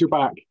 No worries, you're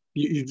back.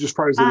 You just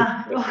froze.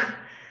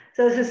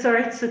 So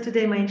sorry. So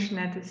today my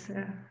internet is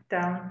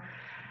down.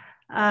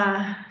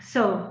 Yeah.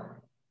 So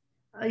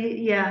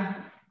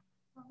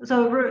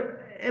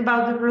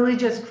about the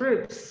religious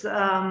groups,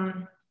 I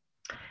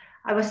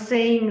was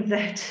saying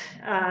that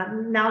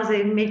now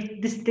they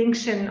make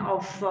distinction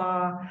of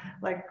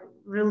like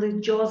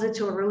religiosity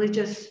or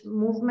religious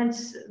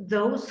movements,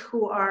 those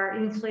who are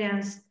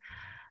influenced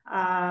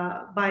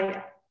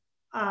by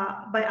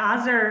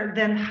other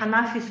than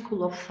Hanafi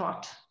school of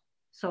thought.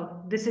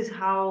 So this is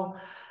how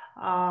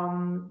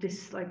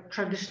this like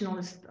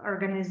traditionalist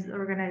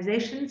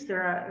organizations,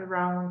 there are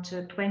around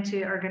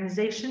 20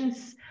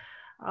 organizations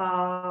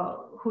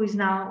who is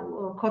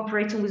now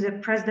cooperating with the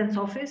president's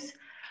office.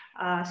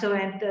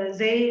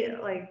 They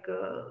like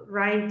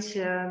write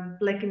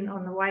black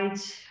on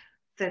white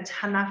that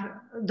Hanafi,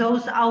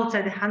 those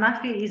outside the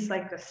Hanafi is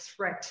like a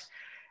threat.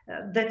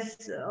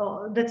 That's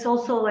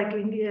also like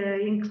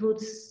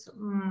includes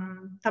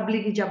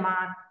Tablighi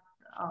Jamaat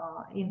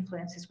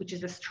influences, which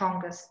is the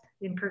strongest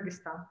in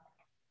Kyrgyzstan.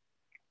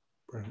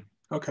 Brilliant.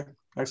 Okay,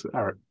 excellent.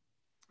 Eric.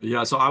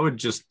 Yeah, so I would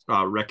just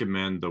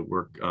recommend the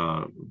work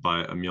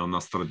by Emil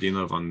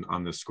Nastradinov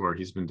on this score.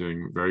 He's been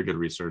doing very good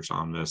research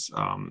on this.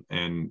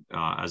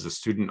 As a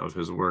student of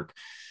his work,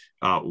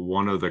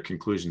 one of the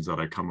conclusions that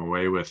I come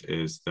away with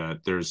is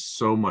that there's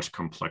so much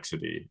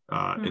complexity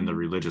in the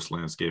religious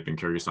landscape in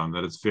Kyrgyzstan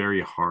that it's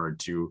very hard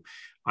to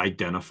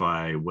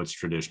identify what's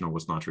traditional,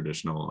 what's not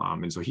traditional.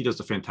 And so he does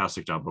a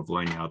fantastic job of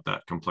laying out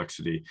that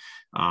complexity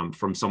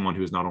from someone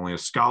who's not only a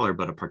scholar,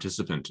 but a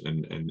participant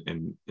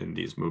in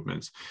these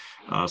movements.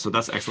 So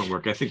that's excellent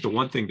work. I think the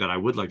one thing that I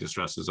would like to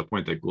stress is a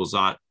point that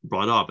Gulzat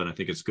brought up, and I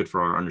think it's good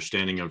for our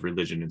understanding of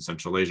religion in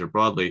Central Asia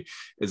broadly,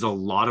 is a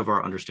lot of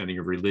our understanding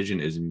of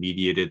religion is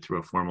mediated through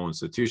a formal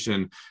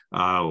institution,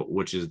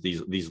 which is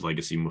these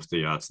legacy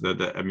muftiyats.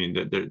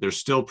 They're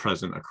still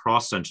present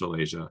across Central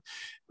Asia.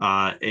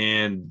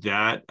 And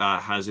that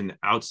has an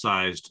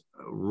outsized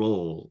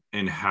role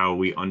in how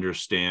we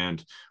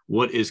understand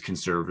what is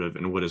conservative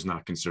and what is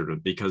not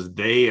conservative, because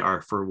they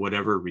are, for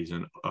whatever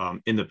reason,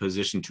 in the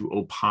position to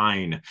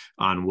opine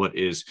on what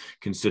is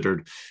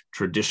considered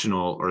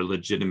traditional or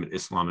legitimate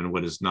Islam and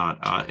what is not.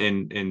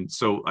 And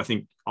so I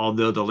think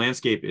although the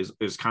landscape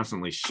is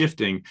constantly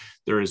shifting,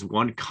 there is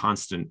one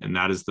constant, and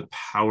that is the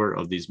power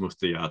of these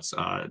muftiyats,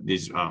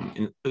 these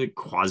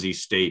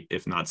quasi-state,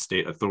 if not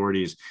state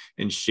authorities,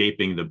 in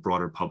shaping the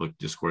broader public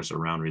discourse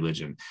around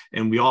religion.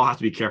 And we all have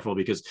to be careful,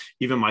 because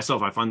even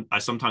myself, I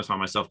sometimes find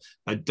myself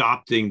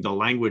adopting the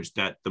language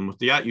that the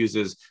muftiyat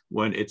uses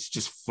when it's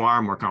just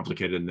far more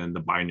complicated than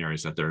the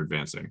binaries that they're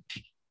advancing.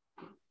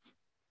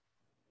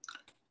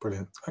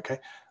 Brilliant. Okay.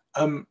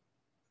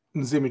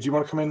 Nazima, do you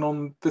want to come in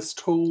on this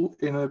tool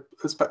in a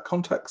Uzbek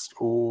context,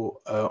 or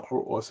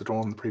is it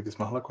on the previous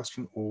Mahalla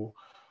question, or?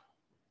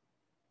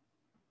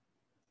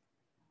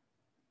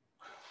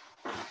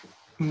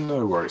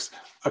 No worries.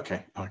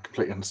 Okay, I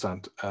completely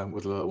understand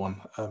with the little one.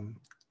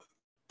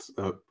 It's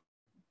a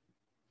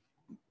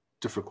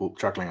difficult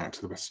juggling act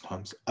at the best of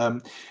times.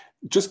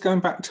 Just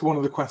going back to one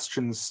of the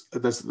questions,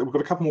 we've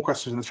got a couple more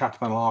questions in the chat,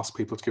 and then I'll ask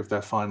people to give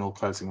their final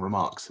closing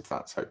remarks, if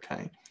that's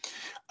okay.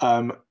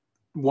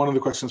 One of the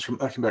questions from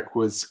Erkenbeck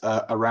was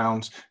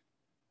around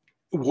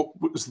what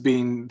was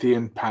being the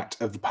impact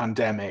of the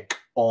pandemic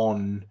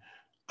on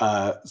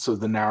sort of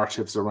the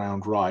narratives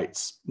around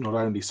rights, not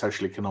only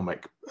social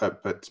economic,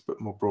 but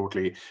more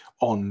broadly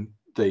on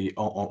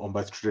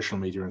both traditional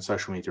media and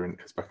social media in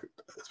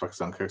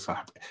Uzbekistan,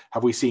 Kyrgyzstan.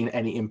 Have we seen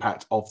any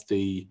impact of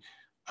the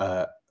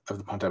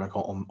pandemic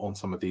on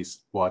some of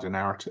these wider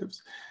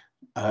narratives?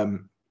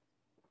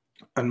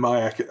 And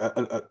Maya,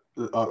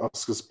 I'll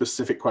ask a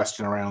specific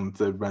question around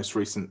the most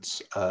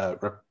recent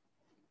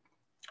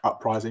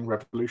uprising,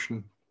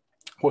 revolution,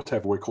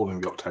 whatever we're calling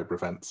the October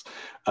events,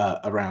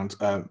 around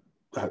a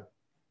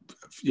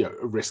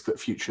risk that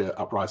future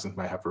uprisings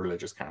may have a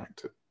religious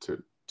character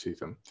to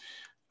them.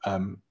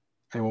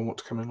 Anyone want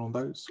to come in on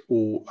those,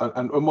 or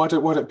and why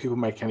don't people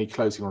make any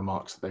closing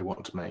remarks that they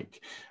want to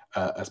make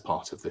as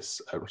part of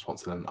this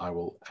response, and then I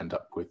will end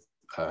up with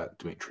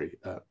Dimitri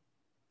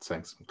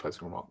saying some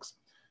closing remarks.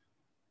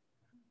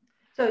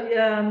 So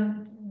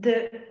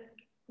the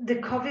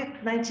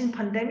COVID-19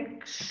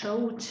 pandemic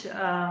showed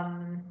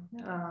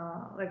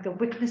like the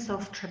weakness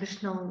of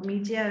traditional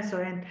media,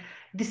 so and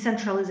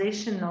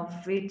decentralization of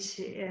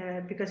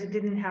it because it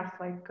didn't have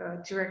like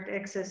direct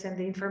access, and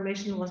the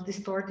information was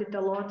distorted a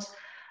lot.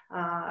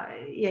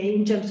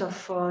 In terms of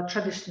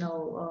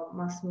traditional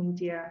mass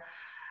media,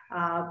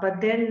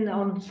 but then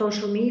on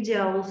social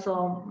media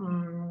also.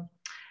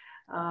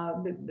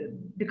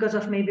 Because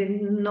of maybe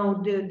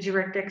no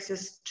direct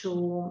access to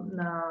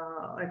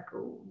like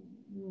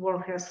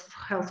World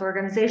Health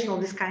Organization or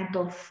this kind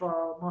of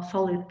more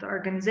solid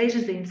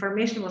organizations, the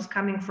information was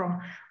coming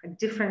from like,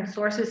 different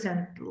sources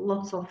and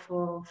lots of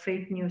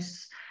fake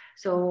news.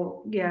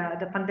 So yeah,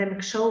 the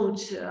pandemic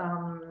showed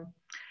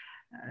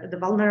the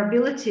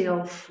vulnerability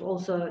of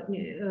also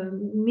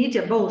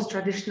media, both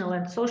traditional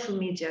and social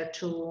media,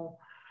 to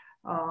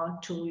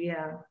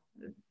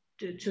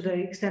the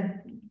extent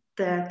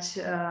that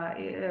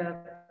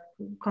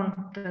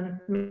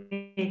content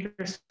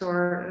makers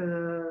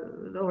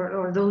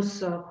or those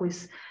who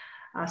is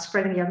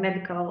spreading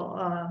medical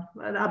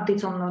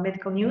updates on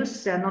medical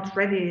news, they're not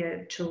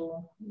ready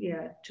to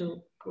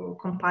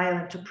compile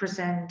and to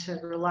present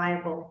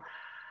reliable.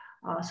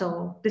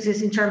 So this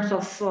is in terms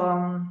of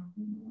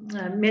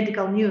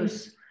medical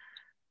news.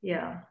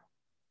 That's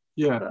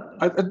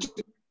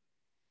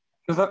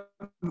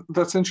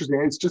interesting.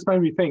 It's just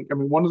made me think. I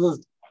mean, one of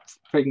the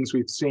things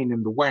we've seen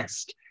in the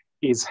West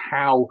is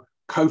how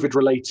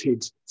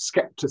COVID-related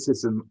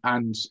skepticism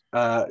and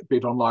be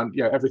it online,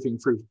 everything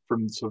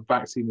from sort of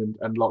vaccine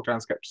and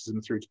lockdown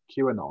skepticism through to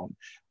QAnon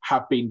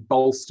have been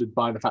bolstered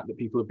by the fact that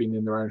people have been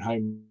in their own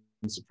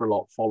homes for a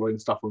lot, following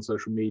stuff on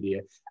social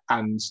media,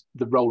 and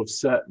the role of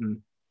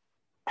certain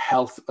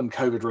health and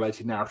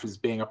COVID-related narratives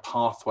being a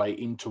pathway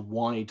into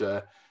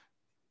wider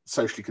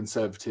socially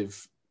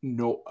conservative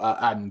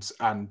and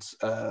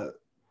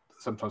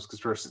sometimes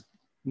conspiracy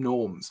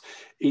norms.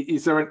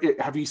 Was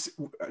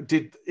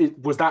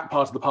that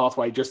part of the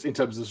pathway, just in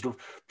terms of sort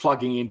of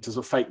plugging into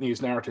sort of fake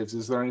news narratives?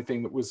 Is there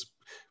anything that was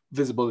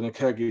visible in a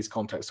Kyrgyz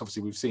context?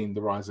 Obviously, we've seen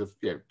the rise of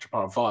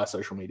Cabar via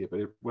social media, but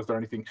was there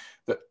anything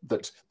that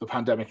the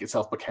pandemic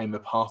itself became a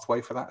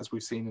pathway for that, as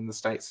we've seen in the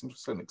States and to a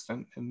certain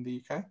extent in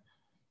the UK?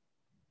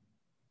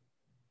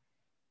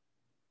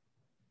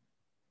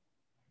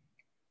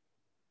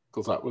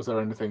 Was there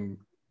anything?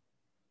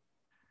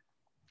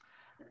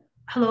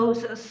 Hello,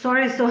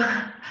 sorry. So,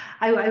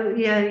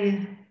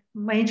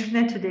 my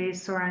internet today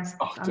is so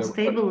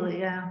unstable.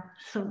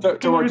 So,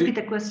 can you repeat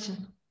the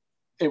question?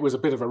 It was a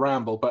bit of a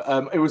ramble, but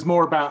it was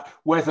more about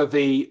whether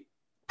the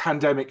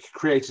pandemic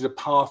created a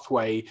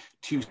pathway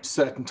to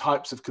certain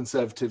types of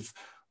conservative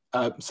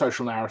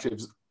social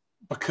narratives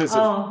because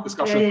of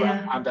discussions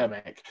around the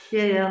pandemic.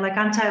 Like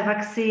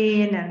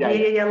anti-vaccine and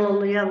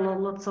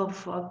lots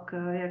of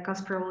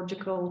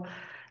conspirological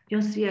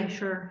news.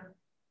 Sure.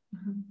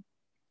 Mm-hmm.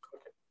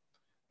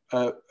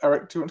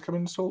 Eric, do you want to come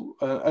in at all?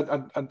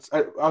 And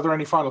are there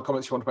any final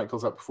comments you want to make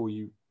before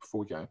we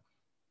go?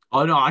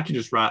 Oh no, I can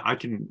just wrap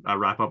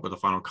up with a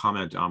final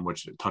comment,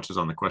 which touches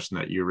on the question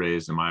that you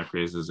raised and Mayak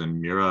raises,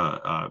 and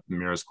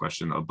Mira's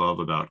question above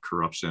about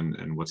corruption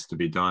and what's to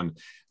be done.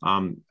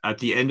 At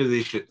the end of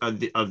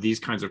these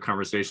kinds of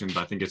conversations,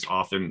 I think it's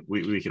often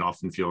we can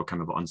often feel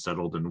kind of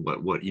unsettled and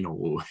what what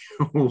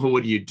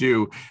do you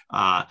do?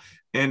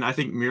 And I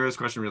think Mira's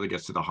question really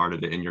gets to the heart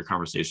of it in your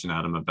conversation,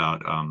 Adam,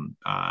 about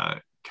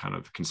kind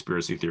of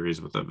conspiracy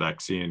theories with the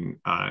vaccine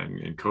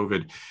and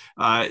COVID.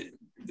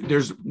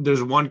 There's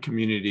one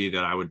community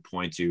that I would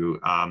point to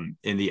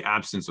in the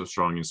absence of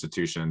strong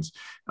institutions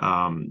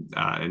and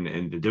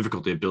the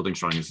difficulty of building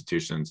strong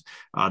institutions.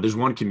 There's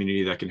one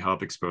community that can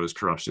help expose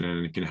corruption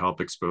and it can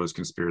help expose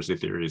conspiracy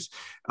theories.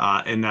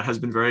 And that has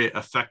been very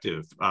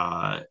effective,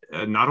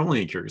 not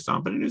only in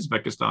Kyrgyzstan, but in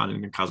Uzbekistan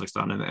and in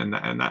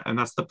Kazakhstan, and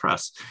that's the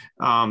press.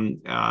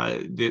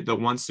 The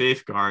one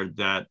safeguard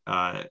that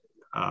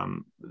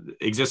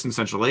exists in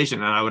Central Asia,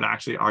 and I would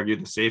actually argue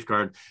the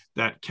safeguard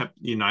that kept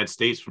the United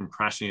States from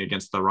crashing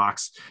against the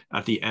rocks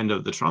at the end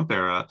of the Trump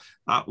era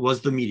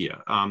was the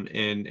media.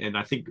 And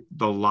I think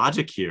the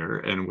logic here,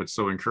 and what's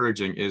so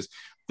encouraging, is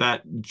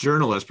that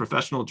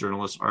professional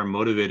journalists, are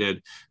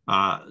motivated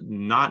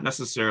not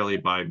necessarily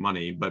by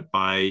money, but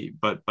by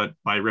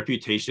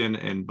reputation,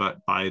 and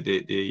by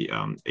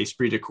the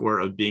esprit de corps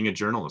of being a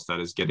journalist, that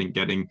is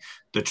getting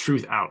the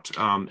truth out.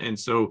 And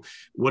so,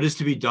 what is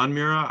to be done,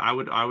 Mira? I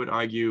would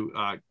argue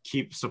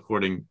keep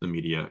supporting the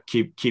media,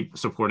 keep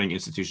supporting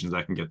institutions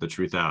that can get the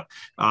truth out,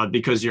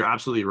 because you're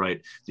absolutely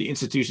right. The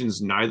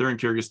institutions neither in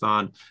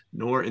Kyrgyzstan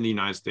nor in the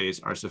United States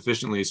are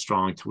sufficiently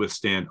strong to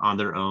withstand on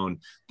their own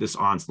this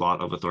onslaught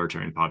of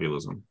authoritarian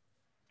populism.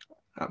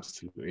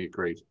 Absolutely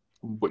agreed.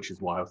 Which is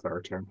why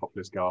authoritarian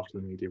populists go after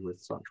the media with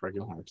such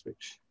regularity.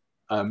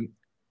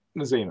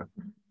 Nazima.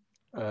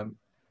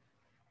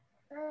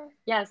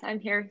 Yes, I'm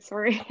here.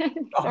 Sorry.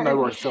 Oh, no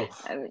worries, Phil.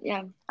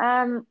 Yeah.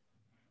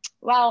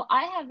 Well,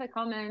 I have a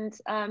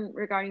comment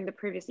regarding the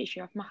previous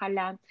issue of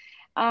Mahalla.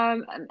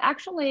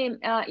 Actually,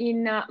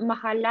 in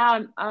Mahalla,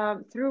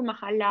 through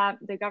Mahalla,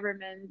 the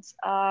government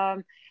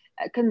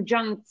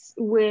conjuncts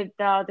with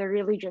the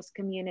religious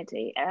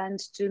community, and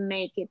to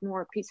make it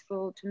more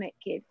peaceful, to make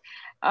it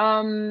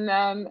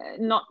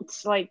not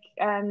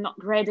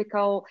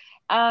radical.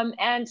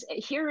 And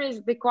here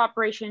is the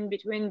cooperation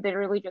between the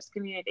religious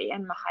community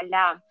and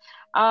Mahalla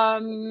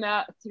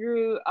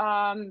through,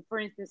 for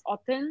instance,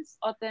 Otens.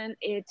 Oten,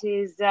 it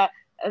is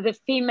the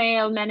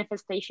female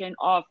manifestation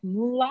of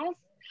mullahs.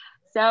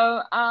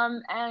 So,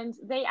 and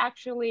they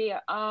actually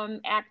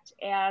act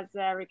as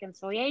a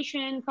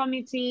reconciliation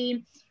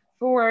committee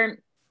for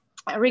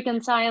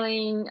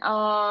reconciling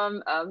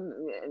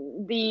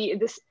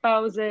the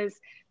spouses,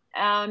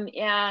 and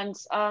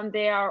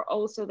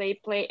they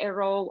play a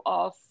role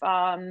of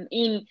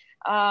in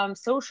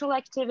social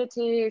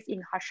activities,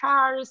 in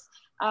hashars.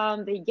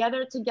 They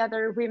gather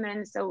together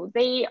women, so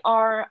they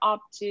are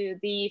up to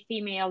the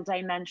female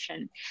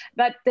dimension,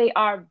 but they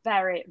are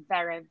very,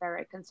 very,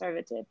 very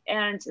conservative,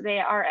 and they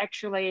are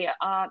actually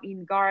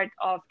in guard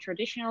of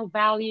traditional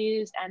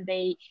values, and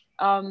they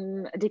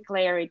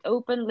declare it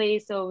openly.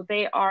 So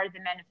they are the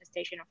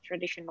manifestation of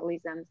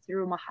traditionalism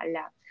through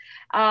Mahalla.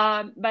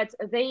 But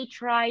they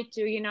try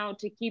to,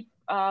 to keep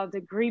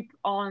the grip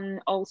on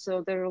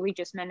also the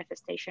religious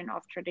manifestation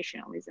of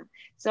traditionalism.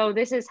 So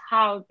this is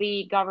how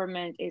the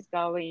government is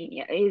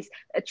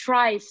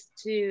tries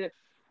to,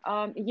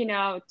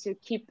 to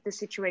keep the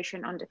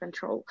situation under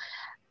control.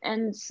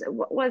 And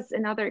what was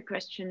another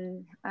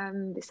question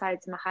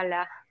besides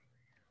Mahalla?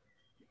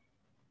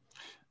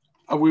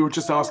 We were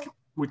just asking,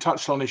 we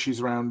touched on issues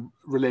around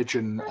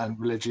religion and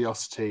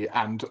religiosity,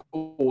 and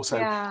also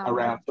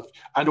around,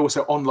 and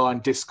also online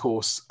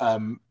discourse,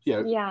 in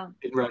relation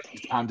to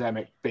the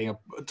pandemic being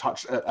a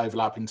touch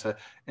overlap into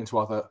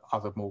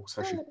other more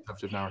socially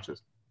conservative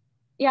narratives.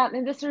 Yeah,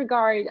 in this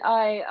regard,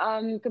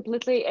 I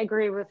completely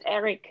agree with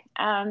Eric.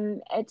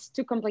 It's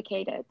too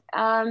complicated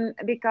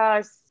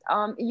because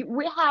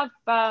we have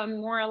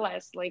more or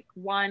less like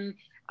one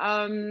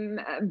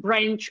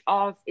branch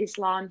of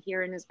Islam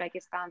here in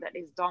Uzbekistan that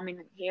is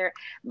dominant here.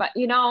 But,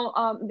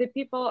 the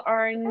people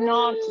are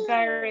not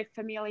very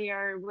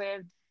familiar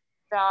with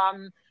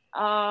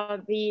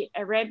the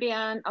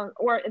Arabian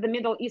or the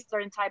Middle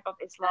Eastern type of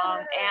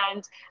Islam,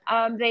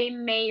 and they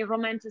may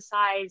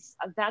romanticize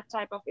that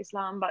type of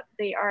Islam, but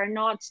they are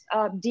not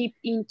deep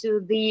into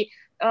the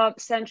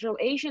Central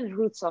Asian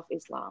roots of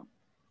Islam.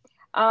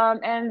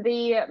 And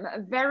the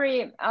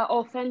very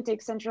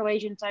authentic Central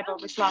Asian type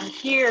of Islam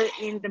here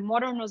in the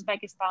modern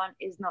Uzbekistan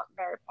is not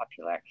very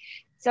popular.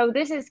 So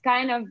this is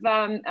kind of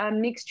a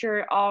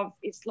mixture of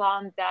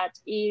Islam that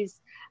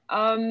is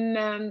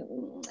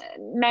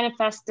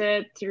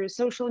manifested through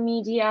social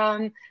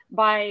media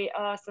by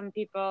some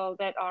people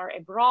that are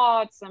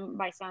abroad,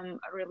 by some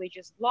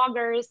religious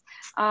bloggers,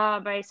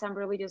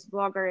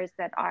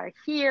 that are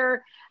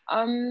here.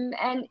 And,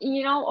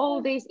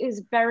 all this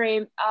is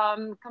very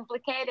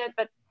complicated,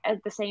 but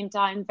at the same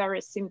time,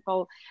 very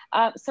simple.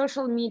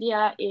 Social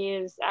media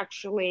is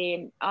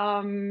actually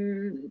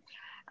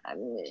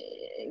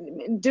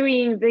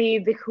doing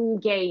the whole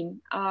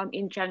game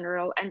in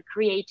general, and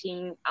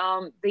creating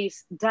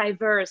this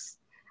diverse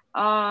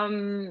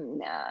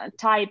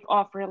type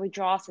of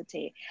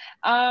religiosity.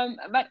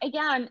 But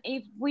again,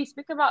 if we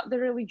speak about the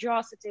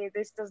religiosity,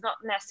 this does not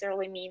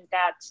necessarily mean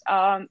that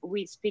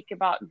we speak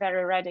about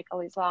very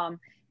radical Islam.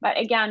 But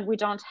again, we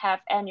don't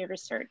have any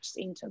research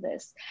into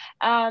this,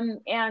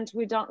 and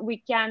we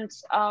can't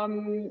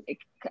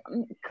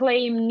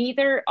claim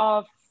neither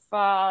of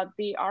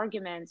the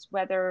arguments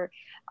whether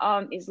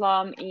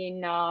Islam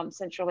in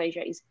Central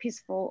Asia is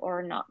peaceful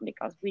or not,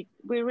 because we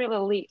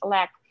really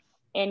lack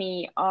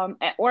any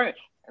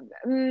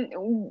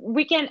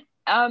we can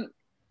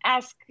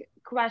ask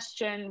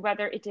question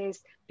whether it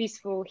is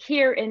peaceful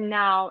here and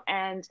now,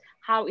 and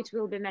how it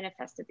will be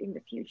manifested in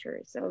the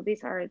future. So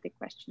these are the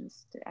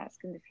questions to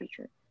ask in the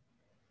future.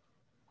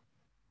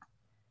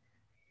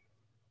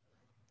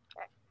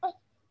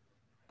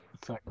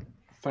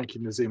 Thank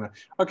you, Nazima.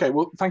 Okay,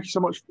 well, thank you so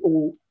much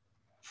all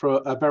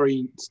for a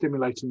very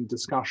stimulating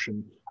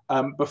discussion.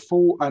 We've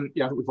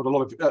got a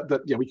lot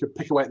of we could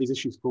pick away at these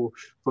issues for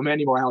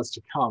many more hours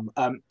to come.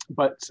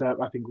 But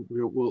I think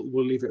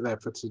we'll leave it there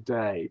for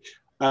today.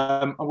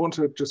 I want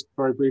to just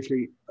very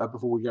briefly,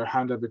 before we go,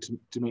 hand over to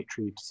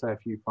Dimitri to say a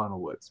few final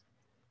words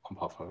on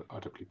behalf of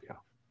IWPR.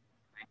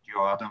 Thank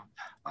you, Adam.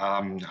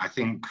 I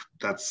think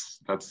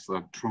that's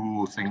a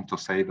true thing to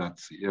say,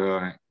 that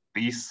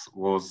this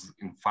was,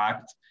 in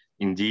fact,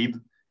 indeed,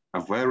 a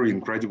very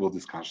incredible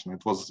discussion.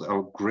 It was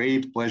a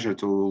great pleasure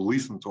to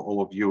listen to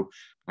all of you.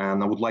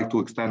 And I would like to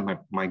extend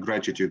my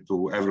gratitude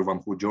to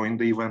everyone who joined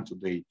the event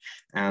today.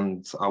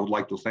 And I would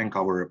like to thank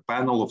our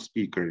panel of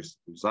speakers,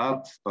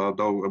 Zat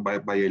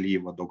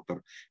Bayalieva,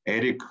 Dr.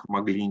 Eric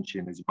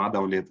Maglinci, Nazima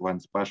Davletova,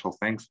 and special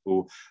thanks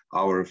to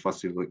our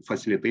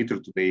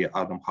facilitator today,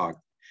 Adam Hag.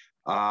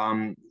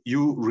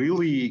 You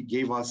really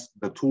gave us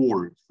the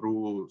tour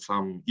through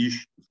some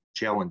issues,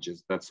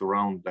 challenges that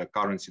surround the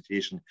current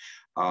situation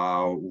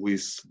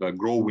with the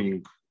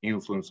growing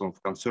influence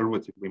of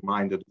conservatively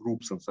minded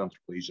groups in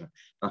Central Asia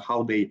and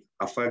how they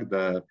affect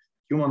the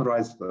human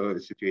rights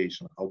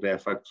situation, how they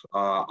affect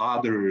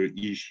other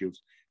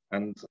issues.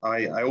 And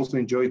I also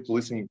enjoyed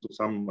listening to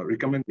some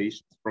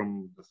recommendations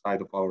from the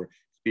side of our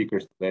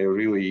speakers. They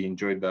really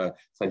enjoyed the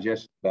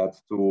suggestion that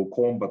to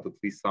combat at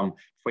least some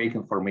fake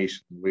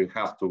information, we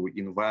have to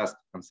invest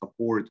and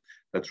support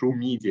the true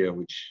media,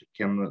 which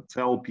can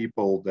tell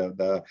people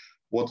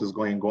what is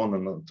going on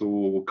and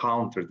to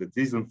counter the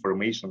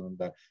disinformation and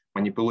the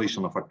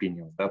manipulation of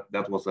opinions.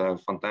 That was a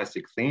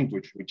fantastic thing,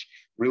 which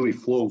really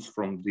flows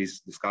from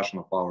this discussion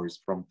of ours,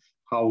 from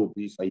how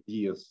these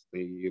ideas,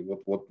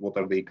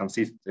 what they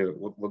consist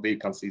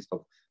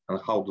of, and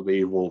how do they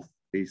evolve.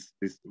 This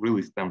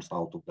really stems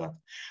out of that.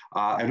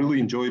 I really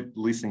enjoyed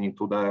listening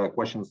to the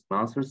questions and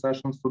answer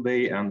sessions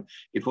today, and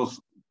it was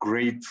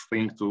great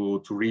thing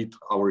to read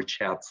our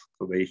chat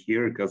today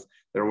here, because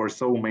there were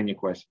so many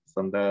questions,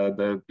 and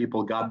the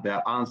people got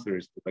the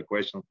answers to the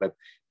questions that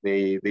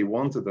they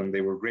wanted, and they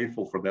were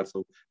grateful for that.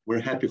 So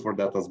we're happy for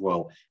that as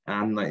well.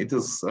 And it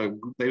is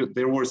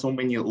there were so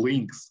many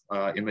links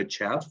in the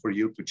chat for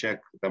you to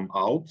check them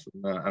out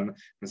and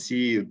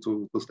see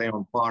to stay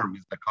on par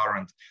with the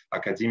current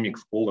academic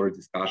scholar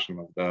discussion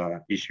of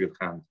the issue at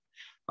hand.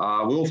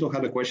 We also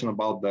had a question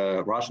about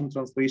the Russian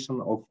translation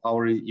of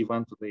our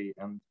event today,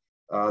 and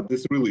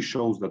this really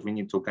shows that we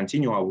need to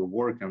continue our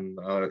work, and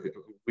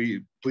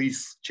we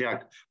please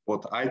check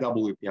what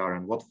IWPR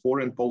and what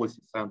Foreign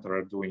Policy Center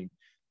are doing.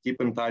 Keep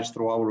in touch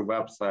through our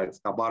websites,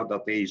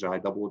 Cabar.asia,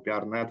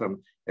 IWPR.net, and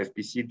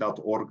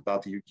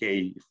fpc.org.uk,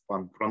 if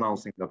I'm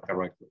pronouncing that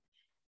correctly.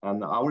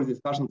 And our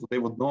discussion today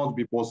would not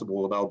be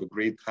possible without the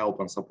great help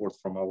and support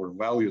from our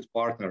valued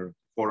partner,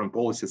 Foreign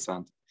Policy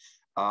Center.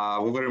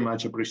 We very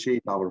much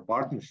appreciate our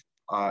partnership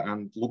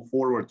and look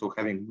forward to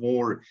having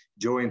more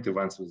joint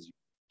events with you.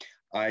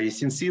 I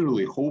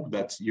sincerely hope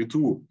that you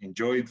too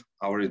enjoyed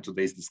our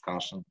today's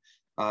discussion.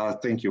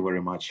 Thank you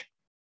very much.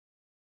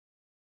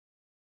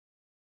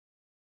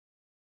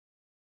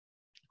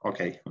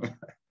 Okay,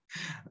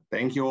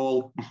 thank you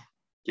all.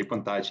 Keep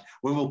in touch.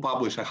 We will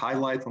publish a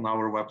highlight on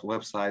our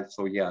website.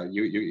 So yeah,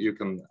 you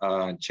can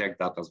check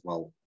that as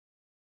well.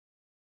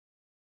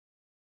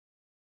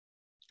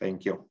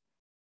 Thank you.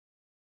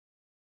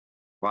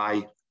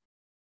 Bye.